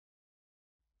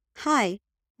Hi,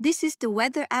 this is the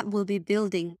weather app we'll be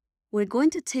building. We're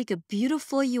going to take a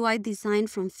beautiful UI design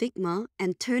from Figma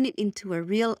and turn it into a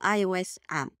real iOS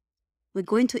app. We're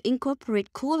going to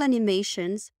incorporate cool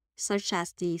animations such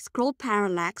as the scroll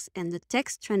parallax and the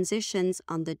text transitions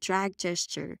on the drag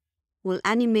gesture. We'll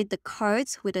animate the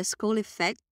cards with a scroll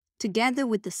effect together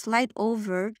with the slide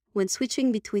over when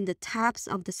switching between the tabs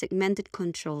of the segmented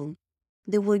control.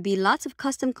 There will be lots of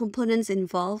custom components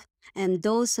involved, and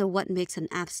those are what makes an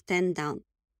app stand out.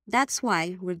 That's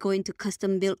why we're going to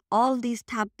custom build all these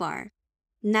tab bar,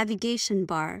 navigation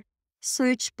bar,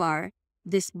 search bar,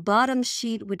 this bottom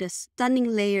sheet with a stunning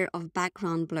layer of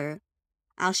background blur.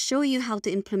 I'll show you how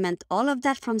to implement all of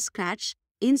that from scratch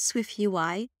in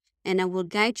SwiftUI, and I will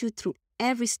guide you through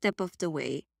every step of the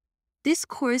way. This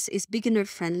course is beginner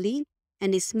friendly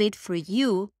and is made for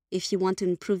you if you want to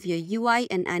improve your UI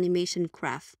and animation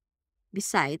craft.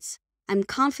 Besides, I'm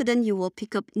confident you will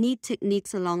pick up neat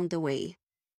techniques along the way.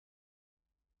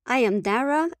 I am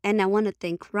Dara, and I want to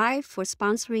thank Rive for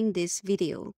sponsoring this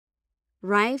video.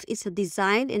 Rive is a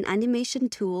design and animation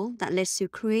tool that lets you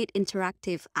create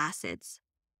interactive assets.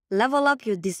 Level up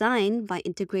your design by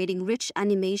integrating rich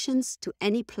animations to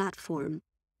any platform,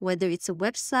 whether it's a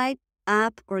website,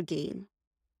 app, or game.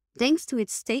 Thanks to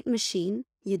its state machine,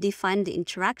 you define the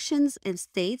interactions and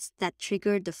states that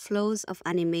trigger the flows of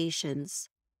animations.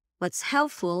 What's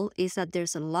helpful is that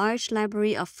there's a large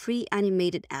library of free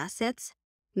animated assets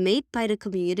made by the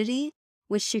community,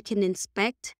 which you can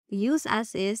inspect, use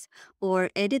as is, or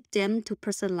edit them to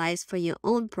personalize for your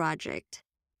own project.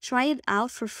 Try it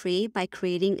out for free by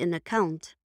creating an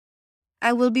account.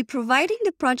 I will be providing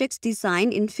the project's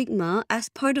design in Figma as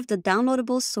part of the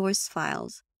downloadable source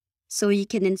files, so you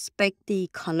can inspect the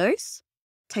colors,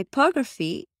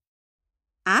 typography,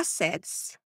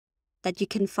 assets that you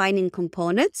can find in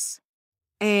components,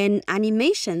 and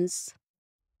animations.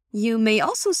 You may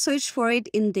also search for it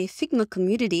in the Figma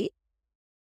community.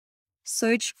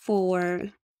 Search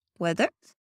for weather.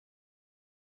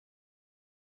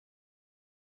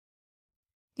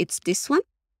 It's this one.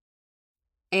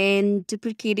 And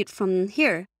duplicate it from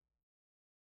here.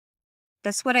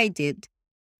 That's what I did.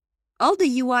 All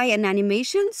the UI and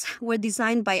animations were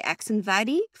designed by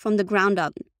Vadi from the ground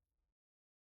up.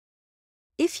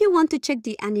 If you want to check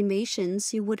the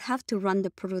animations, you would have to run the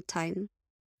prototype.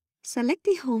 Select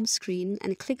the home screen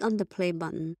and click on the play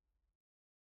button.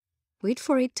 Wait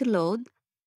for it to load.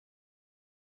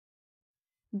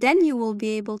 Then you will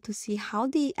be able to see how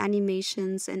the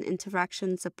animations and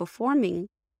interactions are performing.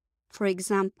 For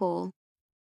example,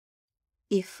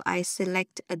 if I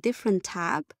select a different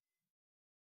tab,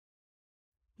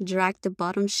 drag the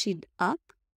bottom sheet up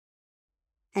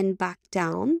and back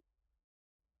down,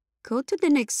 go to the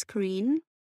next screen,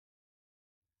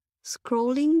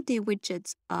 scrolling the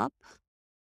widgets up,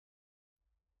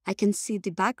 I can see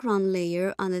the background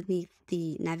layer underneath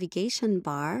the navigation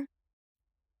bar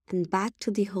and back to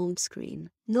the home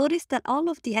screen. Notice that all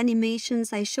of the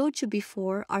animations I showed you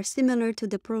before are similar to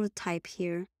the prototype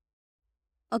here.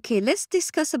 Okay, let's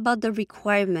discuss about the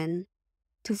requirement.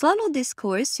 To follow this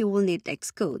course, you will need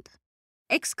Xcode.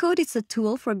 Xcode is a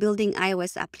tool for building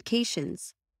iOS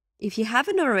applications. If you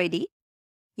haven't already,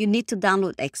 you need to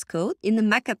download Xcode in the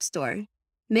Mac App Store.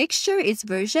 Make sure its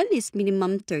version is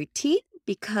minimum 13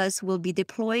 because we'll be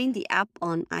deploying the app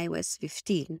on iOS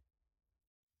 15.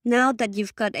 Now that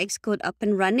you've got Xcode up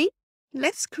and running,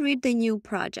 let's create the new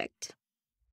project.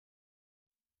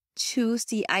 Choose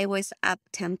the iOS app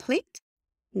template.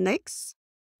 Next,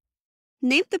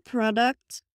 name the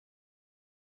product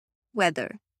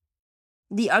Weather.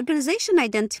 The organization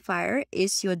identifier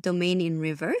is your domain in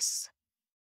reverse.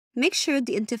 Make sure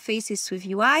the interface is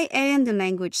SwiftUI and the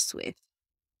language Swift.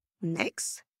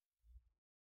 Next,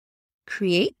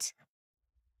 create.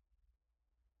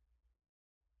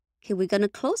 Okay, we're going to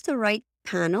close the right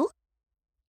panel.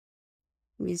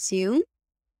 Resume.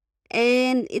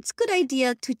 And it's a good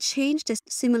idea to change the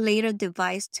simulator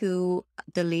device to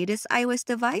the latest iOS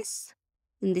device.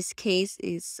 In this case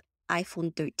is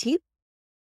iPhone 13.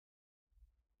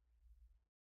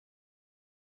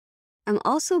 I'm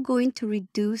also going to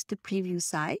reduce the preview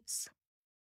size.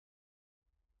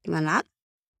 Voila.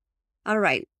 All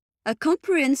right. A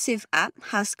comprehensive app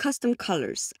has custom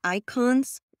colors,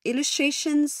 icons,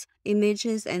 illustrations,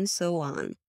 images, and so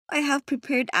on. I have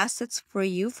prepared assets for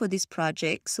you for this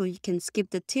project, so you can skip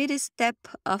the tedious step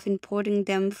of importing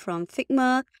them from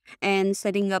Figma and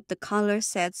setting up the color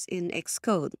sets in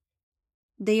Xcode.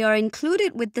 They are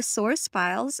included with the source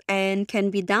files and can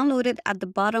be downloaded at the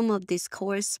bottom of this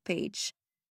course page.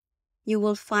 You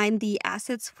will find the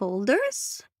assets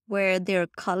folders where there are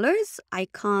colors,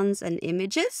 icons, and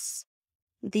images.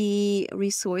 the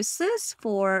resources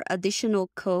for additional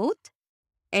code,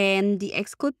 and the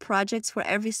Xcode projects for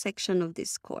every section of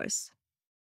this course.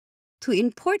 To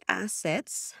import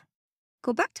assets,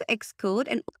 go back to Xcode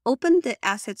and open the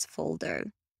Assets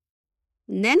folder.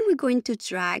 Then we're going to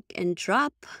drag and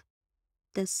drop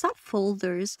the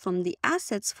subfolders from the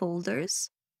Assets folders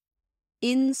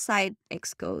inside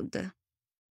Xcode.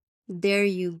 There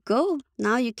you go.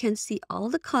 Now you can see all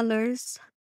the colors,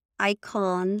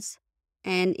 icons,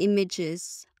 and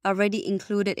images already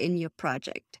included in your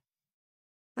project.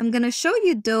 I'm going to show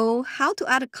you though how to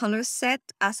add a color set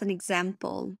as an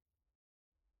example.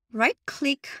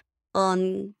 Right-click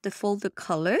on the folder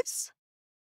Colors,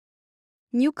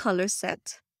 New Color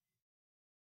Set.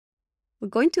 We're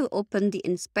going to open the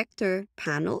Inspector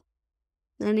panel,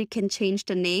 and you can change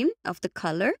the name of the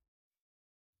color.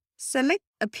 Select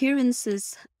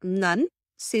Appearances None,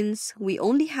 since we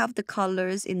only have the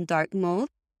colors in dark mode.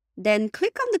 Then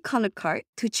click on the color card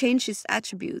to change its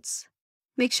attributes.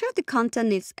 Make sure the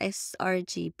content is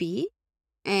sRGB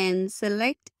and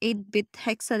select 8-bit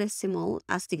hexadecimal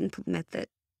as the input method.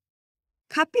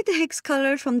 Copy the hex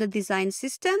color from the design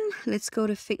system. Let's go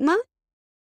to Figma.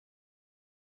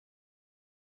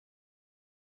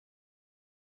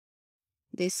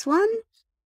 This one.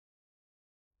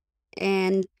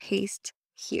 And paste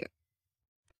here.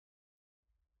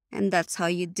 And that's how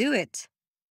you do it.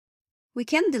 We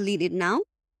can delete it now.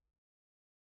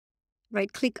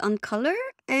 Right-click on color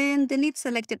and delete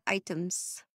selected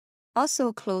items.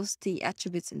 Also close the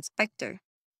Attributes Inspector.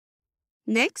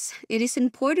 Next, it is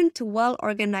important to well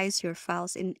organize your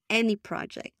files in any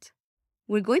project.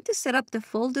 We're going to set up the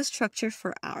folder structure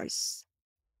for ours.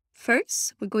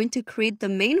 First, we're going to create the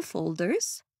main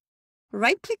folders.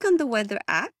 Right-click on the Weather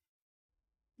app,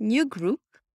 New Group.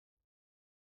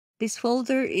 This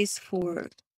folder is for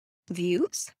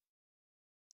views.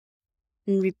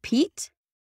 And repeat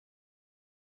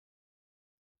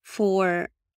for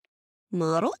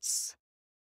models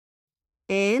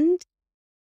and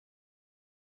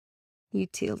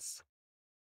utils.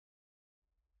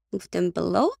 Move them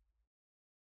below.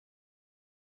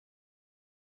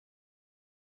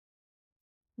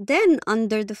 Then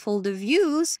under the folder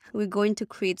views, we're going to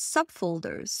create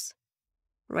subfolders.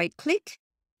 Right-click,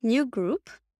 New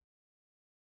Group,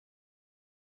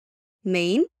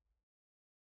 Main,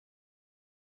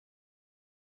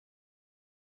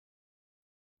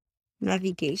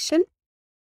 Navigation,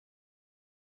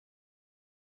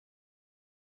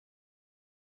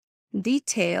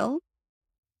 Detail,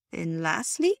 and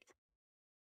lastly,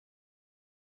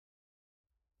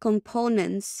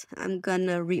 Components. I'm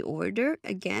gonna reorder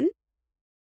again.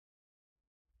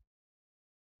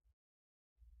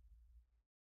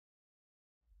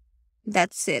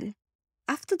 That's it.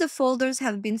 After the folders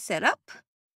have been set up,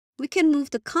 we can move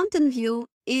the content view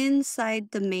inside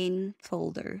the main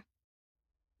folder.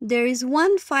 There is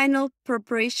one final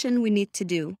preparation we need to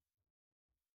do.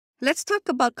 Let's talk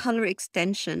about color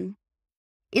extension.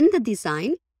 In the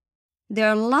design, there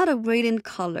are a lot of gradient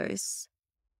colors.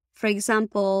 For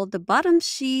example, the bottom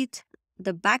sheet,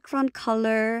 the background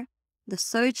color, the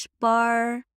search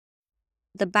bar,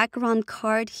 the background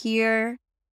card here.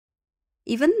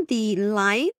 Even the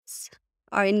lines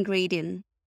are in gradient.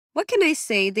 What can I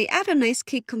say? They add a nice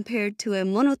kick compared to a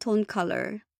monotone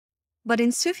color. But in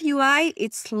SwiftUI,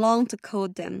 it's long to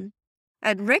code them.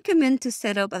 I'd recommend to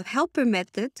set up a helper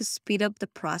method to speed up the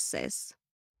process.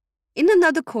 In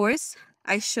another course,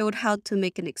 I showed how to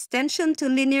make an extension to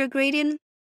linear gradient.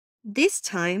 This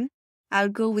time, I'll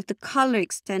go with the color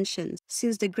extension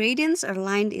since the gradients are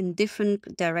lined in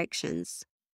different directions.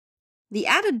 The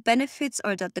added benefits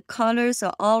are that the colors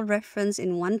are all referenced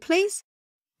in one place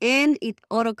and it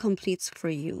auto-completes for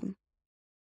you.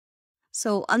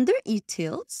 So under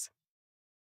utils,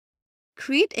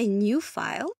 create a new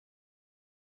file.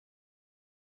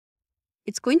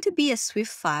 It's going to be a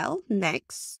Swift file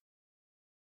next.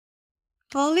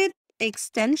 Call it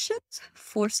extensions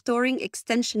for storing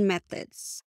extension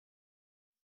methods.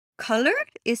 Color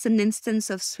is an instance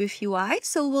of SwiftUI,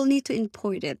 so we'll need to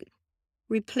import it.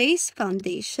 Replace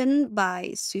foundation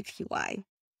by SwiftUI.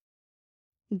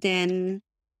 Then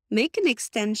make an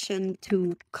extension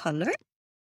to color.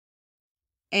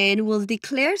 And we'll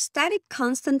declare static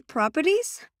constant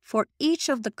properties for each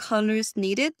of the colors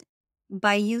needed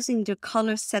by using the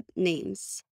color set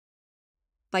names.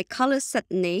 By color set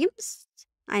names,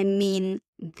 I mean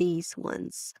these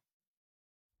ones.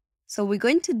 So we're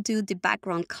going to do the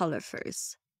background color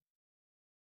first.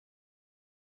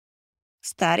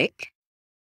 Static,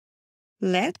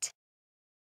 let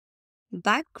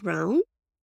background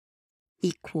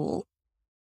equal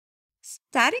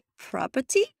static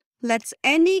property lets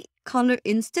any color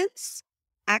instance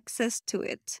access to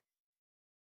it.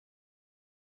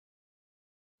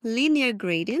 Linear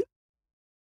gradient.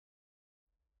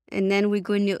 And then we're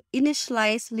going to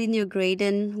initialize linear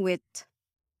gradient with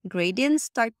gradient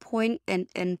start point and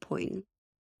end point.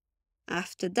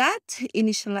 After that,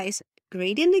 initialize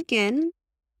gradient again,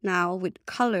 now with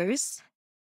colors.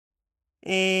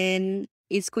 And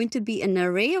it's going to be an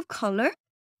array of color.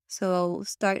 So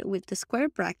start with the square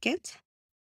bracket.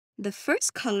 The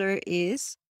first color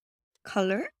is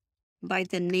color by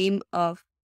the name of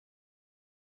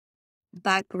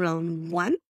background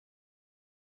 1.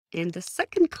 And the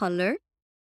second color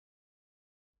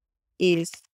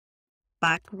is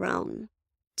background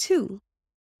 2.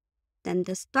 Then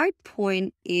the start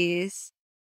point is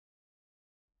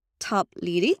top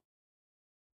leading,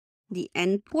 the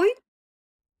end point,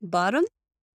 bottom,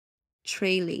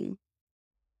 trailing.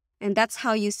 And that's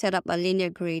how you set up a linear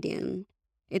gradient.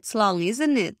 It's long,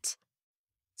 isn't it?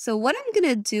 So what I'm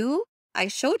going to do, I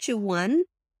showed you one.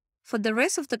 For the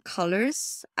rest of the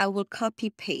colors, I will copy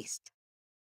paste.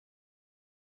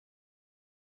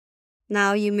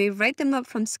 Now you may write them up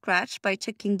from scratch by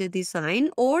checking the design,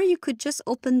 or you could just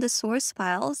open the source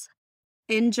files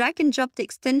and drag and drop the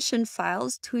extension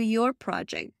files to your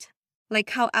project,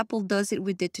 like how Apple does it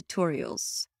with the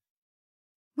tutorials.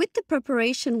 With the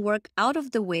preparation work out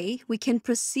of the way, we can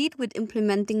proceed with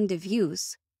implementing the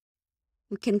views.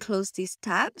 We can close these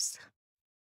tabs.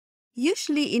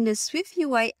 Usually in a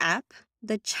SwiftUI app,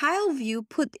 the child view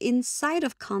put inside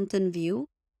of content view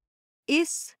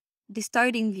is the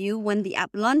starting view when the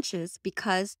app launches,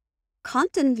 because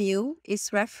content view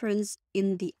is referenced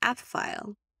in the app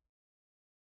file.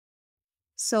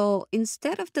 So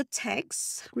instead of the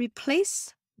text,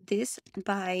 replace this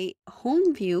by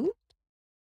home view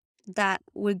that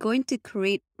we're going to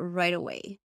create right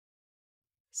away.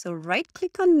 So right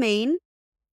click on main,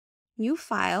 new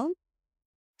file,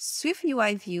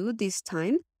 SwiftUI view this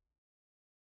time.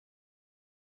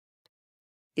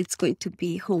 It's going to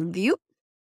be home view.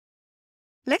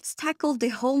 Let's tackle the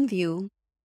home view.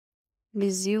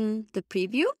 Resume the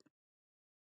preview.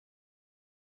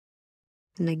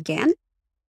 And again.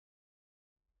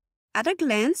 At a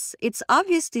glance, it's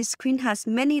obvious this screen has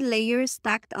many layers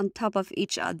stacked on top of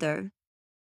each other.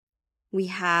 We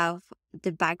have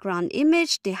the background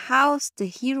image, the house, the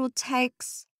hero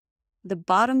text, the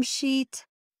bottom sheet.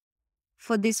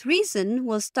 For this reason,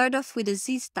 we'll start off with a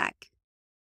Z-stack.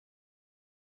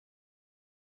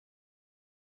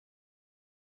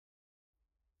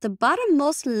 The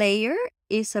bottommost layer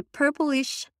is a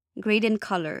purplish gradient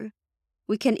color.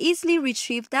 We can easily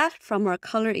retrieve that from our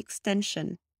color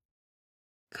extension.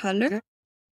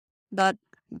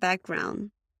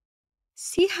 Color.background.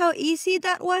 See how easy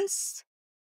that was?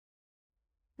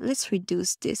 Let's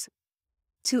reduce this.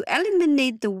 To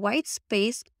eliminate the white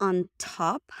space on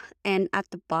top and at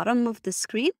the bottom of the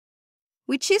screen,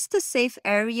 which is the safe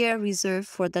area reserved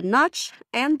for the notch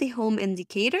and the home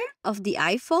indicator of the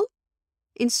iPhone,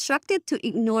 instructed to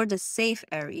ignore the safe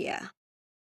area.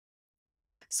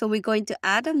 So we're going to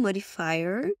add a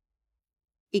modifier,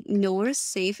 ignore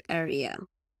safe area.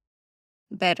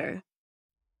 Better.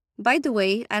 By the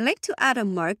way, I like to add a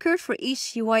marker for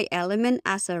each UI element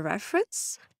as a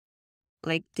reference,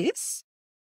 like this.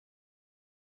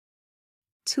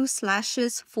 2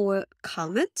 slashes for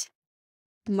comment,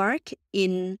 mark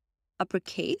in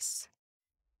uppercase,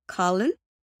 colon,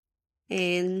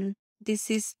 and this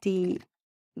is the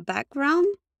background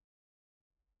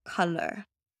color.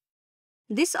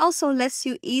 This also lets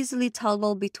you easily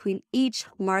toggle between each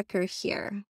marker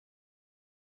here.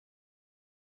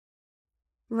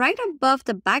 Right above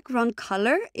the background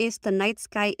color is the night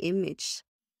sky image.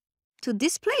 To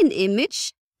display an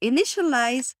image,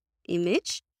 initialize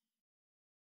image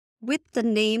with the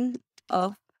name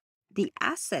of the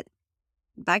asset,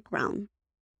 background.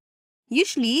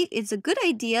 Usually, it's a good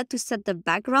idea to set the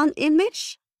background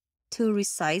image to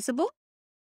resizable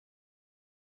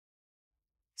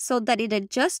so that it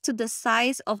adjusts to the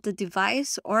size of the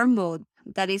device or mode,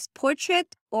 that is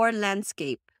portrait or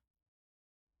landscape.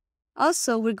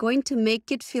 Also, we're going to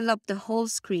make it fill up the whole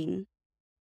screen.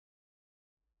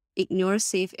 Ignore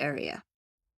safe area.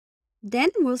 Then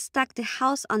we'll stack the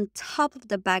house on top of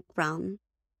the background.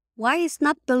 Why is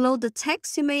not below the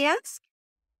text, you may ask?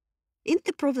 In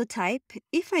the prototype,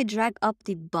 if I drag up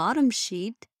the bottom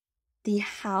sheet, the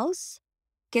house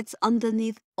gets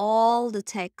underneath all the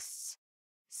texts.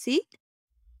 See?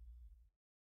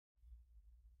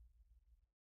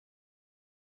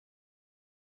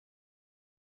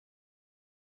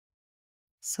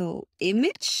 So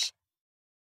image,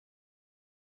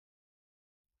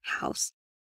 house.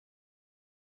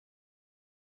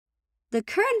 The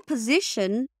current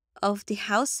position of the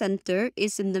house center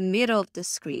is in the middle of the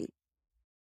screen.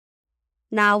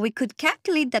 Now we could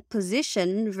calculate that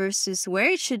position versus where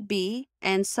it should be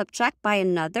and subtract by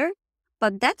another,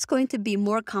 but that's going to be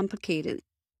more complicated.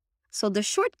 So the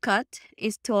shortcut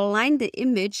is to align the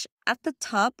image at the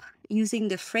top using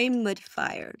the frame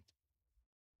modifier.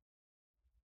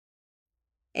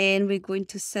 And we're going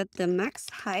to set the max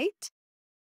height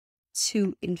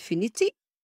to infinity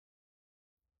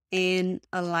and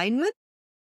alignment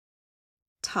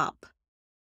top.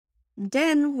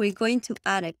 Then we're going to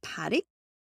add a padding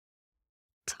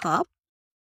top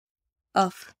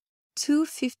of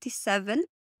 257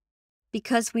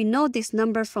 because we know this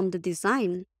number from the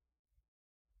design.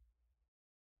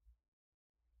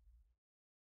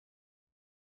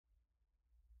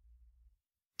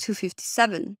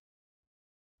 $257.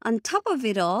 On top of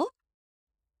it all,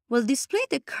 we'll display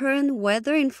the current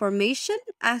weather information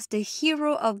as the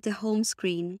hero of the home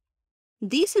screen.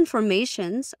 These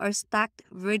informations are stacked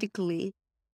vertically,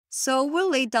 so we'll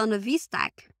lay down a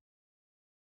V-stack.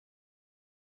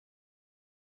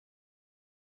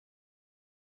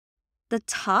 The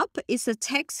top is a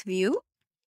text view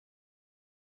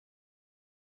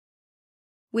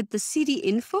with the city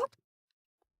info,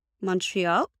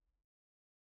 Montreal.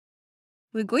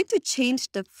 We're going to change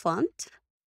the font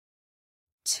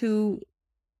to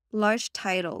large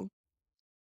title.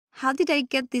 How did I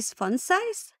get this font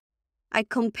size? I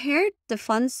compared the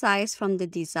font size from the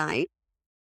design,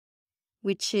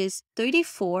 which is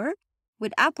 34,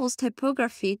 with Apple's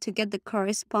typography to get the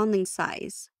corresponding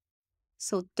size.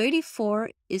 So 34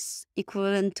 is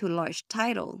equivalent to large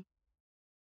title.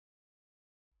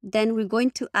 Then we're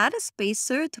going to add a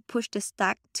spacer to push the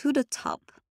stack to the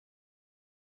top.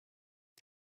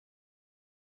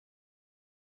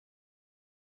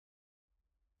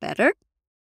 Better?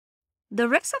 The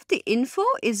rest of the info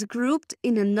is grouped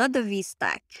in another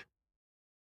V-stack.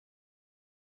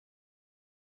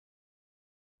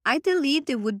 Ideally,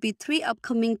 there would be 3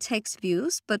 upcoming text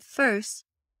views, but first,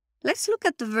 let's look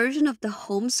at the version of the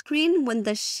home screen when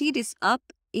the sheet is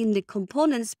up in the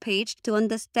components page to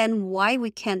understand why we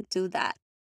can't do that.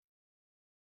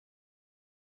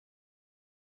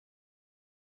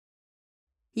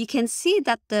 You can see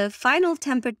that the final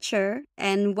temperature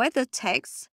and weather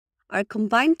text are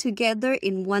combined together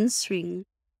in one string,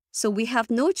 so we have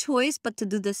no choice but to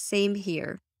do the same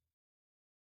here.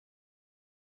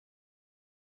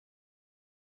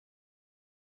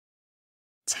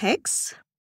 Text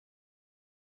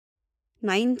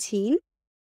 19.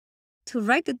 To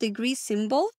write the degree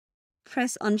symbol,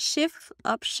 press on Shift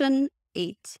Option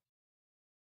 8.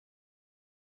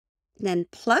 Then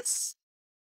plus,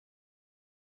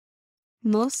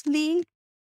 mostly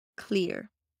clear.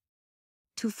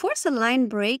 To force a line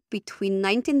break between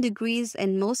 19 degrees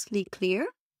and mostly clear,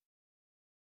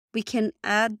 we can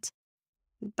add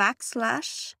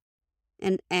backslash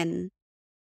and N.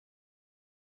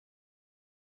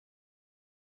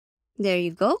 There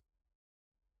you go.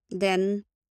 Then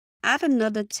add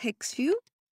another text view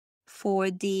for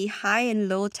the high and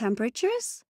low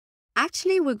temperatures.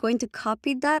 Actually, we're going to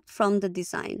copy that from the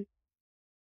design.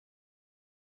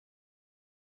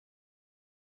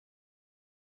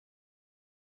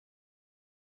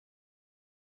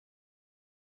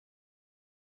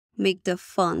 Make the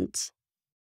font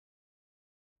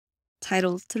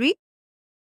Title 3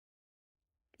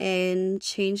 and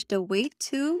change the weight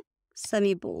to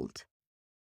semi-bold.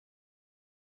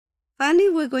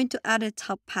 Finally, we're going to add a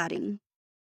top padding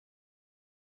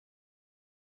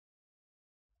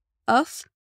of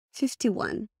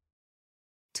 51.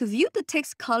 To view the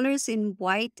text colors in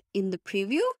white in the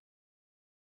preview,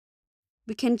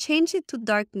 we can change it to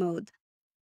dark mode.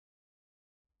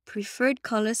 Preferred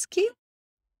color scheme,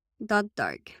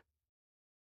 .dark.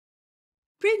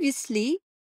 Previously,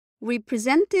 we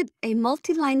presented a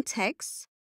multi-line text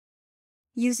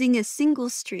using a single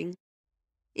string.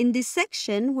 In this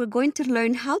section, we're going to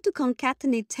learn how to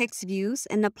concatenate text views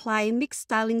and apply mixed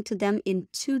styling to them in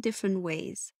 2 different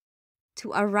ways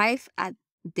to arrive at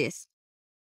this.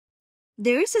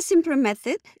 There is a simpler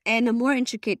method and a more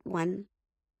intricate one.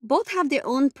 Both have their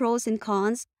own pros and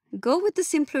cons. Go with the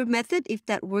simpler method if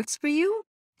that works for you,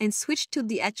 and switch to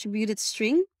the attributed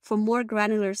string for more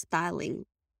granular styling.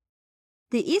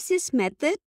 The easiest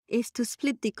method is to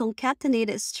split the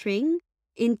concatenated string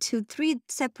into 3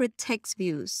 separate text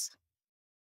views.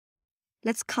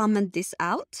 Let's comment this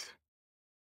out.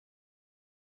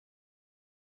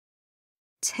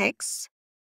 Text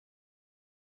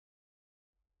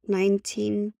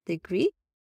 19 degree.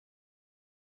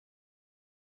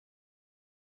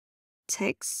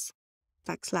 Text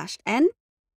backslash N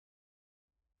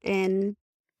and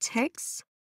text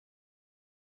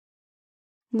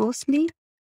mostly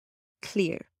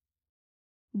clear.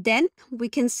 Then we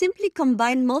can simply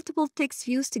combine multiple text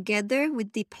views together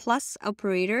with the plus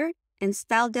operator and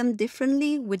style them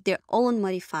differently with their own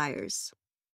modifiers.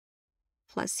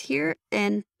 Plus here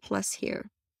and plus here.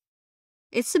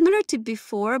 It's similar to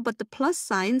before, but the plus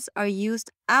signs are used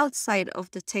outside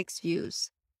of the text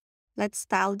views. Let's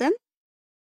style them.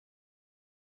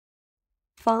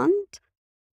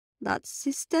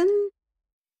 Font.system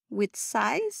with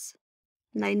size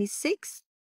 96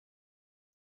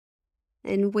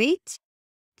 and weight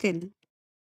thin.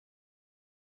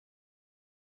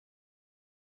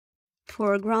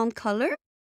 Foreground color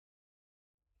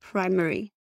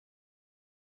primary.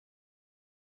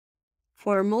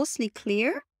 For mostly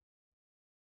clear,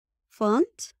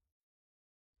 font,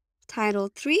 title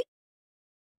 3,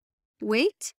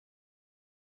 weight,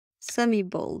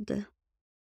 semi-bold.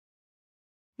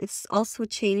 Let's also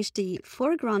change the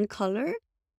foreground color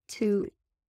to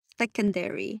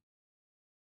secondary.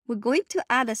 We're going to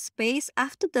add a space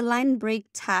after the line break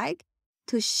tag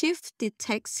to shift the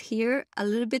text here a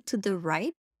little bit to the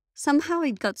right. Somehow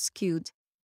it got skewed.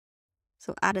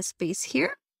 So add a space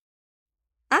here.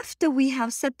 After we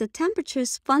have set the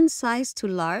temperature's font size to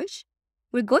large,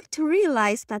 we're going to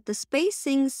realize that the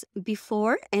spacings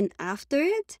before and after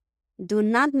it do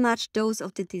not match those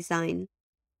of the design.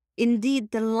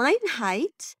 Indeed, the line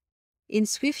height in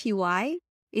SwiftUI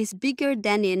is bigger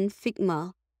than in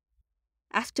Figma.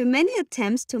 After many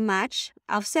attempts to match,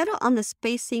 I've settled on a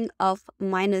spacing of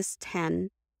 -10.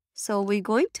 So we're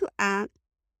going to add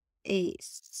a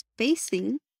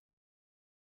spacing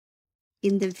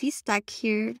in the V-stack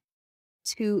here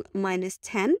to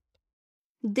 -10.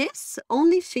 This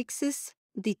only fixes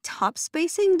the top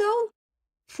spacing though.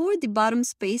 For the bottom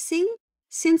spacing,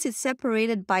 since it's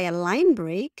separated by a line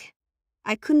break,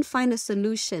 I couldn't find a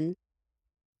solution.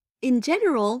 In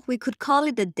general, we could call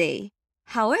it a day.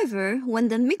 However, when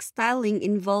the mixed styling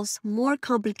involves more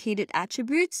complicated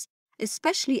attributes,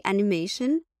 especially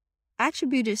animation,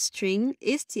 attributed string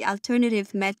is the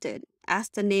alternative method, as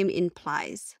the name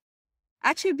implies.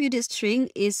 Attributed string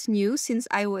is new since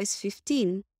iOS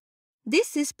 15.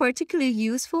 This is particularly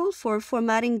useful for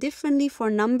formatting differently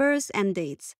for numbers and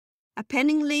dates,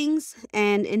 appending links,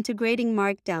 and integrating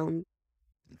Markdown.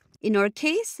 In our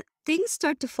case, things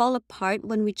start to fall apart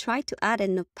when we try to add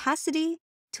an opacity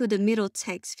to the middle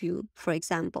text view, for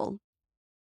example.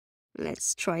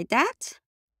 Let's try that.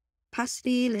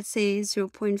 Opacity, let's say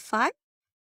 0.5.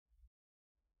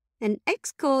 And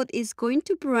Xcode is going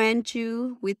to brand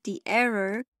you with the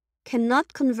error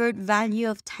cannot convert value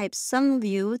of type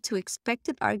SumView to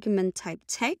expected argument type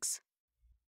text.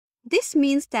 This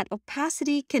means that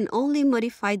opacity can only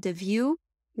modify the view,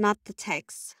 not the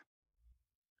text.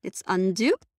 Let's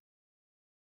undo.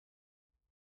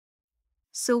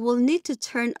 So we'll need to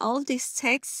turn all this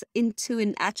text into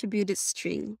an attributed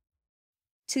string.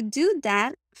 To do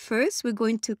that, first we're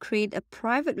going to create a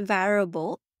private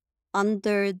variable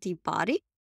under the body.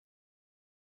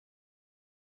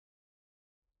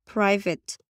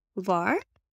 Private var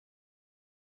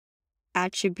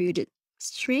attributed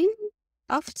string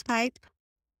of type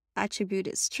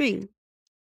attributed string.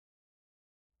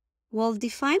 We'll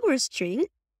define our string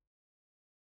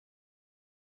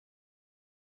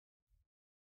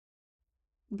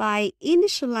by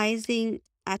initializing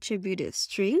attributed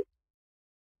string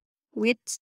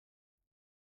with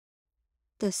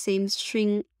the same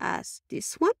string as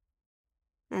this one,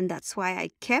 and that's why I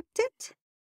kept it.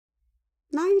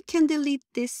 Now you can delete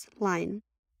this line.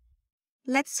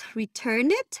 Let's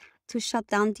return it to shut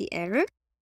down the error.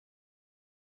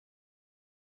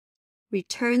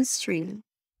 Return string.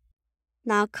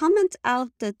 Now comment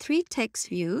out the 3 text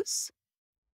views.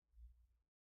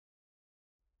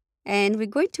 And we're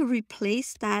going to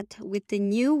replace that with the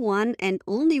new one and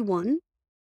only one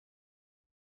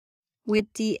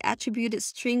with the attributed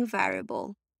string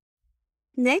variable.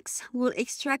 Next, we'll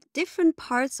extract different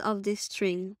parts of this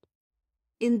string.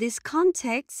 In this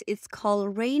context, it's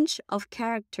called range of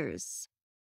characters.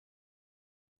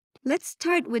 Let's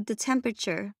start with the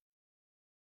temperature.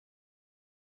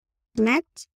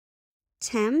 Let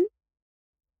temp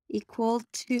equal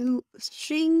to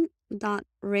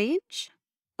string.range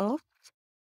of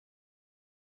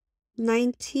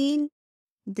 19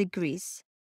 degrees.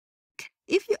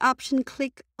 If you option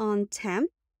click on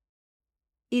temp,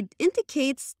 it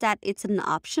indicates that it's an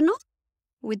optional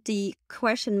with the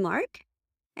question mark,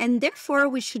 and therefore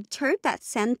we should turn that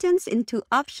sentence into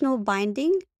optional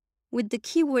binding with the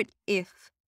keyword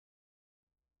if.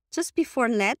 Just before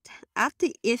let, add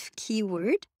the if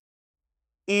keyword,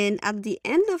 and at the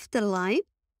end of the line,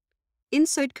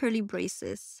 insert curly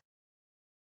braces.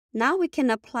 Now we can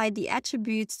apply the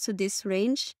attributes to this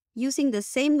range using the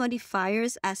same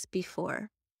modifiers as before.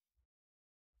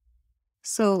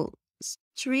 So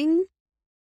string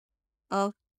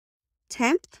of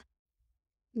temp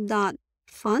dot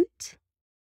font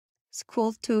is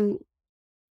equal to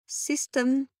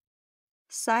system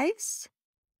size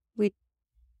with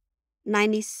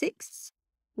 96,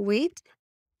 weight,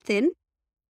 thin,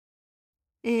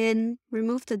 and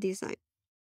remove the design.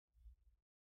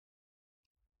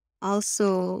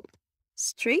 Also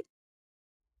string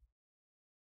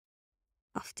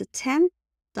of the temp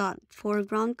dot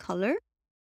foreground color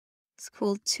is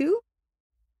equal to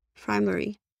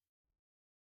primary.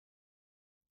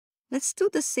 Let's do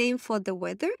the same for the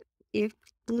weather. If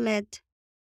let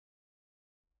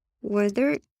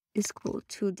weather is equal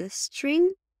to the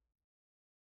string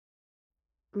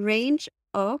range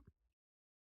of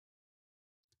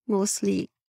mostly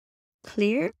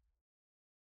clear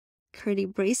curly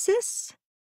braces,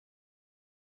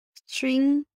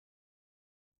 string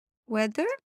weather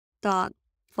dot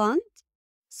font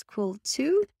is equal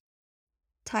to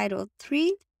title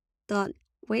 3 dot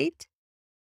weight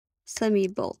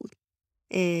semi-bold,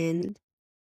 and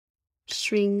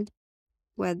string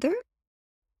weather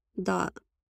dot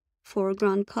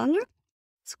foreground color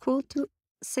is equal to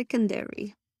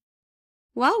secondary.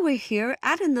 While we're here,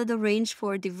 add another range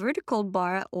for the vertical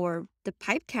bar or the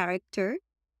pipe character.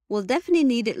 We'll definitely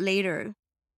need it later.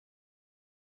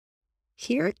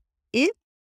 Here, if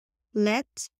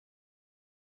let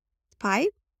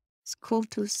pipe is equal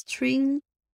to string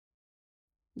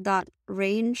dot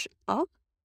range of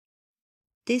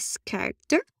this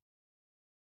character,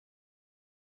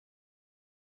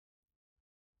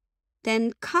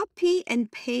 then copy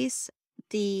and paste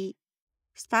the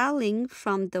styling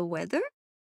from the weather.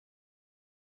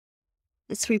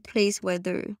 Let's replace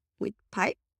weather with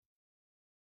pipe.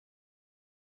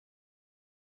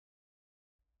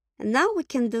 And now we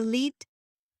can delete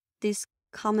this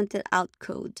commented out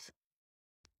code.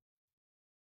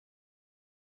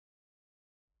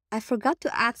 I forgot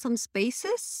to add some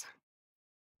spaces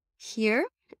here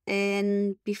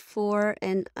and before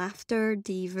and after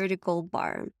the vertical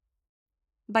bar.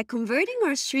 By converting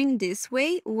our string this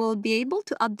way, we'll be able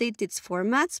to update its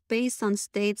formats based on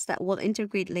states that we'll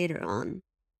integrate later on.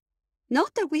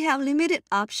 Note that we have limited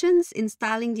options in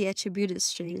styling the attributed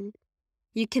string.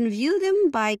 You can view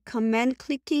them by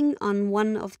command-clicking on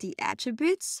one of the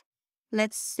attributes,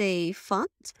 let's say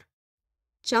font,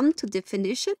 jump to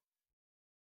definition.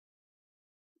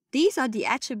 These are the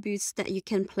attributes that you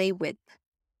can play with: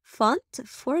 font,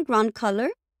 foreground color,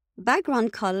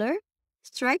 background color,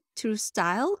 strike through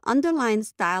style, underline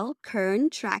style, kern,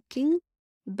 tracking,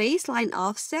 baseline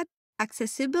offset,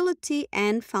 accessibility,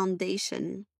 and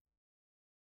foundation.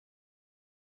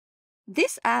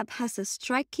 This app has a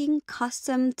striking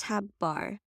custom tab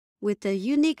bar with a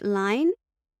unique line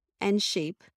and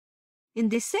shape. In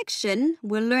this section,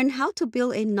 we'll learn how to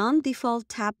build a non-default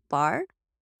tab bar.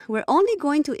 We're only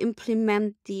going to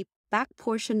implement the back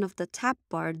portion of the tab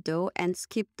bar though and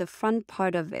skip the front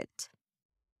part of it.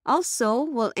 Also,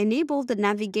 we'll enable the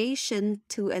navigation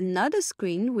to another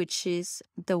screen, which is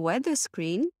the weather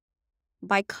screen,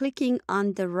 by clicking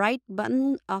on the right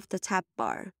button of the tab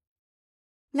bar.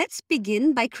 Let's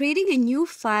begin by creating a new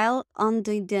file on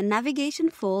the navigation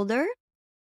folder.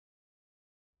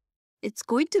 It's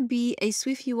going to be a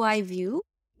SwiftUI view.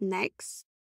 Next,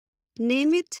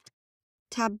 name it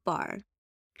tab bar.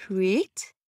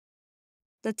 Create.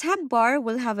 The tab bar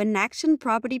will have an action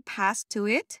property passed to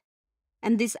it,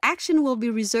 and this action will be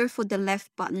reserved for the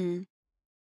left button.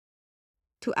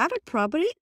 To add a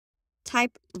property,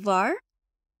 type var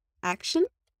action,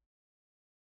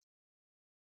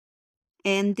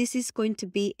 and this is going to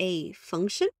be a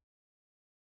function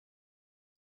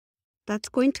that's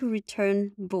going to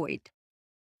return void.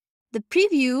 The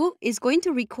preview is going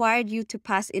to require you to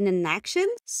pass in an action,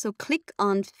 so click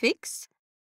on Fix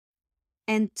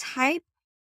and type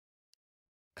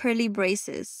curly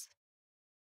braces.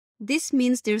 This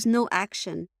means there's no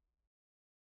action.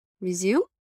 Resume.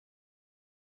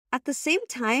 At the same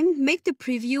time, make the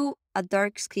preview a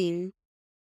dark scheme.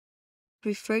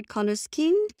 Preferred color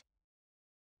scheme,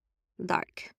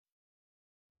 dark.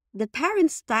 The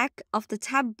parent stack of the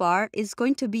tab bar is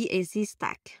going to be a Z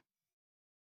stack.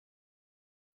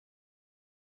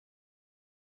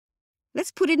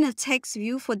 Let's put in a text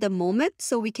view for the moment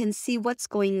so we can see what's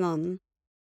going on.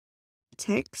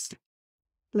 Text,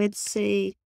 let's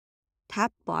say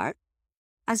tab bar.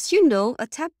 As you know, a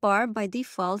tab bar by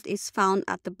default is found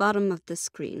at the bottom of the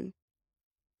screen.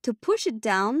 To push it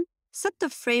down, set the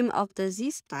frame of the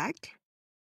Z stack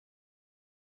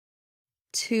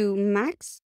to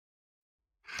max,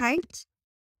 height,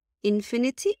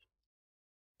 infinity,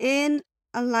 in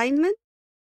alignment,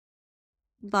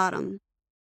 bottom.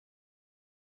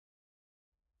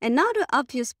 Another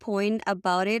obvious point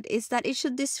about it is that it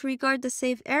should disregard the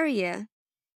safe area.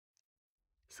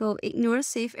 So ignore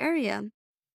safe area.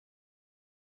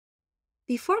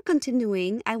 Before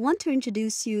continuing, I want to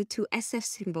introduce you to SF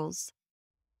Symbols.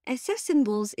 SF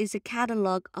Symbols is a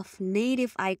catalog of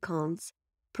native icons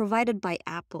provided by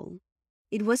Apple.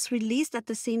 It was released at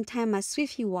the same time as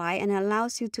SwiftUI and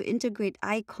allows you to integrate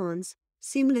icons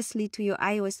seamlessly to your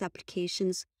iOS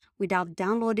applications without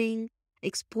downloading,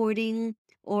 exporting,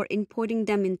 or importing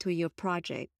them into your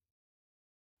project.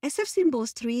 SF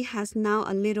Symbols 3 has now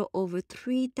a little over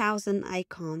 3,000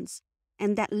 icons,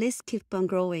 and that list keeps on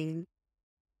growing.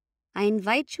 I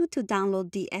invite you to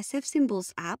download the SF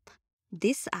Symbols app,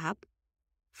 this app,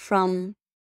 from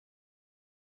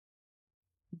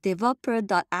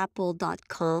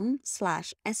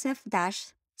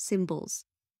developer.apple.com/sf-symbols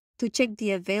to check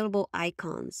the available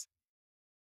icons.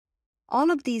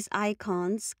 All of these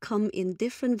icons come in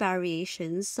different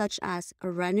variations such as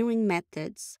rendering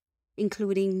methods,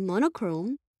 including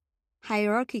monochrome,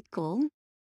 hierarchical,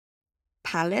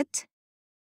 palette,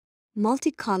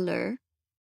 multicolor,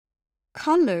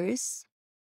 colors,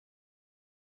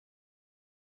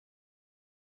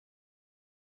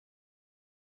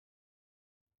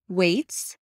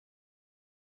 weights,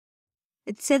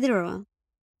 etc.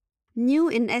 New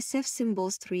in SF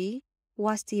Symbols 3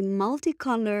 was the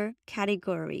multicolor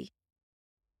category.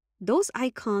 Those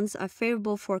icons are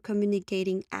favorable for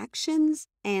communicating actions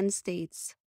and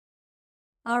states.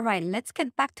 Alright, let's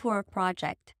get back to our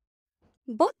project.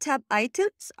 Both tab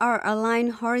items are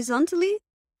aligned horizontally,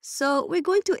 so we're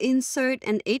going to insert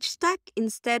an H stack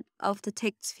instead of the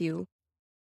text view.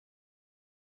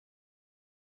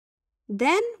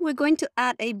 Then we're going to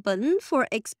add a button for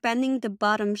expanding the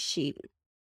bottom sheet.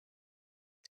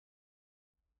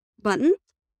 Button.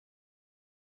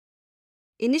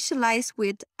 Initialize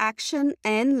with action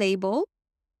and label.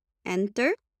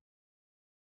 Enter.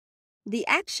 The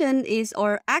action is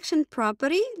our action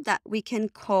property that we can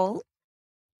call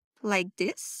like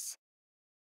this.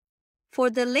 For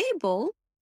the label,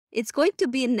 it's going to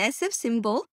be an SF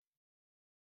symbol,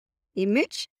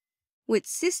 image with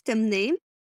system name,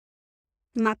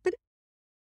 mapped,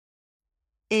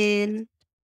 and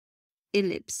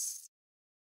ellipse.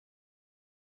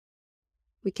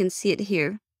 We can see it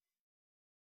here.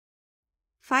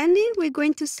 Finally, we're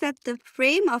going to set the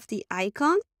frame of the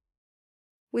icon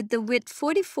with the width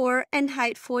 44 and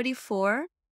height 44.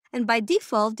 And by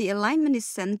default, the alignment is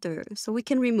center, so we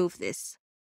can remove this.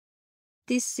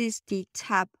 This is the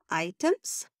tab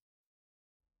items.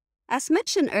 As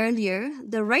mentioned earlier,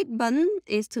 the right button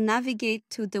is to navigate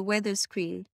to the weather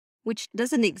screen, which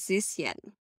doesn't exist yet.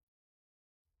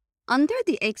 Under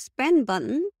the expand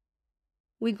button,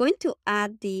 we're going to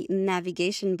add the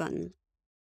navigation button.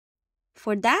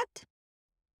 For that,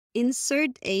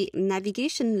 insert a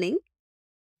navigation link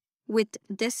with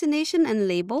destination and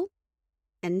label.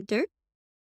 Enter.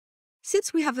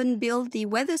 Since we haven't built the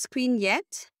weather screen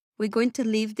yet, we're going to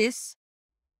leave this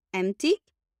empty.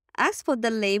 As for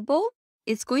the label,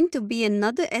 it's going to be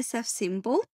another SF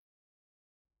symbol,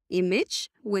 image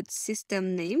with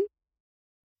system name,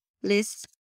 list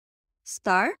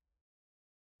star.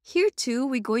 Here too,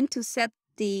 we're going to set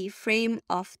the frame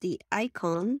of the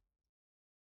icon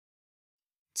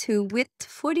to width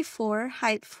 44,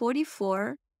 height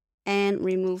 44, and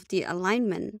remove the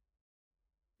alignment.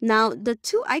 Now, the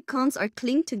two icons are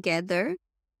linked together.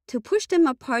 To push them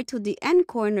apart to the end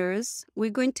corners, we're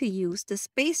going to use the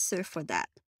spacer for that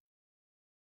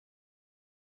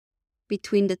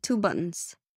between the two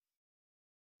buttons.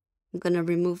 I'm going to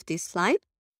remove this line.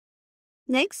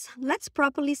 Next, let's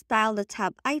properly style the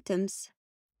tab items.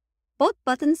 Both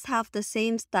buttons have the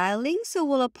same styling, so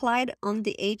we'll apply it on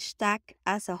the H stack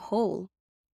as a whole.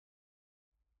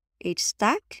 H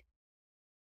stack.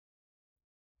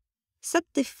 Set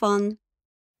the font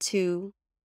to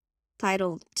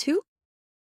title 2.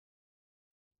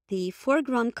 The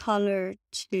foreground color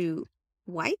to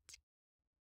white.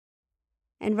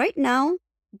 And right now,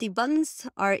 the buttons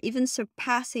are even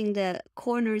surpassing the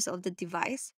corners of the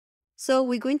device. So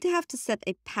we're going to have to set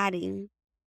a padding.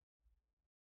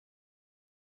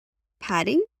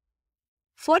 Padding.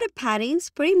 For the paddings,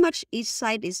 pretty much each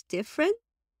side is different.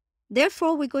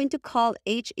 Therefore, we're going to call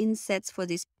H insets for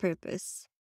this purpose.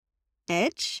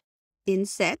 Edge,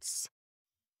 insets,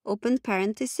 open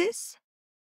parenthesis.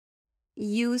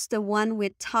 Use the one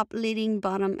with top leading,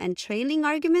 bottom, and trailing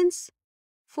arguments.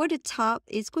 For the top,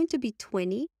 it's going to be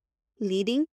 20,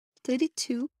 leading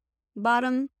 32,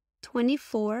 bottom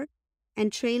 24,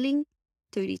 and trailing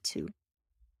 32.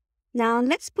 Now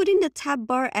let's put in the tab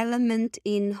bar element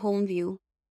in Home View.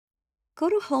 Go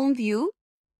to Home View.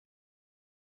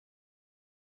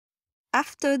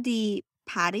 After the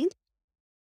padding,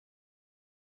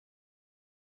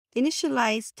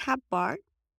 initialize tab bar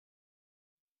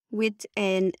with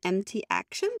an empty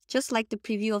action, just like the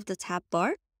preview of the tab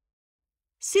bar.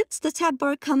 Since the tab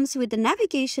bar comes with the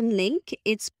navigation link,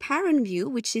 its parent view,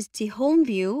 which is the home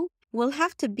view, will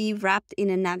have to be wrapped in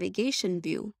a navigation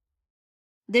view.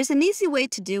 There's an easy way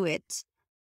to do it.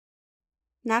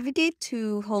 Navigate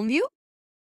to Home View,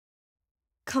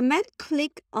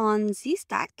 command-click on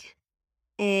ZStack,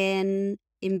 and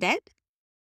embed.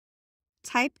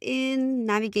 Type in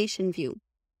navigation view.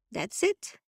 That's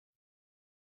it.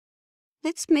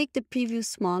 Let's make the preview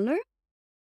smaller.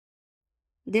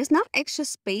 There's not extra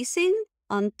spacing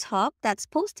on top that's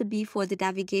supposed to be for the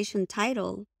navigation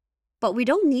title, but we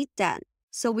don't need that.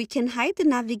 So we can hide the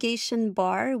navigation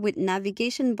bar with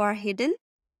navigation bar hidden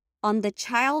on the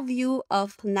child view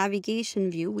of navigation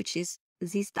view, which is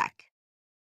ZStack.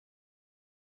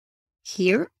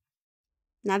 Here,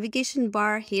 navigation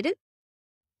bar hidden,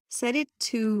 set it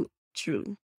to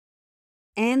true.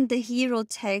 And the hero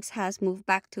text has moved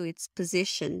back to its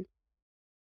position.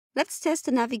 Let's test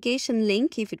the navigation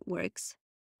link if it works.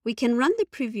 We can run the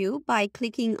preview by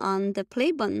clicking on the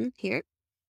play button here,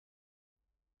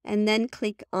 and then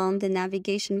click on the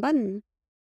navigation button.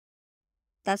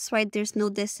 That's right, there's no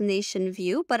destination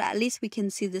view, but at least we can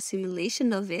see the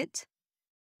simulation of it.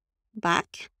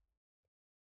 Back.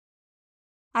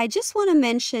 I just want to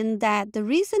mention that the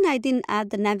reason I didn't add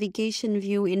the navigation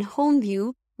view in Home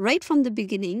View right from the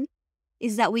beginning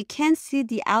is that we can't see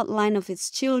the outline of its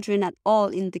children at all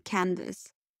in the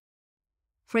canvas.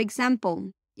 For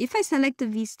example, if I select the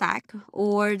VStack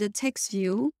or the text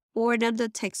view or another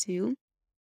text view,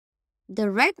 the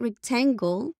red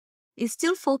rectangle is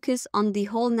still focused on the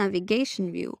whole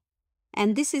navigation view.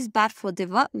 And this is bad for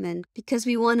development because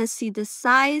we want to see the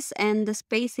size and the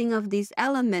spacing of these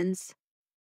elements.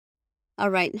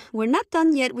 Alright, we're not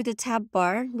done yet with the tab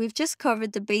bar. We've just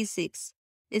covered the basics.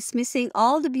 It's missing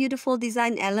all the beautiful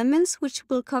design elements, which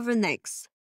we'll cover next.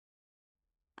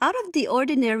 Out of the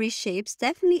ordinary shapes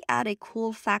definitely add a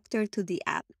cool factor to the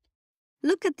app.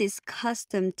 Look at this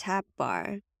custom tab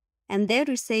bar, and dare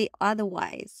to say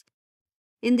otherwise.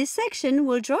 In this section,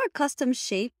 we'll draw a custom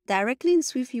shape directly in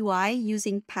SwiftUI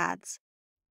using paths.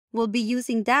 We'll be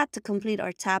using that to complete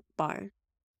our tab bar.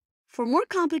 For more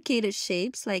complicated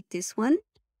shapes like this one,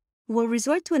 we'll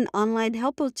resort to an online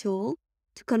helper tool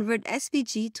to convert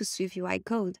SVG to SwiftUI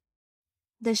code.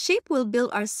 The shape we'll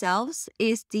build ourselves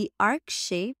is the arc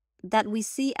shape that we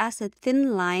see as a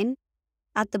thin line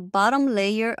at the bottom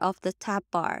layer of the tab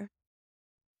bar.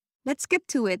 Let's get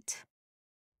to it.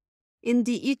 In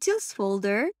the utils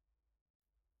folder,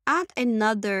 add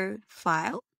another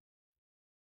file,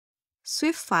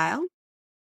 Swift file,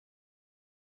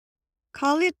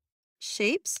 call it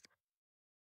shapes,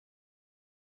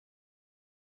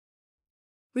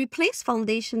 replace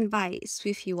foundation by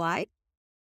SwiftUI,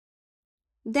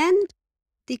 then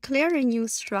declare a new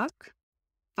struct,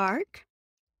 arc,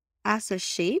 as a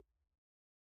shape.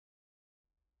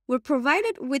 We're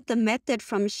provided with the method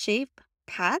from shape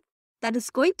path that is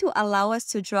going to allow us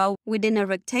to draw within a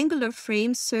rectangular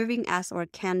frame serving as our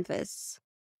canvas.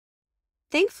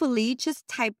 Thankfully, just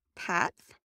type path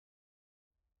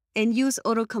and use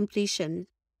auto-completion.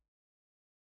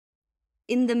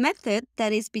 In the method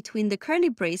that is between the curly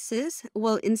braces,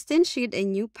 we'll instantiate a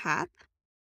new path,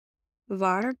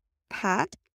 var path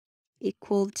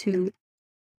equal to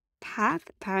path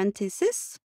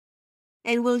parenthesis,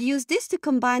 and we'll use this to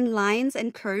combine lines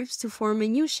and curves to form a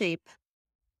new shape.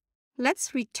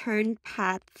 Let's return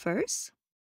path first.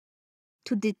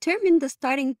 To determine the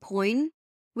starting point,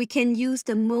 we can use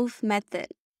the move method.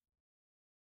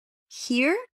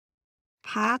 Here,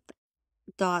 path.move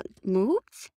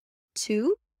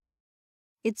to,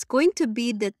 it's going to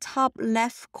be the top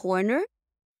left corner.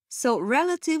 So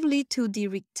relatively to the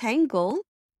rectangle,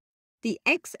 the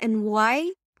X and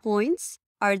Y points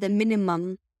are the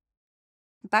minimum.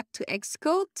 Back to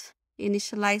Xcode,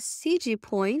 initialize CG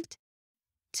point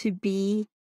to be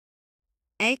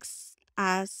X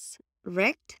as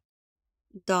rect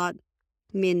dot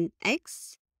min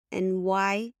X and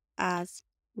Y as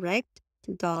rect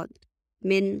dot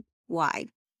min Y.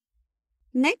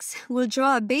 Next, we'll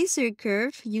draw a Bezier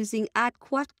curve using add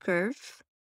quad curve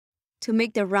to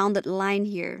make the rounded line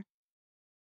here.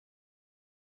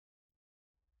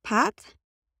 Path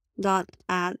dot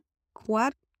add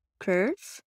quad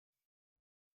curve.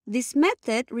 This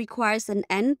method requires an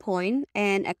endpoint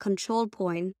and a control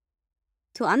point.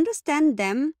 To understand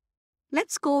them,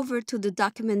 let's go over to the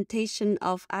documentation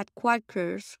of Add Quad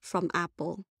Curve from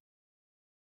Apple.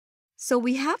 So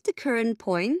we have the current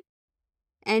point,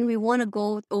 and we want to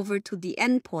go over to the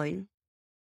endpoint.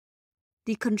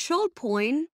 The control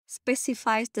point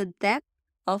specifies the depth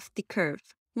of the curve,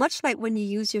 much like when you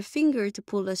use your finger to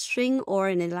pull a string or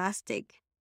an elastic.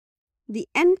 The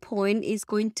endpoint is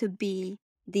going to be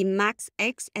the max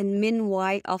x and min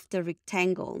y of the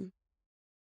rectangle.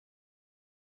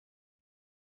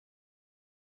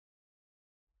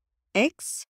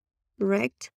 X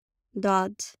rect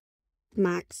dot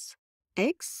max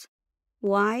x,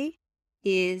 y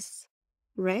is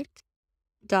rect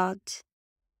dot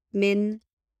min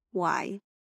y.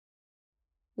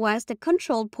 Whilst the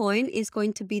control point is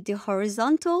going to be the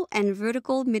horizontal and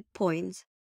vertical midpoints.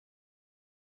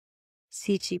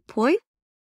 CG point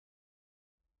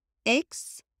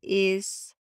x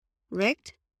is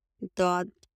rect dot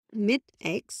mid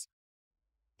x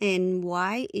and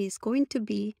y is going to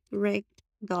be rect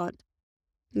dot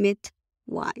mid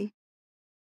y.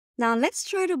 Now let's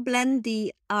try to blend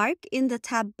the arc in the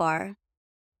tab bar.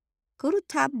 Go to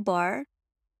tab bar.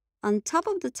 On top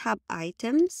of the tab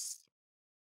items,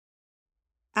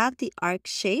 add the arc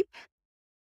shape.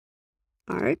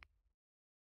 Arc.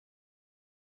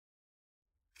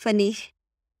 Funny,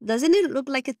 doesn't it look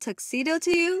like a tuxedo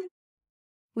to you?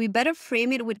 We better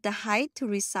frame it with the height to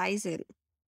resize it.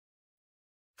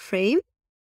 Frame.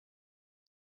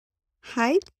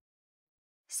 Height.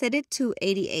 Set it to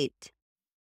 88.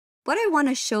 What I want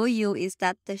to show you is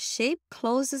that the shape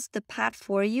closes the path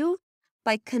for you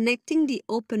by connecting the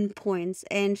open points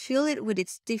and fill it with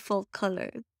its default color.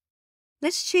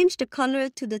 Let's change the color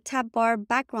to the tab bar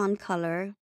background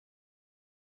color.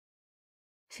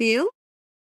 Fill.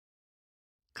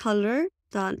 Color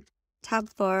dot tab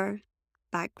bar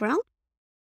background.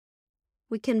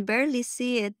 We can barely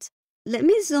see it. Let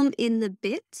me zoom in a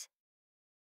bit.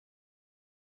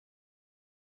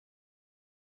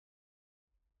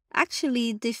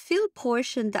 Actually, the fill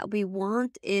portion that we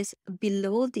want is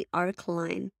below the arc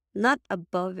line, not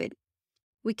above it.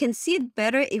 We can see it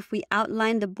better if we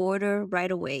outline the border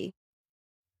right away.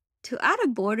 To add a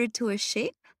border to a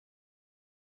shape,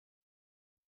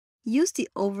 use the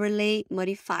overlay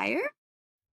modifier.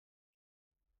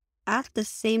 Add the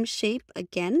same shape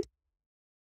again.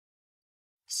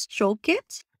 Stroke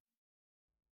it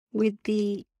with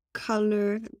the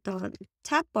color dot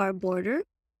tab bar border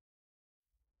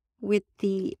with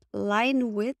the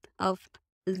line width of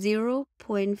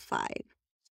 0.5.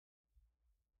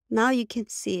 Now you can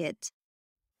see it.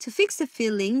 To fix the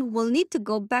filling, we'll need to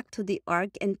go back to the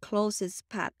arc and close its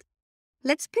path.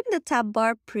 Let's pin the tab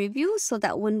bar preview so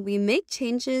that when we make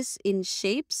changes in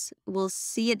shapes, we'll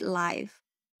see it live.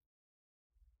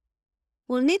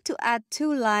 We'll need to add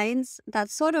 2 lines that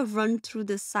sort of run through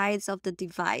the sides of the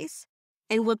device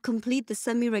and will complete the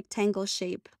semi-rectangle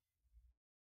shape.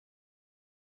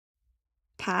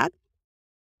 Path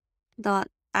dot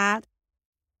add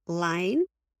line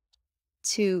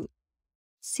to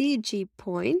CG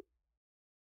point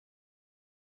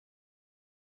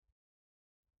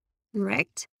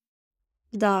rect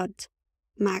dot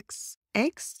max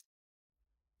x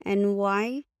and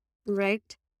y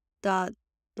rect dot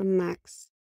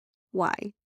max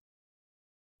y.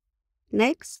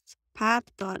 Next, path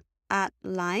dot add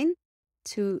line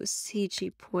to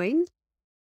CG point.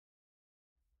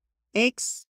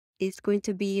 X is going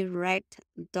to be rect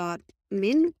dot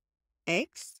min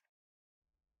x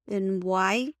and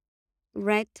y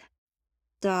rect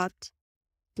dot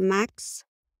max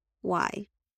y.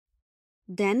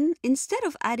 Then, instead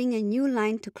of adding a new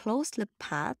line to close the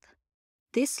path,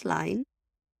 this line,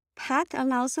 path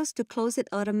allows us to close it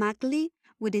automatically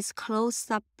with its close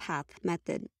subpath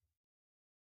method.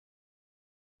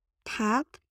 Path,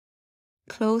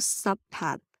 close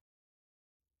subpath.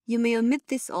 You may omit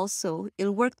this also,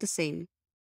 it'll work the same.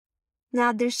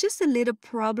 Now there's just a little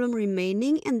problem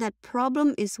remaining, and that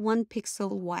problem is 1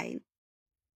 pixel wide.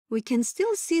 We can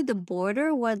still see the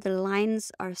border while the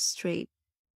lines are straight.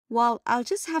 Well, I'll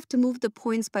just have to move the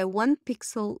points by 1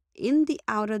 pixel in the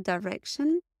outer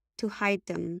direction to hide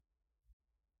them.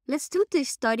 Let's do the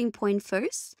starting point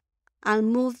first. I'll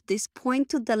move this point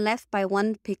to the left by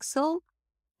 1 pixel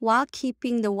while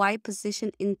keeping the Y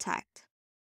position intact.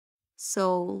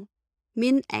 So,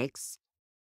 min x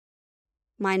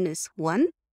minus 1.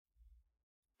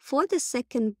 For the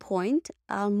second point,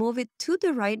 I'll move it to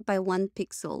the right by 1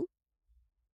 pixel.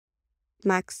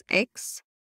 Max x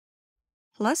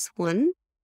plus 1.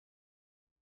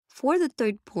 For the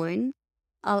third point,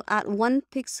 I'll add 1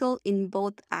 pixel in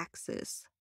both axes.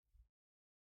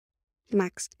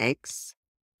 Max X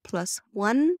plus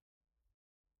 1,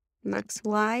 max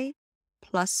Y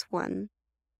plus 1.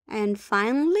 And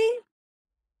finally,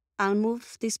 I'll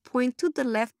move this point to the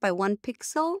left by 1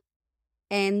 pixel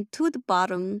and to the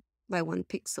bottom by 1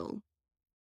 pixel.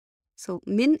 So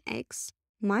min X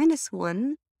minus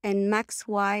 1 and max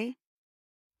Y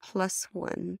plus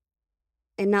 1.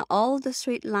 And now all the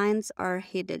straight lines are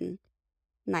hidden.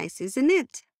 Nice, isn't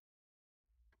it?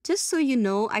 Just so you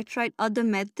know, I tried other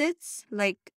methods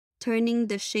like turning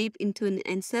the shape into an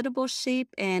insettable shape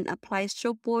and apply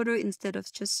stroke border instead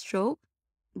of just stroke,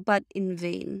 but in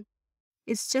vain.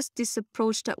 It's just this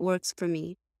approach that works for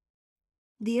me.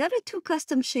 The other 2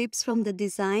 custom shapes from the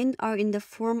design are in the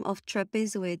form of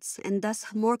trapezoids and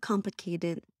thus more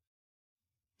complicated.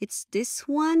 It's this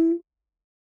one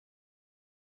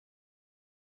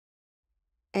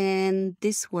and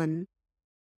this one.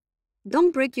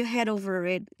 Don't break your head over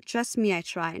it. Trust me, I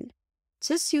tried.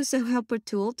 Just use a helper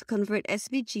tool to convert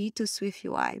SVG to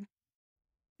SwiftUI.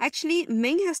 Actually,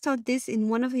 Meng has taught this in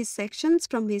one of his sections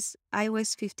from his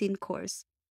iOS 15 course.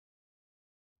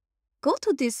 Go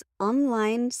to this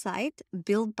online site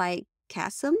built by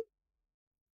Chasm.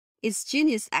 It's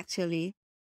genius, actually.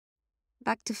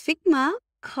 Back to Figma,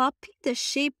 copy the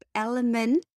shape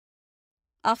element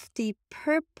of the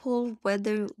purple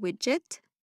weather widget.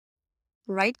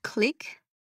 Right-click,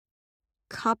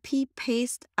 copy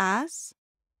paste as,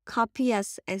 copy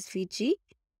as SVG.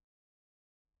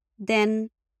 Then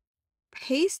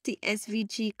paste the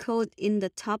SVG code in the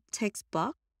top text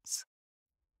box.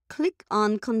 Click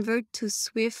on Convert to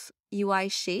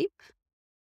SwiftUI Shape.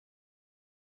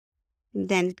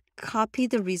 Then copy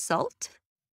the result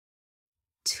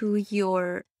to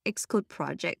your Xcode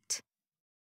project.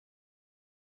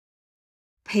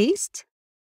 Paste.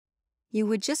 You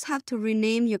would just have to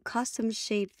rename your custom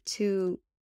shape to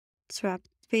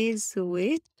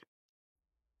trapezoid.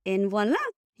 And voila!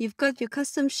 You've got your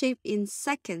custom shape in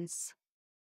seconds.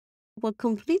 We'll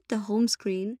complete the home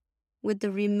screen with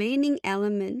the remaining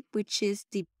element, which is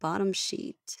the bottom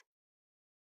sheet.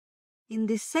 In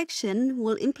this section,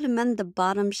 we'll implement the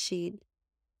bottom sheet,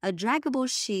 a draggable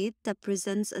sheet that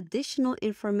presents additional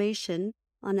information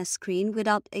on a screen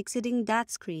without exiting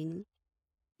that screen.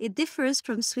 It differs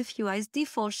from SwiftUI's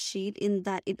default sheet in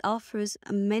that it offers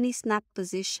many snap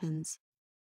positions.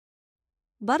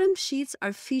 Bottom sheets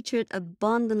are featured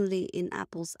abundantly in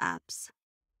Apple's apps,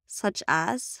 such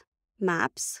as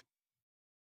Maps,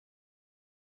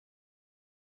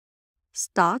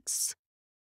 Stocks,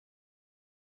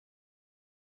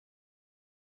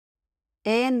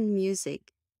 and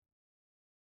Music.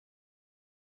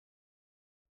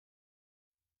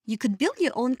 You could build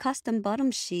your own custom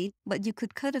bottom sheet, but you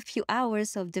could cut a few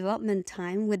hours of development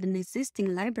time with an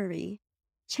existing library.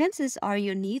 Chances are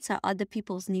your needs are other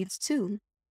people's needs too.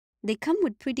 They come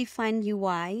with predefined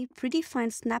UI,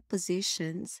 predefined snap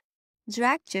positions,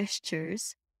 drag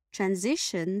gestures,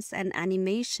 transitions and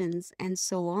animations, and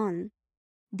so on.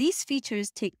 These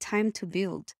features take time to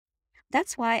build.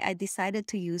 That's why I decided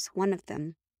to use one of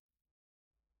them.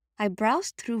 I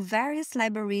browsed through various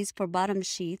libraries for bottom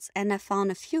sheets and I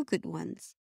found a few good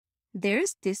ones.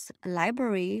 There's this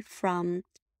library from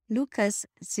Lucas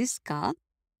Ziska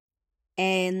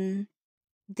and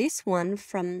this one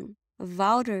from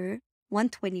Vouter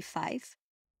 125.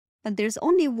 But there's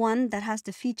only one that has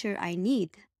the feature I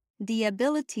need, the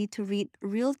ability to read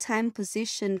real-time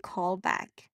position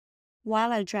callback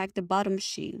while I drag the bottom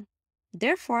sheet.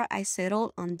 Therefore, I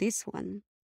settled on this one.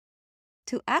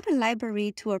 To add a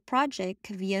library to a project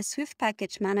via Swift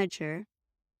Package Manager,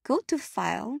 go to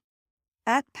File,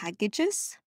 Add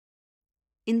Packages.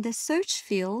 In the search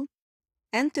field,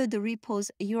 enter the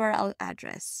repo's URL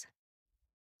address.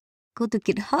 Go to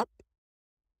GitHub,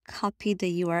 copy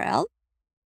the URL,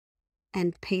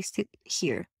 and paste it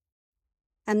here.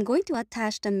 I'm going to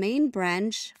attach the main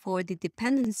branch for the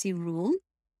dependency rule,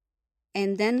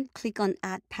 and then click on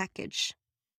Add Package.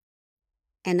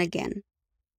 And again.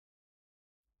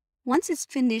 Once it's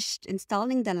finished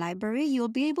installing the library, you'll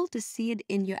be able to see it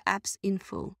in your app's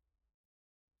info,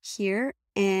 here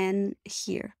and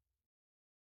here.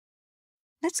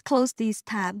 Let's close these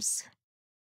tabs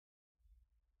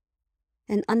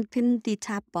and unpin the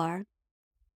tab bar.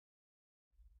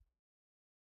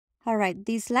 Alright,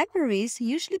 these libraries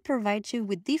usually provide you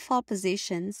with default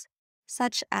positions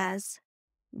such as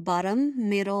bottom,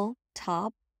 middle,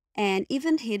 top, and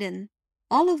even hidden,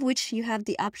 all of which you have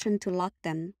the option to lock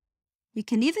them. You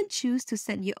can even choose to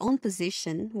set your own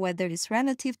position, whether it's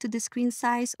relative to the screen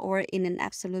size or in an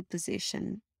absolute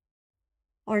position.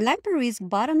 Our library's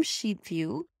bottom sheet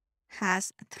view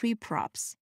has 3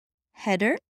 props: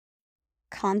 header,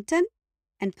 content,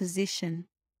 and position.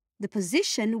 The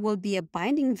position will be a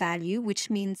binding value, which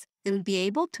means it'll be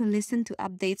able to listen to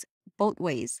updates both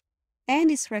ways and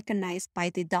is recognized by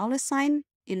the $sign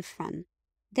in front.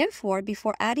 Therefore,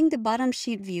 before adding the bottom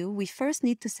sheet view, we first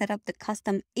need to set up the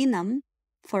custom enum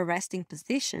for resting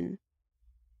position,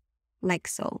 like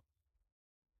so.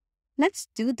 Let's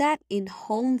do that in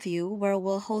Home View, where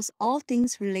we'll host all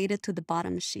things related to the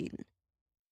bottom sheet.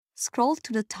 Scroll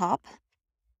to the top,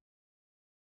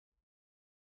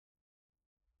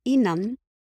 enum,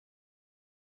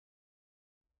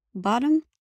 bottom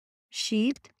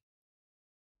sheet,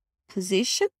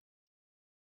 position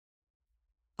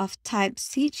of type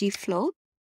CG float,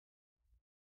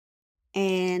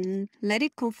 and let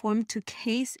it conform to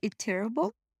case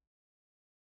iterable.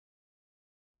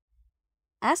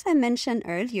 As I mentioned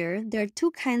earlier, there are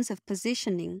 2 kinds of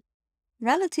positioning.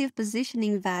 Relative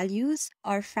positioning values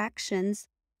are fractions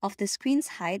of the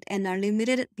screen's height and are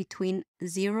limited between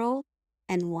 0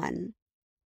 and 1.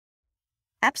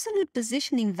 Absolute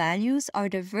positioning values are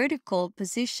the vertical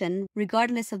position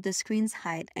regardless of the screen's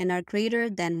height and are greater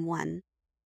than 1.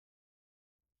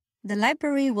 The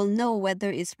library will know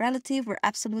whether it's relative or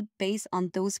absolute based on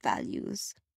those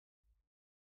values.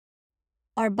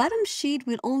 Our bottom sheet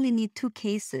will only need 2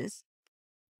 cases: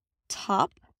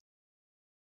 top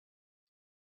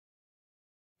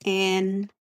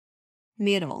and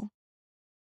middle.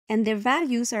 And their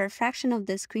values are a fraction of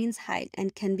the screen's height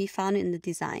and can be found in the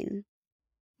design.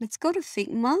 Let's go to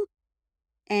Figma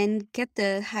and get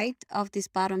the height of this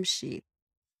bottom sheet.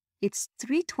 It's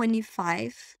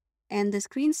 325 and the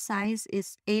screen size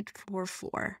is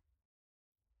 844.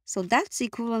 So that's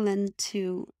equivalent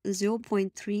to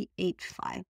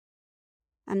 0.385.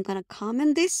 I'm going to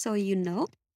comment this so you know.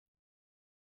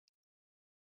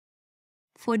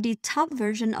 For the top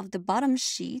version of the bottom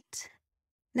sheet,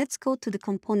 let's go to the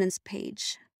components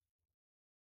page.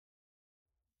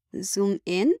 Zoom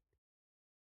in.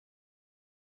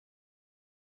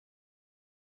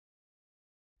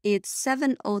 It's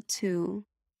 702.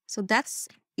 So that's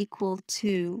equal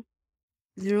to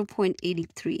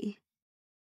 0.83.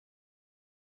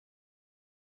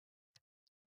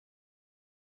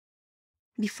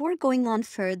 Before going on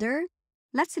further,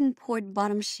 let's import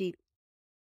bottom sheet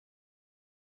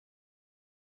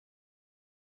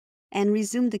and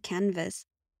resume the canvas.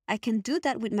 I can do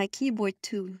that with my keyboard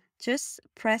too. Just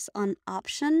press on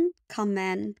Option,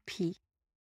 Command P.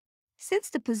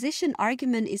 Since the position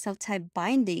argument is of type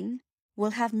binding,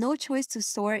 we'll have no choice to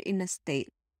store in a state.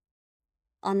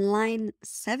 On line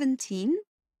 17,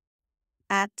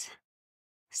 at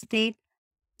state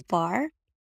bar,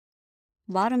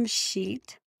 bottom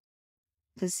sheet,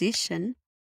 position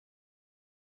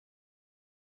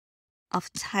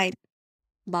of type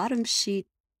bottom sheet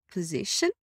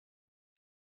position,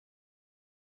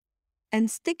 and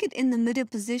stick it in the middle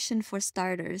position for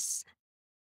starters.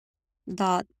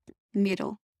 Dot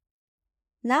middle.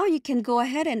 Now you can go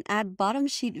ahead and add bottom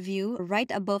sheet view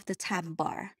right above the tab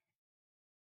bar.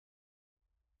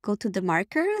 Go to the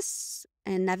markers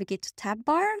and navigate to tab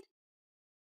bar.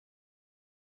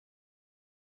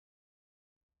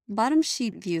 Bottom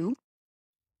sheet view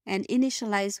and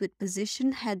initialize with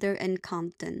position, header, and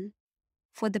content.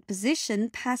 For the position,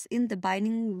 pass in the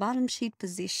binding bottom sheet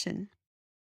position.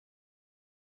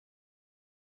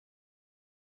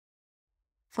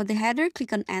 For the header,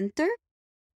 click on Enter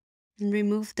and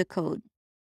remove the code.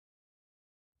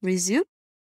 Resume.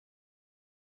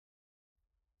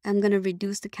 I'm going to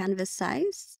reduce the canvas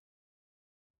size.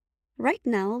 Right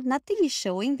now, nothing is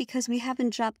showing because we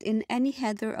haven't dropped in any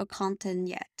header or content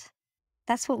yet.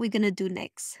 That's what we're going to do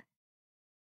next.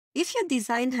 If your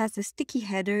design has a sticky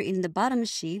header in the bottom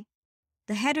sheet,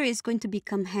 the header is going to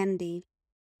become handy.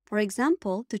 For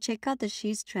example, to check out the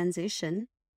sheet's transition,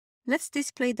 let's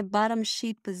display the bottom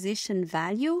sheet position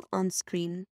value on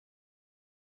screen.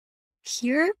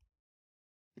 Here,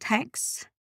 text,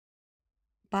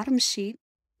 bottom sheet,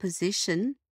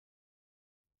 position.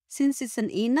 Since it's an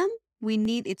enum, we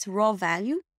need its raw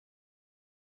value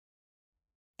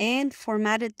and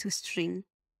formatted to string.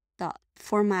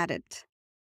 Formatted.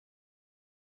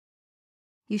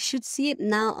 You should see it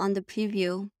now on the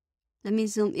preview. Let me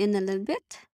zoom in a little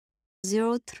bit.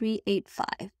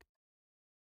 0385.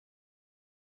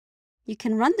 You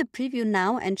can run the preview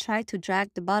now and try to drag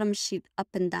the bottom sheet up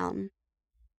and down.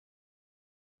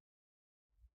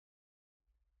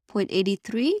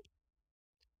 0.83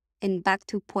 and back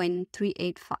to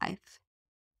 0.385.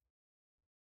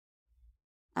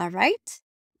 All right,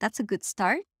 that's a good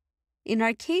start. In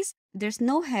our case, there's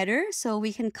no header, so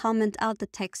we can comment out the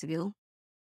text view.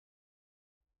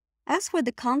 As for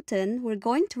the content, we're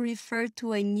going to refer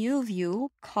to a new view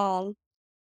called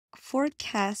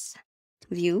Forecast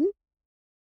View,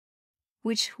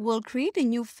 which will create a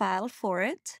new file for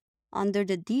it under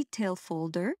the Detail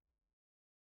folder.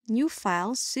 New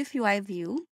file, SwiftUI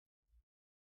view,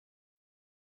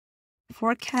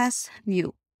 Forecast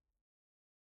View.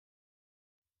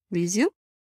 Resume.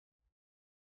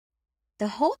 The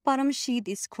whole bottom sheet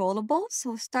is scrollable,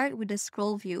 so start with the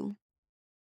scroll view.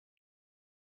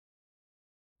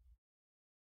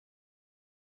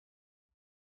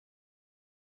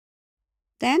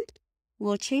 Then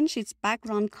we'll change its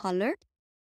background color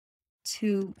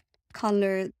to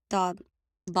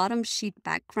color.bottom sheet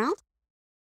background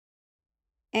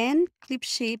and clip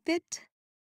shape it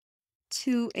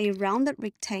to a rounded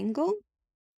rectangle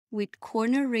with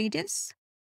corner radius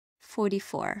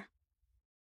 44.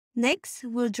 Next,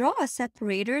 we'll draw a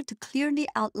separator to clearly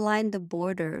outline the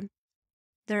border.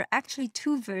 There are actually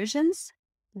two versions,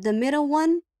 the middle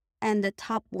one and the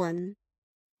top one.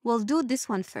 We'll do this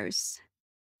one first.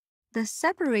 The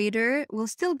separator will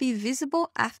still be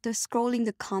visible after scrolling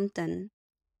the content.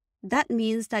 That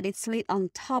means that it's laid on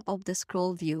top of the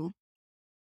scroll view.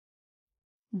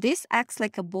 This acts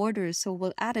like a border, so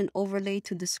we'll add an overlay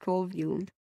to the scroll view.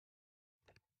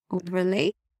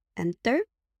 Overlay, enter.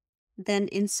 Then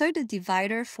insert a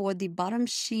divider for the bottom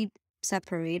sheet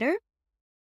separator.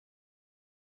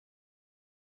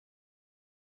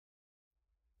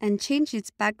 And change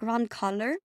its background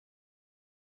color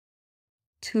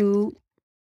to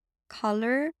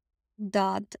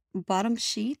color.bottom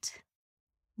sheet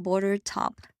border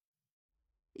top.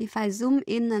 If I zoom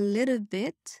in a little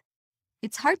bit,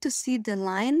 it's hard to see the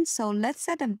line, so let's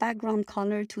set a background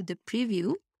color to the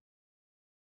preview.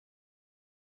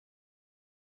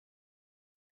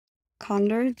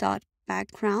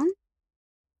 Color.background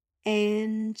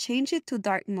and change it to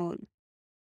dark mode.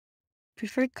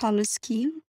 Preferred color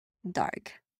scheme,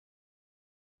 dark.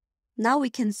 Now we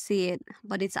can see it,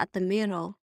 but it's at the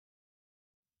middle.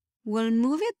 We'll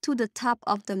move it to the top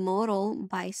of the model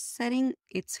by setting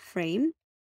its frame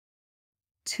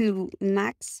to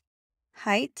max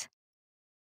height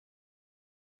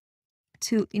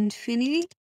to infinity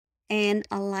and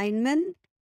alignment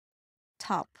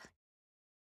top.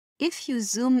 If you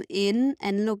zoom in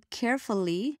and look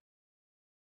carefully,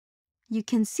 you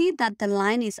can see that the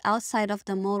line is outside of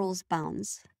the model's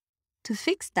bounds. To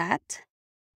fix that,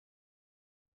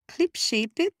 clip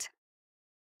shape it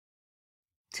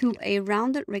to a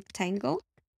rounded rectangle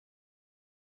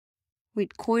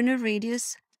with corner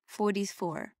radius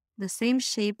 44, the same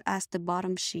shape as the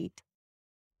bottom sheet.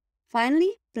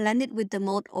 Finally, blend it with the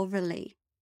mode overlay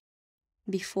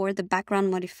before the background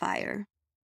modifier.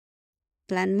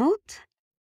 Blend mode,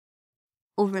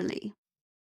 overlay.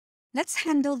 Let's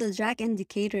handle the drag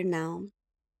indicator now.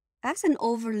 As an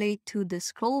overlay to the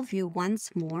scroll view once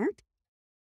more,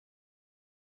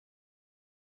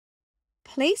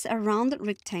 place a rounded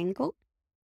rectangle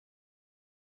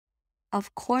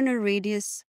of corner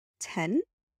radius 10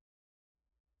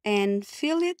 and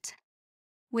fill it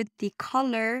with the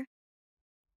color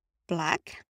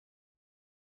black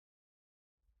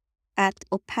at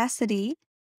opacity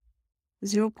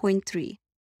 0.3.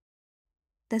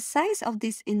 The size of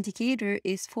this indicator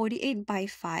is 48 by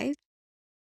 5,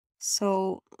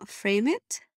 so frame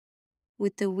it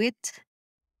with the width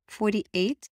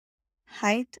 48,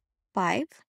 height 5,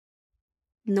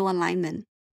 no alignment.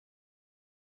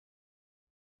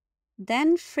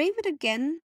 Then frame it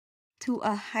again to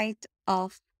a height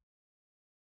of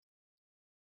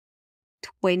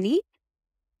 20.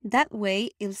 That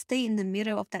way, it'll stay in the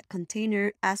middle of that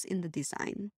container as in the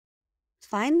design.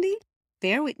 Finally,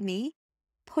 bear with me,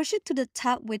 push it to the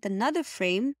top with another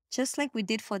frame, just like we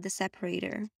did for the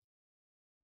separator.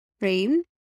 Frame,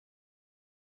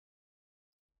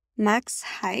 max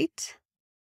height,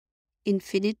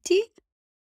 infinity,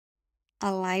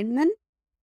 alignment,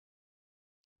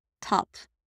 top.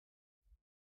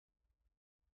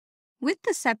 With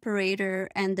the separator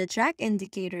and the drag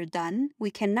indicator done, we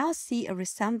can now see a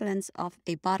resemblance of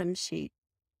a bottom sheet.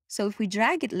 So if we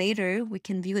drag it later, we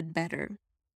can view it better.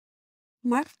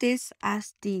 Mark this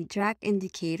as the drag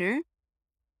indicator.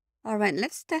 All right,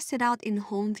 let's test it out in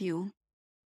home view.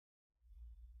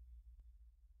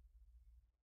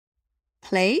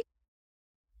 Play.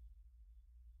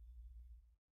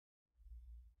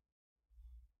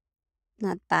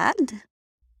 Not bad.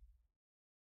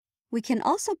 We can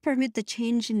also permit the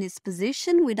change in its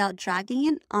position without dragging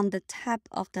it on the tap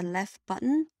of the left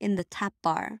button in the tab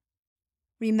bar.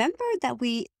 Remember that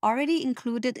we already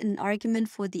included an argument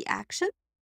for the action?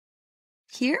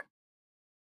 Here?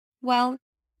 Well,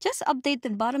 Just update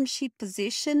the bottom sheet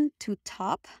position to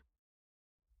top.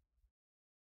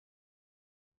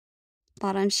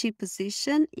 Bottom sheet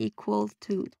position equal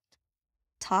to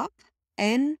top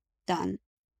and done.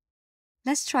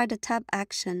 Let's try the tab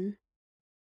action.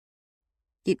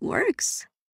 It works.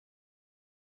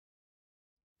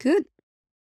 Good.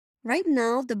 Right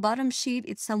now, the bottom sheet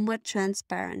is somewhat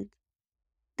transparent.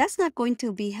 That's not going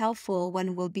to be helpful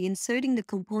when we'll be inserting the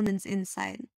components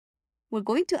inside. We're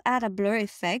going to add a blur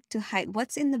effect to hide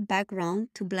what's in the background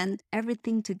to blend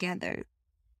everything together.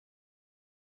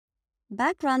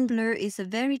 Background blur is a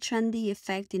very trendy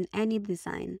effect in any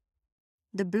design.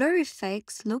 The blur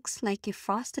effect looks like a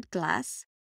frosted glass.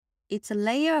 It's a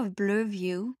layer of blur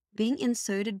view being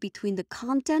inserted between the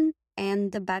content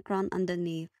and the background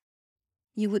underneath.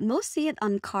 You would most see it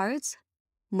on cards,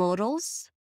 modals,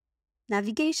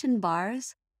 navigation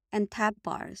bars, and tab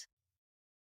bars.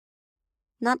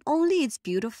 Not only it's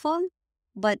beautiful,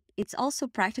 but it's also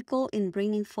practical in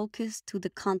bringing focus to the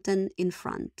content in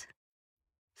front.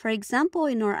 For example,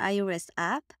 in our iOS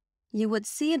app, you would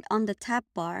see it on the tab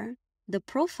bar, the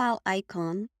profile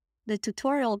icon, the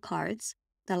tutorial cards,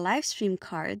 the live stream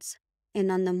cards,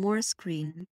 and on the More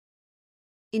screen.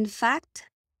 In fact,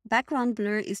 background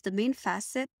blur is the main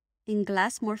facet in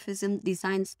glass morphism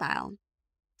design style,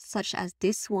 such as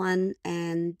this one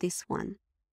and this one.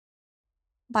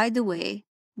 By the way,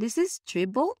 this is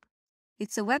Dribble.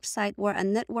 It's a website where a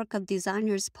network of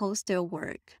designers post their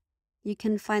work. You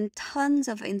can find tons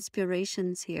of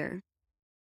inspirations here.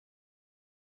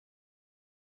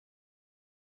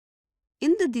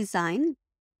 In the design,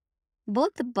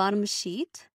 both the bottom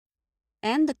sheet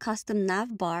and the custom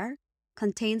nav bar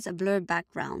contains a blur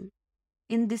background.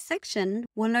 In this section,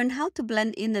 we'll learn how to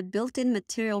blend in a built-in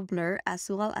material blur as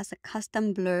well as a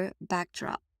custom blur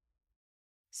backdrop.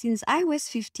 Since iOS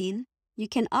 15, you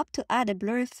can opt to add a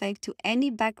blur effect to any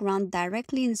background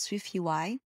directly in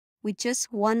SwiftUI with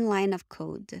just one line of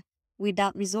code,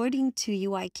 without resorting to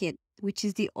UIKit, which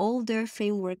is the older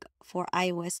framework for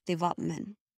iOS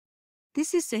development.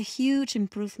 This is a huge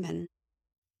improvement.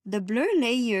 The blur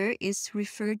layer is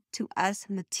referred to as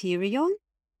material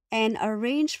and are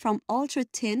ranged from ultra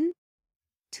thin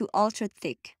to ultra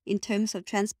thick in terms of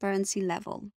transparency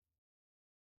level.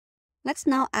 Let's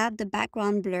now add the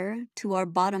background blur to our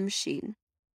bottom sheet.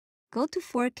 Go to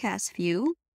Forecast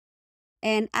View,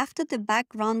 and after the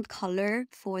background color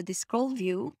for the scroll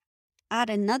view, add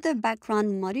another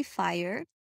background modifier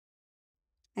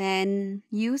and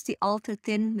use the ultra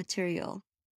thin material.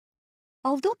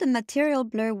 Although the material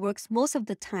blur works most of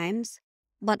the times,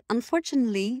 but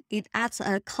unfortunately, it adds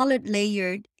a colored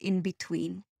layer in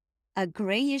between, a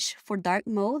grayish for dark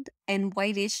mode and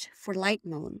whitish for light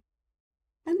mode.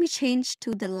 Let me change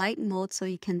to the light mode so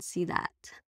you can see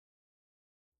that.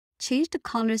 Change the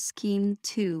color scheme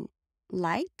to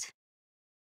light.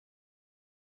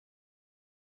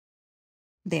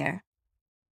 There.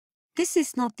 This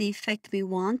is not the effect we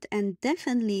want and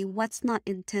definitely what's not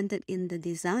intended in the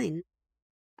design.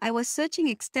 I was searching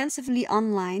extensively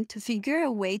online to figure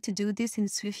a way to do this in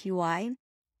SwiftUI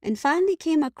and finally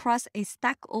came across a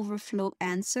Stack Overflow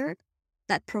answer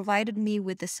that provided me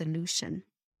with a solution.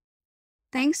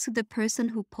 Thanks to the person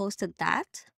who posted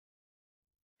that.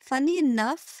 Funny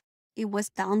enough, it was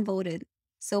downvoted,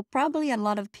 so probably a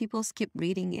lot of people skip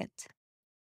reading it.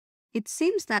 It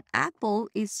seems that Apple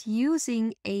is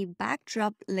using a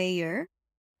backdrop layer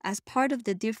as part of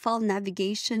the default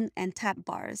navigation and tab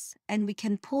bars, and we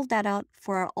can pull that out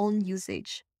for our own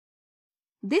usage.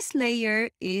 This layer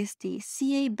is the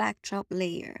CA backdrop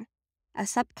layer, a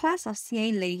subclass of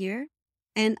CA layer,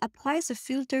 and applies a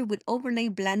filter with overlay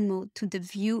blend mode to the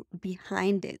view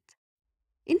behind it.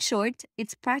 In short,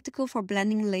 it's practical for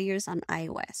blending layers on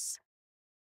iOS.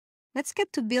 Let's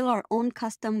get to build our own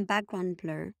custom background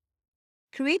blur.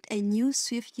 Create a new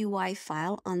SwiftUI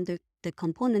file under the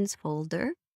Components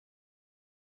folder.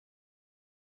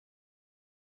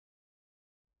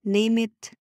 Name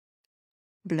it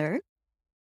Blur.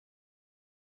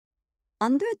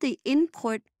 Under the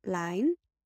import line,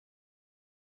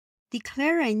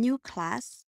 declare a new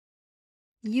class,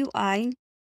 UI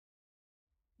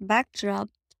backdrop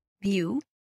view,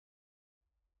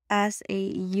 as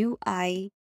a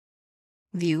UI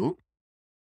view.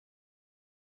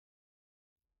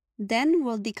 Then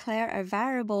we'll declare a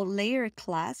variable layer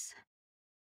class,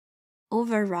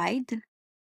 override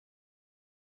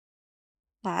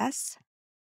class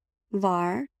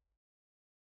var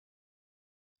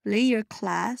layer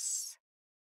class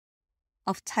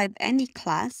of type any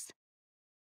class,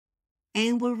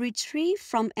 and we'll retrieve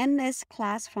from ns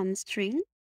class from string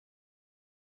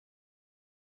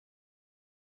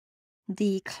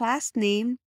the class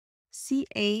name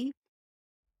CA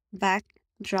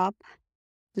backdrop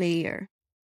layer.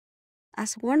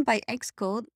 As warned by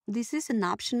Xcode, this is an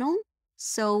optional,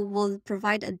 so we'll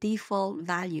provide a default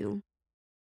value.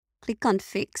 Click on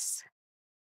Fix,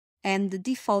 and the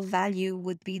default value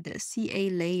would be the CA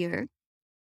layer.self.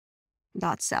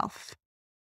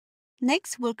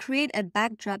 Next, we'll create a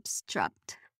backdrop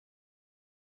struct.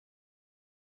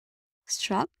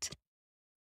 Struct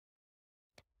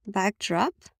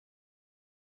backdrop.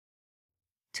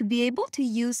 To be able to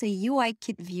use a UI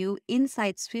kit view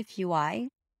inside SwiftUI,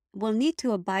 we'll need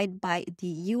to abide by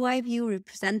the UI view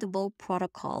representable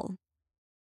protocol.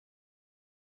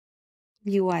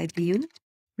 UI view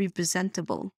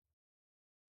representable.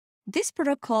 This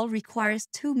protocol requires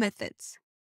two methods: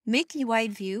 make UI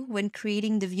view when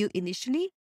creating the view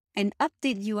initially, and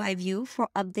update UI view for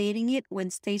updating it when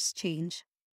states change.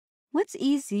 What's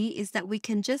easy is that we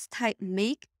can just type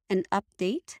make and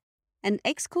update, and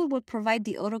Xcode will provide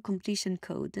the auto-completion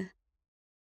code.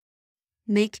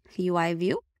 Make UI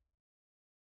view.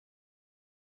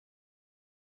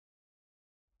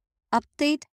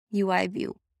 Update UI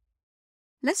view.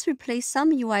 Let's replace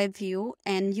some UI view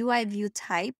and UI view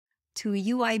type to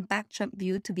UI backdrop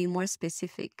view to be more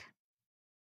specific.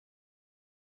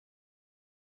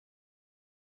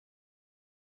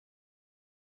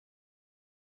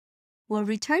 We'll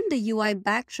return the UI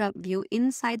backdrop view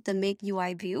inside the make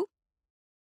UI view.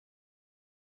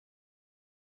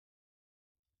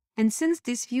 And since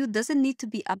this view doesn't need to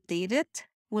be updated,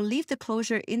 we'll leave the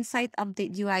closure inside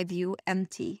update UI view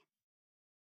empty.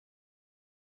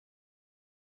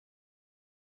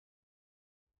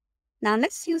 Now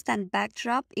let's use that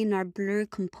backdrop in our blur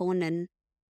component.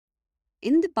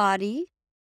 In the body,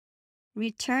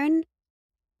 return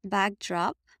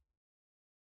backdrop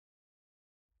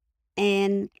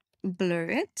and blur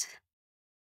it.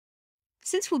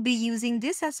 Since we'll be using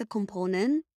this as a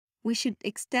component, we should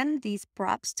extend these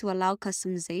props to allow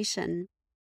customization.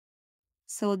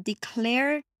 So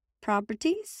declare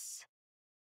properties,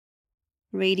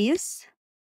 radius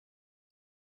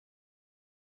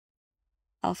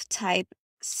of type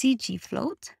CG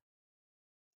float.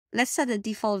 Let's set a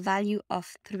default value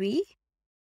of 3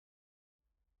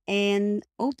 and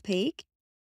opaque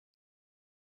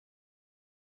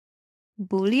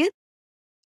Boolean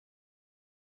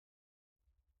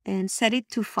and set it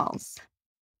to false.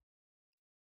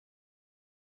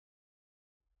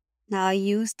 Now I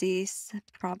use these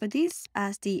properties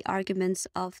as the arguments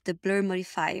of the blur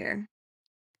modifier.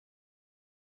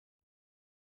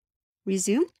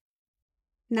 Resume.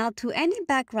 Now to any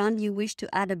background you wish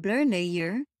to add a blur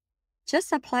layer,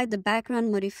 just apply the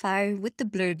background modifier with the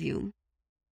blur view.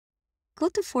 Go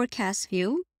to Forecast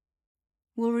view.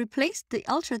 We'll replace the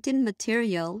ultra-thin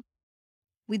material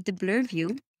with the blur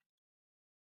view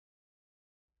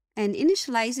and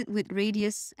initialize it with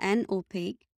radius and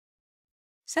opaque.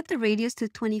 Set the radius to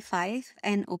 25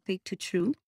 and opaque to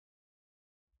true.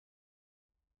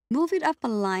 Move it up a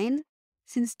line,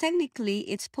 since technically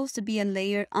it's supposed to be a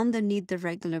layer underneath the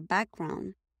regular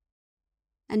background.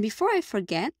 And before I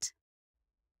forget,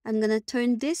 I'm going to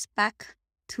turn this back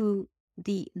to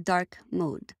the dark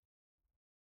mode.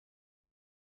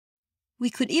 We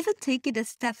could even take it a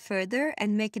step further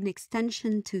and make an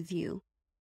extension to view.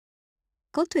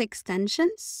 Go to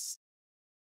Extensions,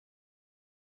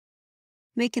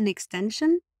 make an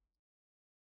extension,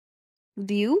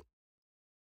 View,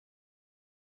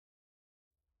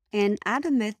 and add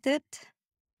a method,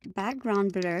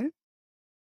 background blur.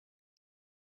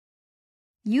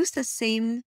 Use the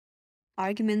same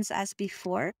arguments as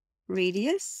before,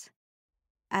 radius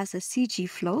as a CG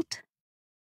float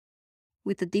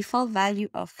with the default value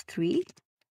of 3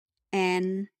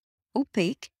 and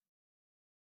opaque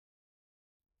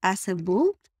as a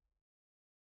bool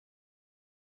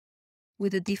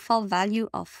with a default value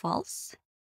of false.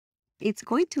 It's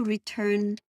going to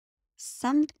return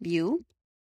some view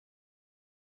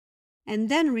and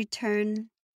then return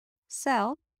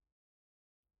cell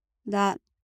dot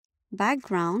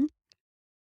background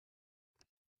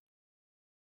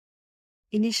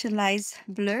initialize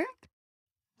blur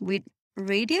with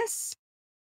radius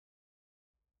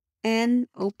and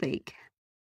opaque.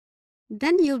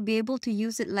 Then you'll be able to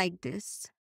use it like this.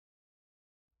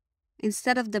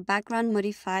 Instead of the background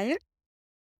modifier,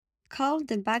 call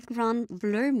the background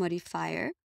blur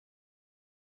modifier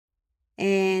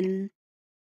and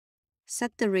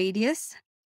set the radius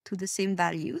to the same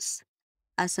values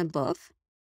as above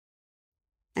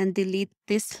and delete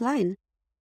this line.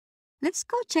 Let's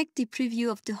go check the preview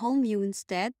of the home view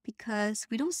instead because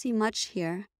we don't see much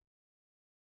here.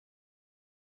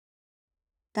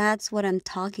 That's what I'm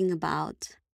talking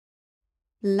about.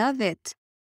 Love it!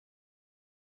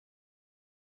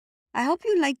 I hope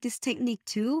you like this technique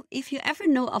too. If you ever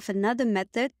know of another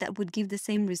method that would give the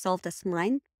same result as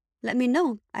mine, let me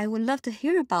know. I would love to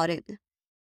hear about it.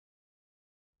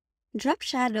 Drop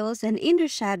shadows and inner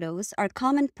shadows are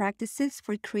common practices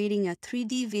for creating a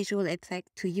 3D visual effect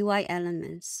to UI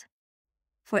elements.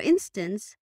 For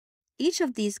instance, each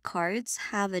of these cards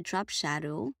have a drop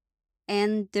shadow,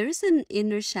 and there's an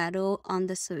inner shadow on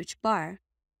the search bar.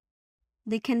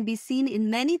 They can be seen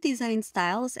in many design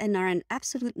styles and are an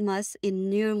absolute must in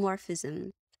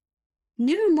neuromorphism.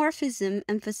 Neuromorphism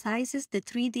emphasizes the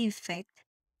 3D effect,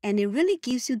 and it really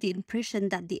gives you the impression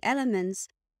that the elements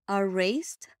are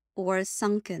raised or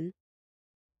sunken.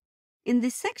 In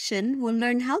this section, we'll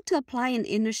learn how to apply an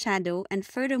inner shadow and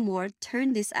furthermore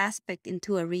turn this aspect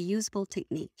into a reusable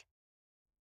technique.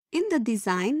 In the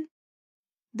design,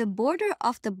 the border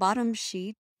of the bottom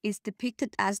sheet is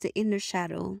depicted as the inner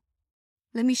shadow.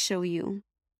 Let me show you.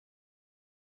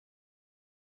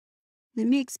 Let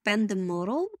me expand the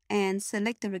model and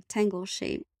select the rectangle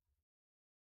shape.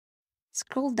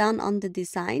 Scroll down on the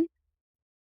design.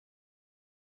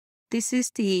 This is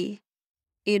the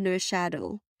inner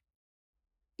shadow.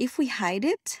 If we hide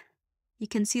it, you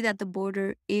can see that the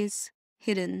border is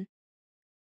hidden.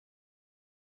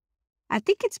 I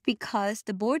think it's because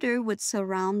the border would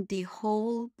surround the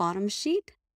whole bottom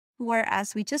sheet,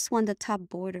 whereas we just want the top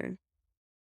border.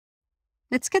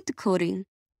 Let's get to coding.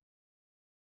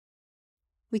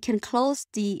 We can close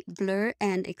the Blur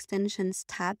and Extensions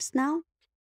tabs now.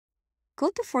 Go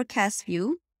to Forecast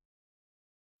View.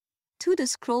 To the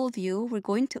Scroll View, we're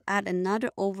going to add another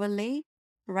overlay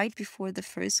right before the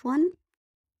first one.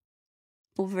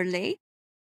 Overlay.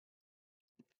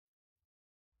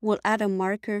 We'll add a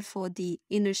marker for the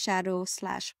inner shadow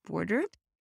 / border.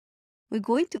 We're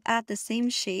going to add the same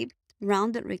shape,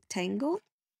 rounded rectangle,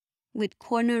 with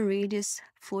corner radius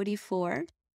 44,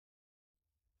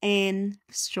 and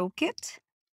stroke it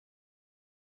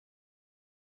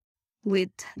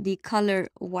with the color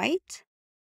white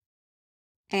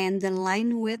and the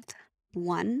line width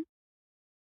 1.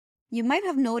 You might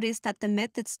have noticed that the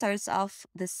method starts off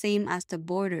the same as the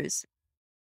borders.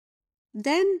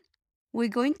 Then we're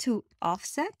going to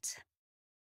offset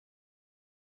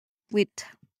with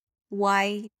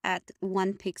Y at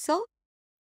 1 pixel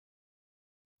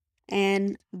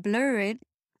and blur it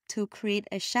to create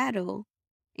a shadow.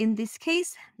 In this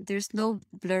case, there's no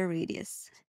blur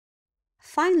radius.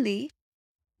 Finally,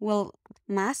 we'll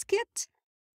mask it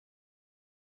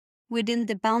within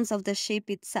the bounds of the shape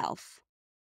itself,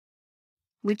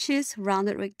 which is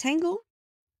rounded rectangle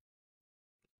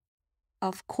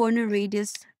of corner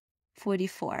radius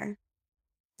 44.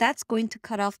 That's going to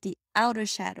cut off the outer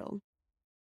shadow.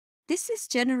 This is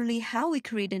generally how we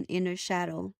create an inner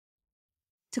shadow.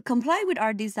 To comply with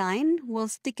our design, we'll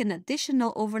stick an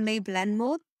additional overlay blend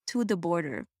mode to the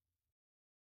border.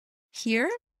 Here,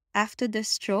 after the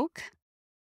stroke,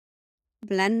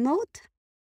 blend mode,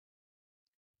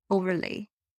 overlay.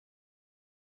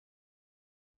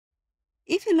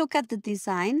 If you look at the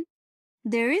design,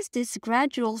 there is this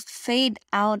gradual fade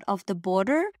out of the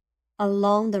border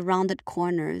along the rounded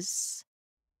corners.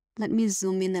 Let me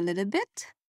zoom in a little bit.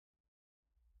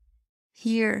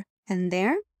 Here and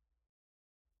there.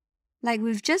 Like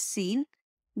we've just seen,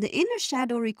 the inner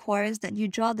shadow requires that you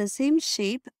draw the same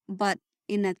shape but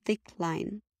in a thick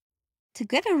line. To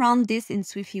get around this in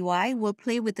SwiftUI, we'll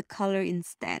play with the color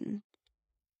instead.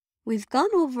 We've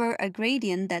gone over a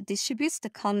gradient that distributes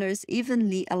the colors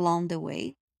evenly along the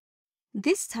way.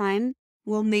 This time,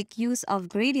 we'll make use of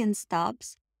gradient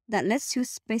stops that lets you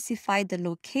specify the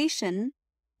location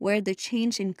where the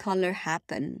change in color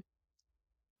happened.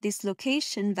 This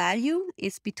location value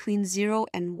is between 0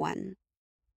 and 1.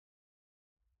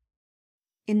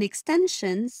 In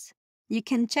extensions, you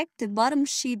can check the bottom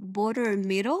sheet border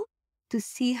middle to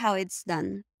see how it's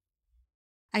done.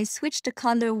 I switched the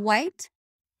color white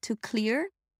to clear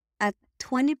at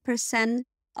 20%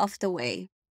 of the way.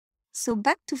 So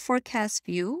back to Forecast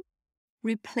View,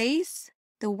 replace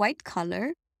the white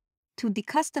color to the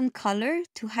custom color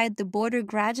to hide the border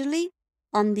gradually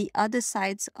on the other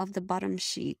sides of the bottom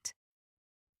sheet.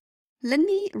 Let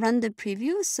me run the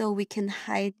preview so we can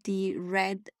hide the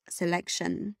red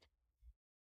selection.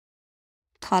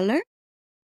 Color,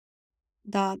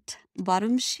 dot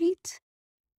bottom sheet,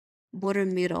 border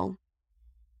middle.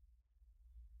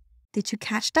 Did you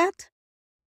catch that?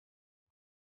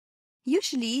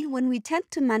 Usually, when we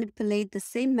tend to manipulate the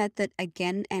same method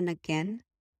again and again,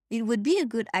 it would be a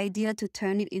good idea to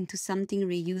turn it into something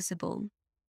reusable.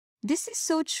 This is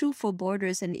so true for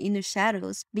borders and inner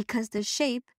shadows because the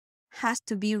shape has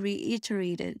to be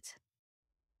reiterated.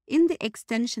 in the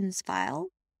extensions file,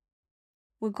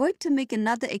 we're going to make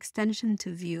another extension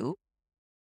to view.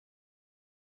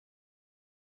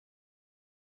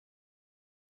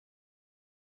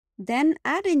 Then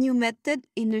add a new method,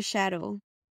 inner shadow.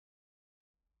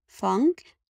 Func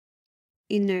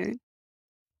inner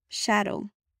shadow.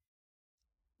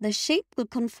 The shape will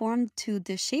conform to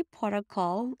the shape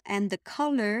protocol and the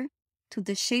color to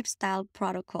the shape style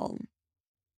protocol.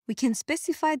 We can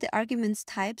specify the arguments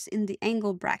types in the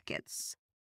angle brackets.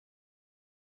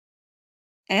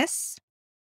 S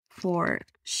for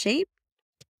shape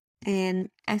and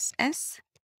SS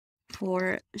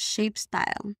for shape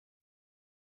style.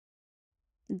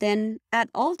 Then add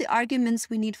all the arguments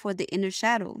we need for the inner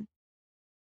shadow.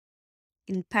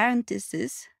 In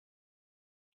parentheses,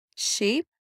 shape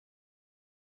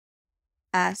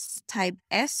as type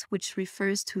S, which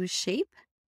refers to shape,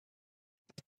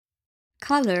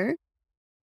 color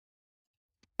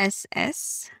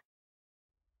SS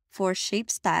for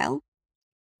shape style,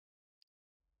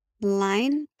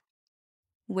 line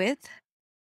width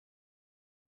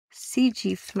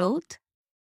CG float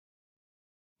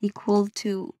equal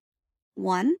to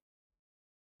 1,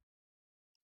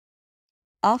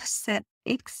 offset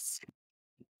X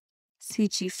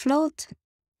CG float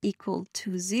equal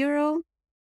to 0,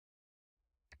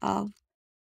 offset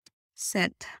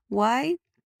Y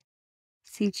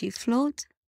CG float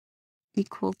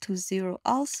equal to 0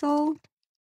 also,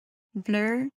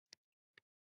 blur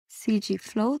CG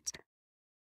float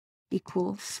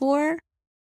equal 4,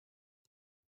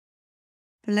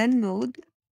 blend mode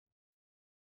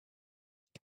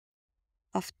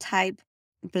of type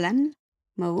blend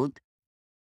mode,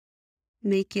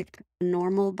 make it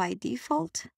normal by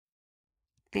default,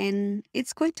 and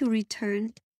it's going to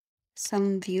return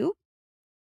some view.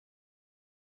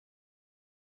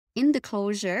 In the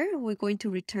closure, we're going to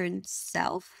return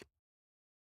self.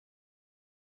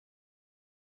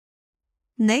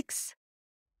 Next,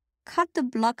 cut the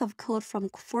block of code from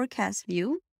forecast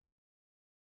view,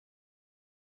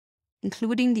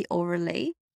 including the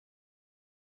overlay,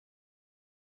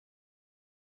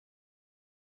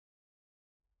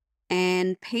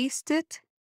 and paste it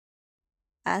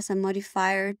as a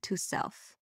modifier to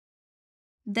self.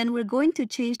 Then we're going to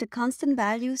change the constant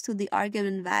values to the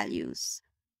argument values.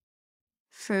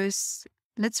 First,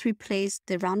 let's replace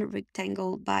the rounded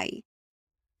rectangle by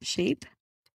shape.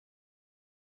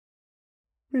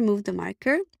 Remove the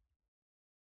marker.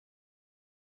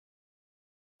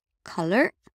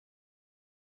 Color.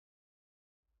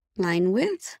 Line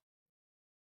width.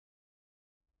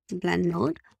 Blend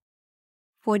mode.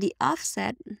 For the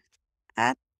offset,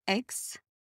 add X.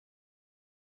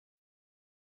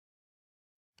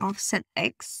 Offset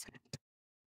X.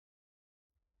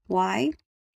 Y.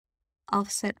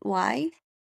 Offset Y.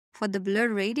 For the blur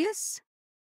radius,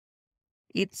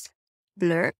 it's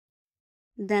blur.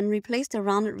 Then replace the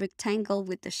rounded rectangle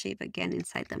with the shape again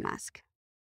inside the mask.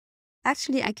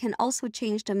 Actually, I can also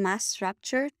change the mask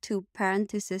structure to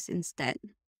parentheses instead.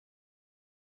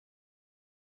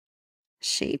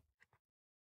 Shape.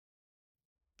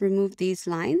 Remove these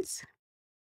lines.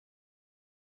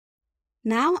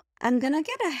 Now, I'm gonna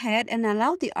get ahead and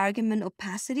allow the argument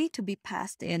opacity to be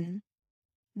passed in.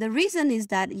 The reason is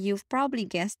that you've probably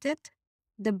guessed it.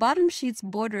 The bottom sheet's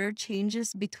border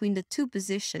changes between the two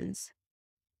positions.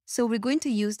 So we're going to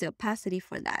use the opacity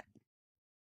for that.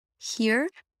 Here,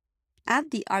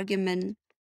 add the argument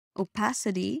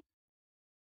opacity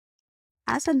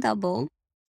as a double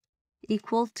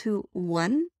equal to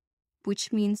 1,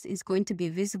 which means it's going to be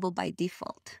visible by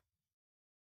default.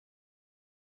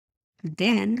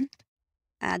 Then,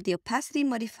 add the opacity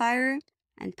modifier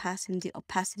and pass in the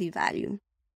opacity value.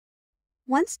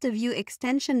 Once the view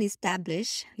extension is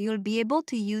established, you'll be able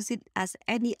to use it as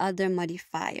any other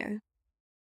modifier.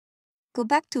 Go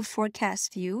back to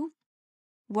Forecast View,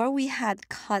 where we had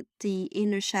cut the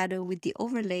inner shadow with the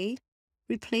overlay.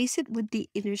 Replace it with the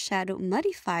inner shadow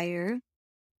modifier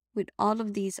with all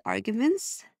of these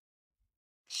arguments.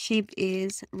 Shape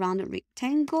is rounded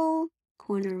rectangle,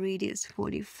 corner radius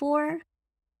 44,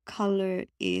 color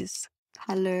is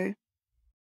color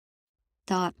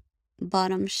dot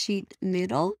bottom sheet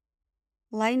middle,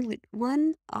 line width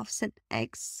 1, offset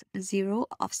X 0,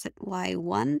 offset Y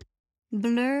 1,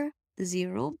 blur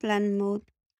 0, blend mode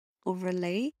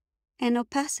overlay, and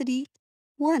opacity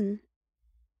 1.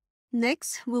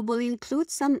 Next, we will include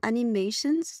some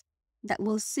animations that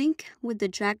will sync with the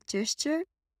drag gesture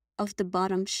of the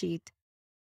bottom sheet.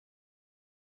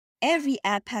 Every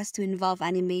app has to involve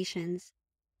animations.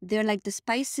 They're like the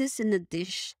spices in a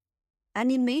dish.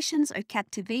 Animations are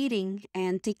captivating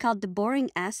and take out the boring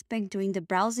aspect during the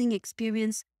browsing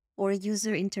experience or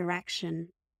user interaction.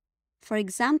 For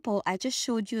example, I just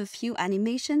showed you a few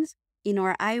animations in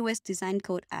our iOS design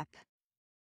code app.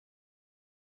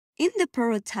 In the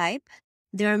prototype,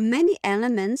 there are many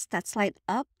elements that slide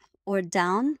up or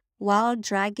down while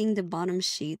dragging the bottom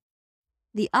sheet.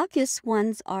 The obvious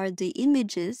ones are the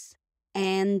images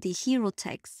and the hero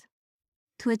text.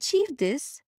 To achieve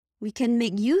this, we can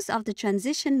make use of the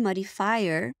transition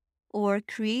modifier or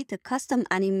create a custom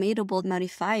animatable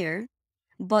modifier,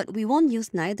 but we won't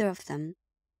use neither of them.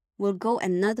 We'll go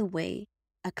another way,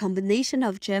 a combination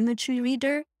of geometry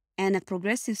reader and a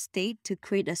progressive state to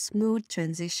create a smooth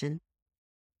transition.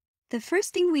 The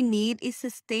first thing we need is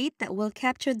a state that will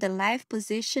capture the live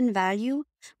position value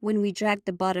when we drag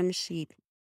the bottom sheet.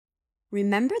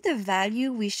 Remember the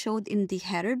value we showed in the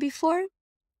header before?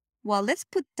 Well, let's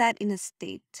put that in a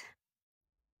state.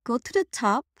 Go to the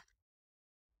top,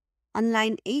 on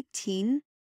line 18,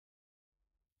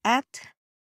 add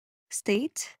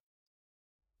state,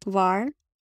 var,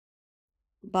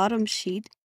 bottom sheet,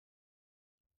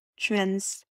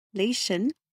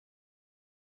 translation,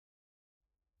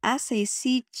 as a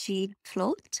CG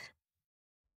float,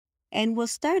 and we'll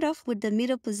start off with the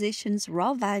middle position's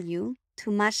raw value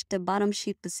to match the bottom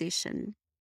sheet position,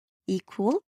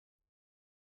 equal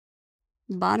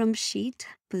bottom sheet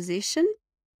position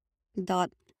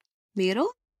dot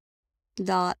middle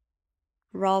dot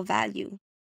raw value.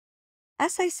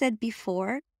 As I said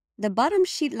before, the bottom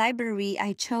sheet library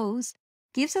I chose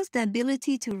gives us the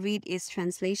ability to read its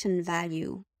translation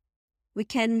value. We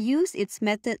can use its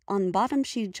method on bottom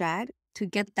sheet drag to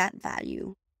get that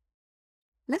value.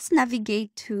 Let's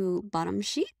navigate to bottom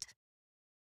sheet.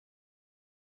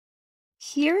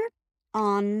 Here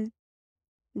on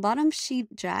bottom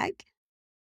sheet drag,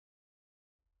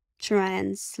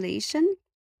 translation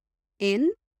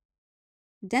in,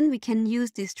 then we can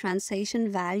use this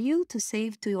translation value to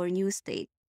save to your new state.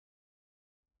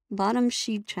 Bottom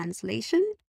sheet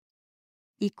translation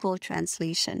equal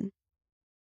translation.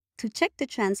 To check the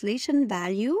translation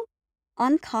value,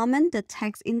 uncomment the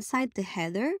text inside the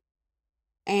header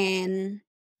and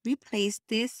replace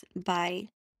this by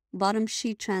bottom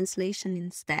sheet translation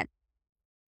instead.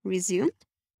 Resume.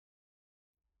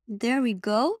 There we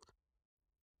go.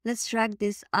 Let's drag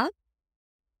this up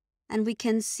and we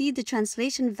can see the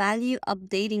translation value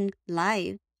updating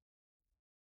live.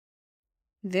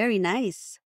 Very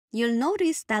nice. You'll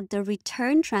notice that the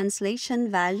return translation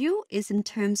value is in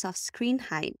terms of screen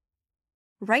height.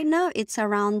 Right now it's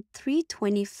around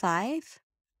 325,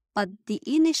 but the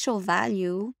initial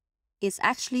value is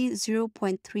actually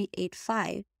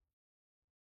 0.385.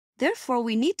 Therefore,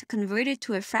 we need to convert it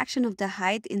to a fraction of the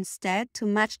height instead to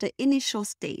match the initial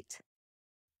state.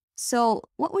 So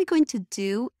what we're going to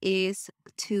do is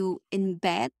to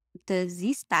embed the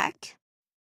Z-stack,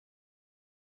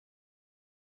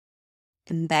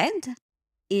 embed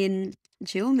in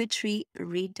Geometry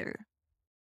Reader.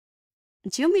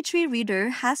 Geometry Reader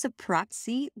has a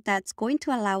proxy that's going to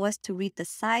allow us to read the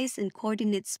size and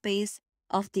coordinate space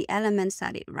of the elements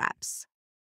that it wraps.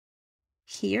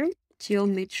 Here,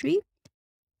 geometry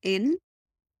in.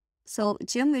 So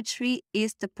geometry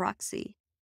is the proxy.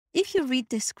 If you read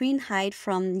the screen height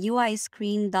from UI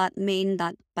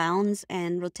screen.main.bounds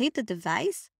and rotate the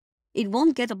device, it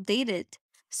won't get updated.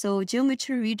 So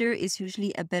Geometry Reader is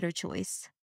usually a better choice.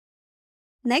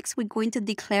 Next, we're going to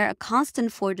declare a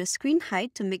constant for the screen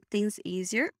height to make things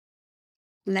easier.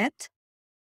 Let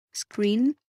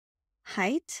screen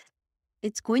height,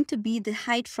 it's going to be the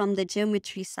height from the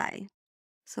geometry side.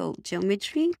 So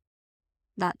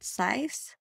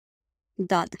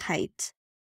geometry.size.height.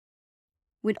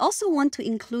 We'd also want to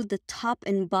include the top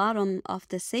and bottom of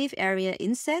the save area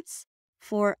insets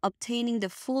for obtaining the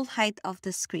full height of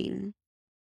the screen.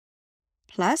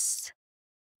 Plus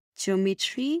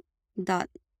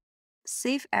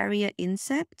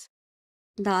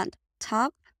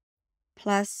geometry.saveAreaInset.top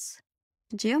plus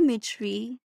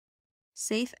geometry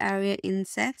save area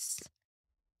insets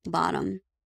bottom.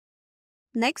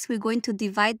 Next, we're going to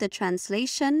divide the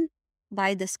translation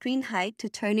by the screen height to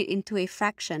turn it into a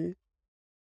fraction.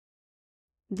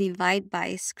 Divide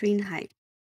by screen height.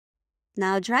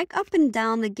 Now drag up and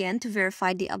down again to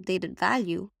verify the updated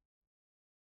value.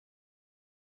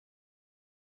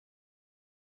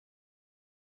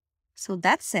 So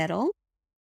that's settled.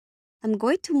 I'm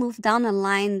going to move down a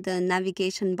line the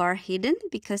navigation bar hidden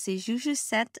because it's usually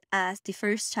set as the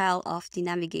first child of the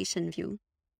navigation view.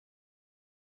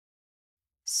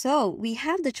 So we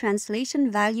have the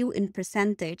translation value in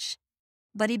percentage,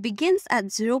 but it begins at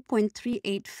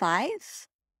 0.385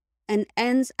 and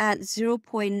ends at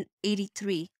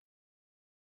 0.83.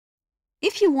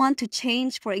 If you want to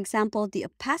change, for example, the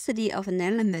opacity of an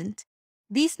element,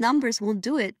 these numbers won't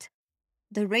do it.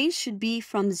 The range should be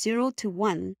from 0 to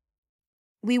 1.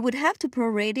 We would have to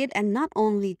prorate it, and not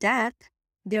only that,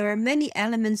 there are many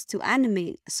elements to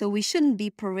animate, so we shouldn't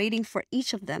be prorating for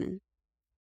each of them.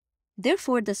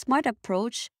 Therefore, the smart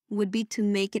approach would be to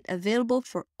make it available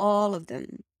for all of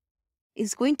them.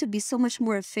 It's going to be so much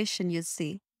more efficient, you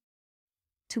see.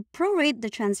 To prorate the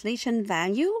translation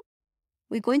value,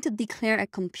 we're going to declare a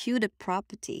computed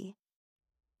property.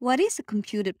 What is a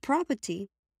computed property?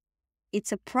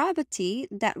 It's a property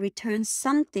that returns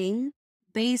something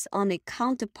based on a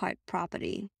counterpart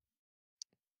property.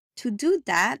 To do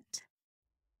that,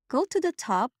 go to the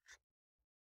top.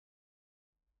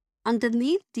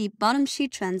 Underneath the bottom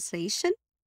sheet translation,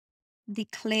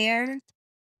 declare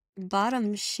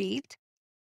bottom sheet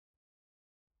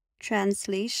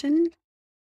translation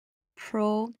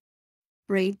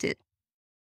prorated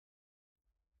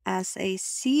as a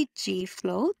CG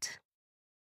float.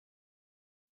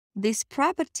 This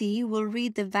property will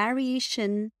read the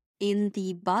variation in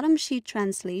the bottom sheet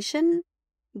translation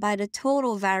by the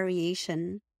total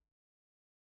variation.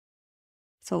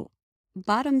 So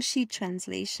bottom sheet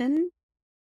translation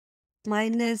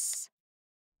minus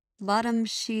bottom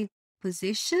sheet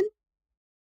position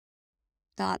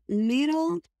dot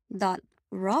middle dot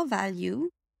raw value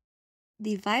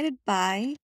divided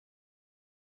by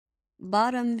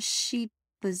bottom sheet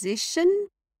position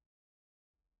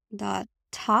dot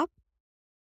top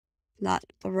dot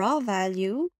raw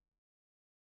value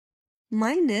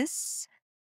minus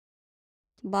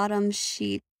bottom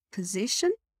sheet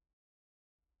position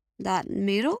dot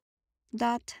middle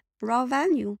dot raw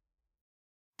value.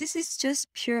 This is just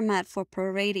pure math for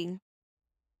prorating.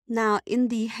 Now in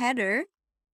the header,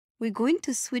 we're going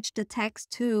to switch the text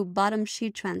to bottom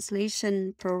sheet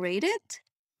translation prorated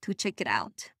to check it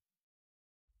out.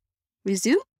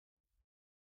 Resume.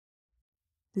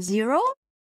 0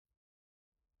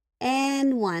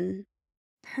 and 1.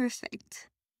 Perfect.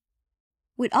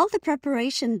 With all the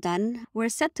preparation done, we're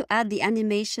set to add the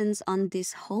animations on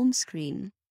this home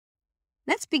screen.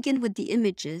 Let's begin with the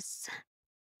images.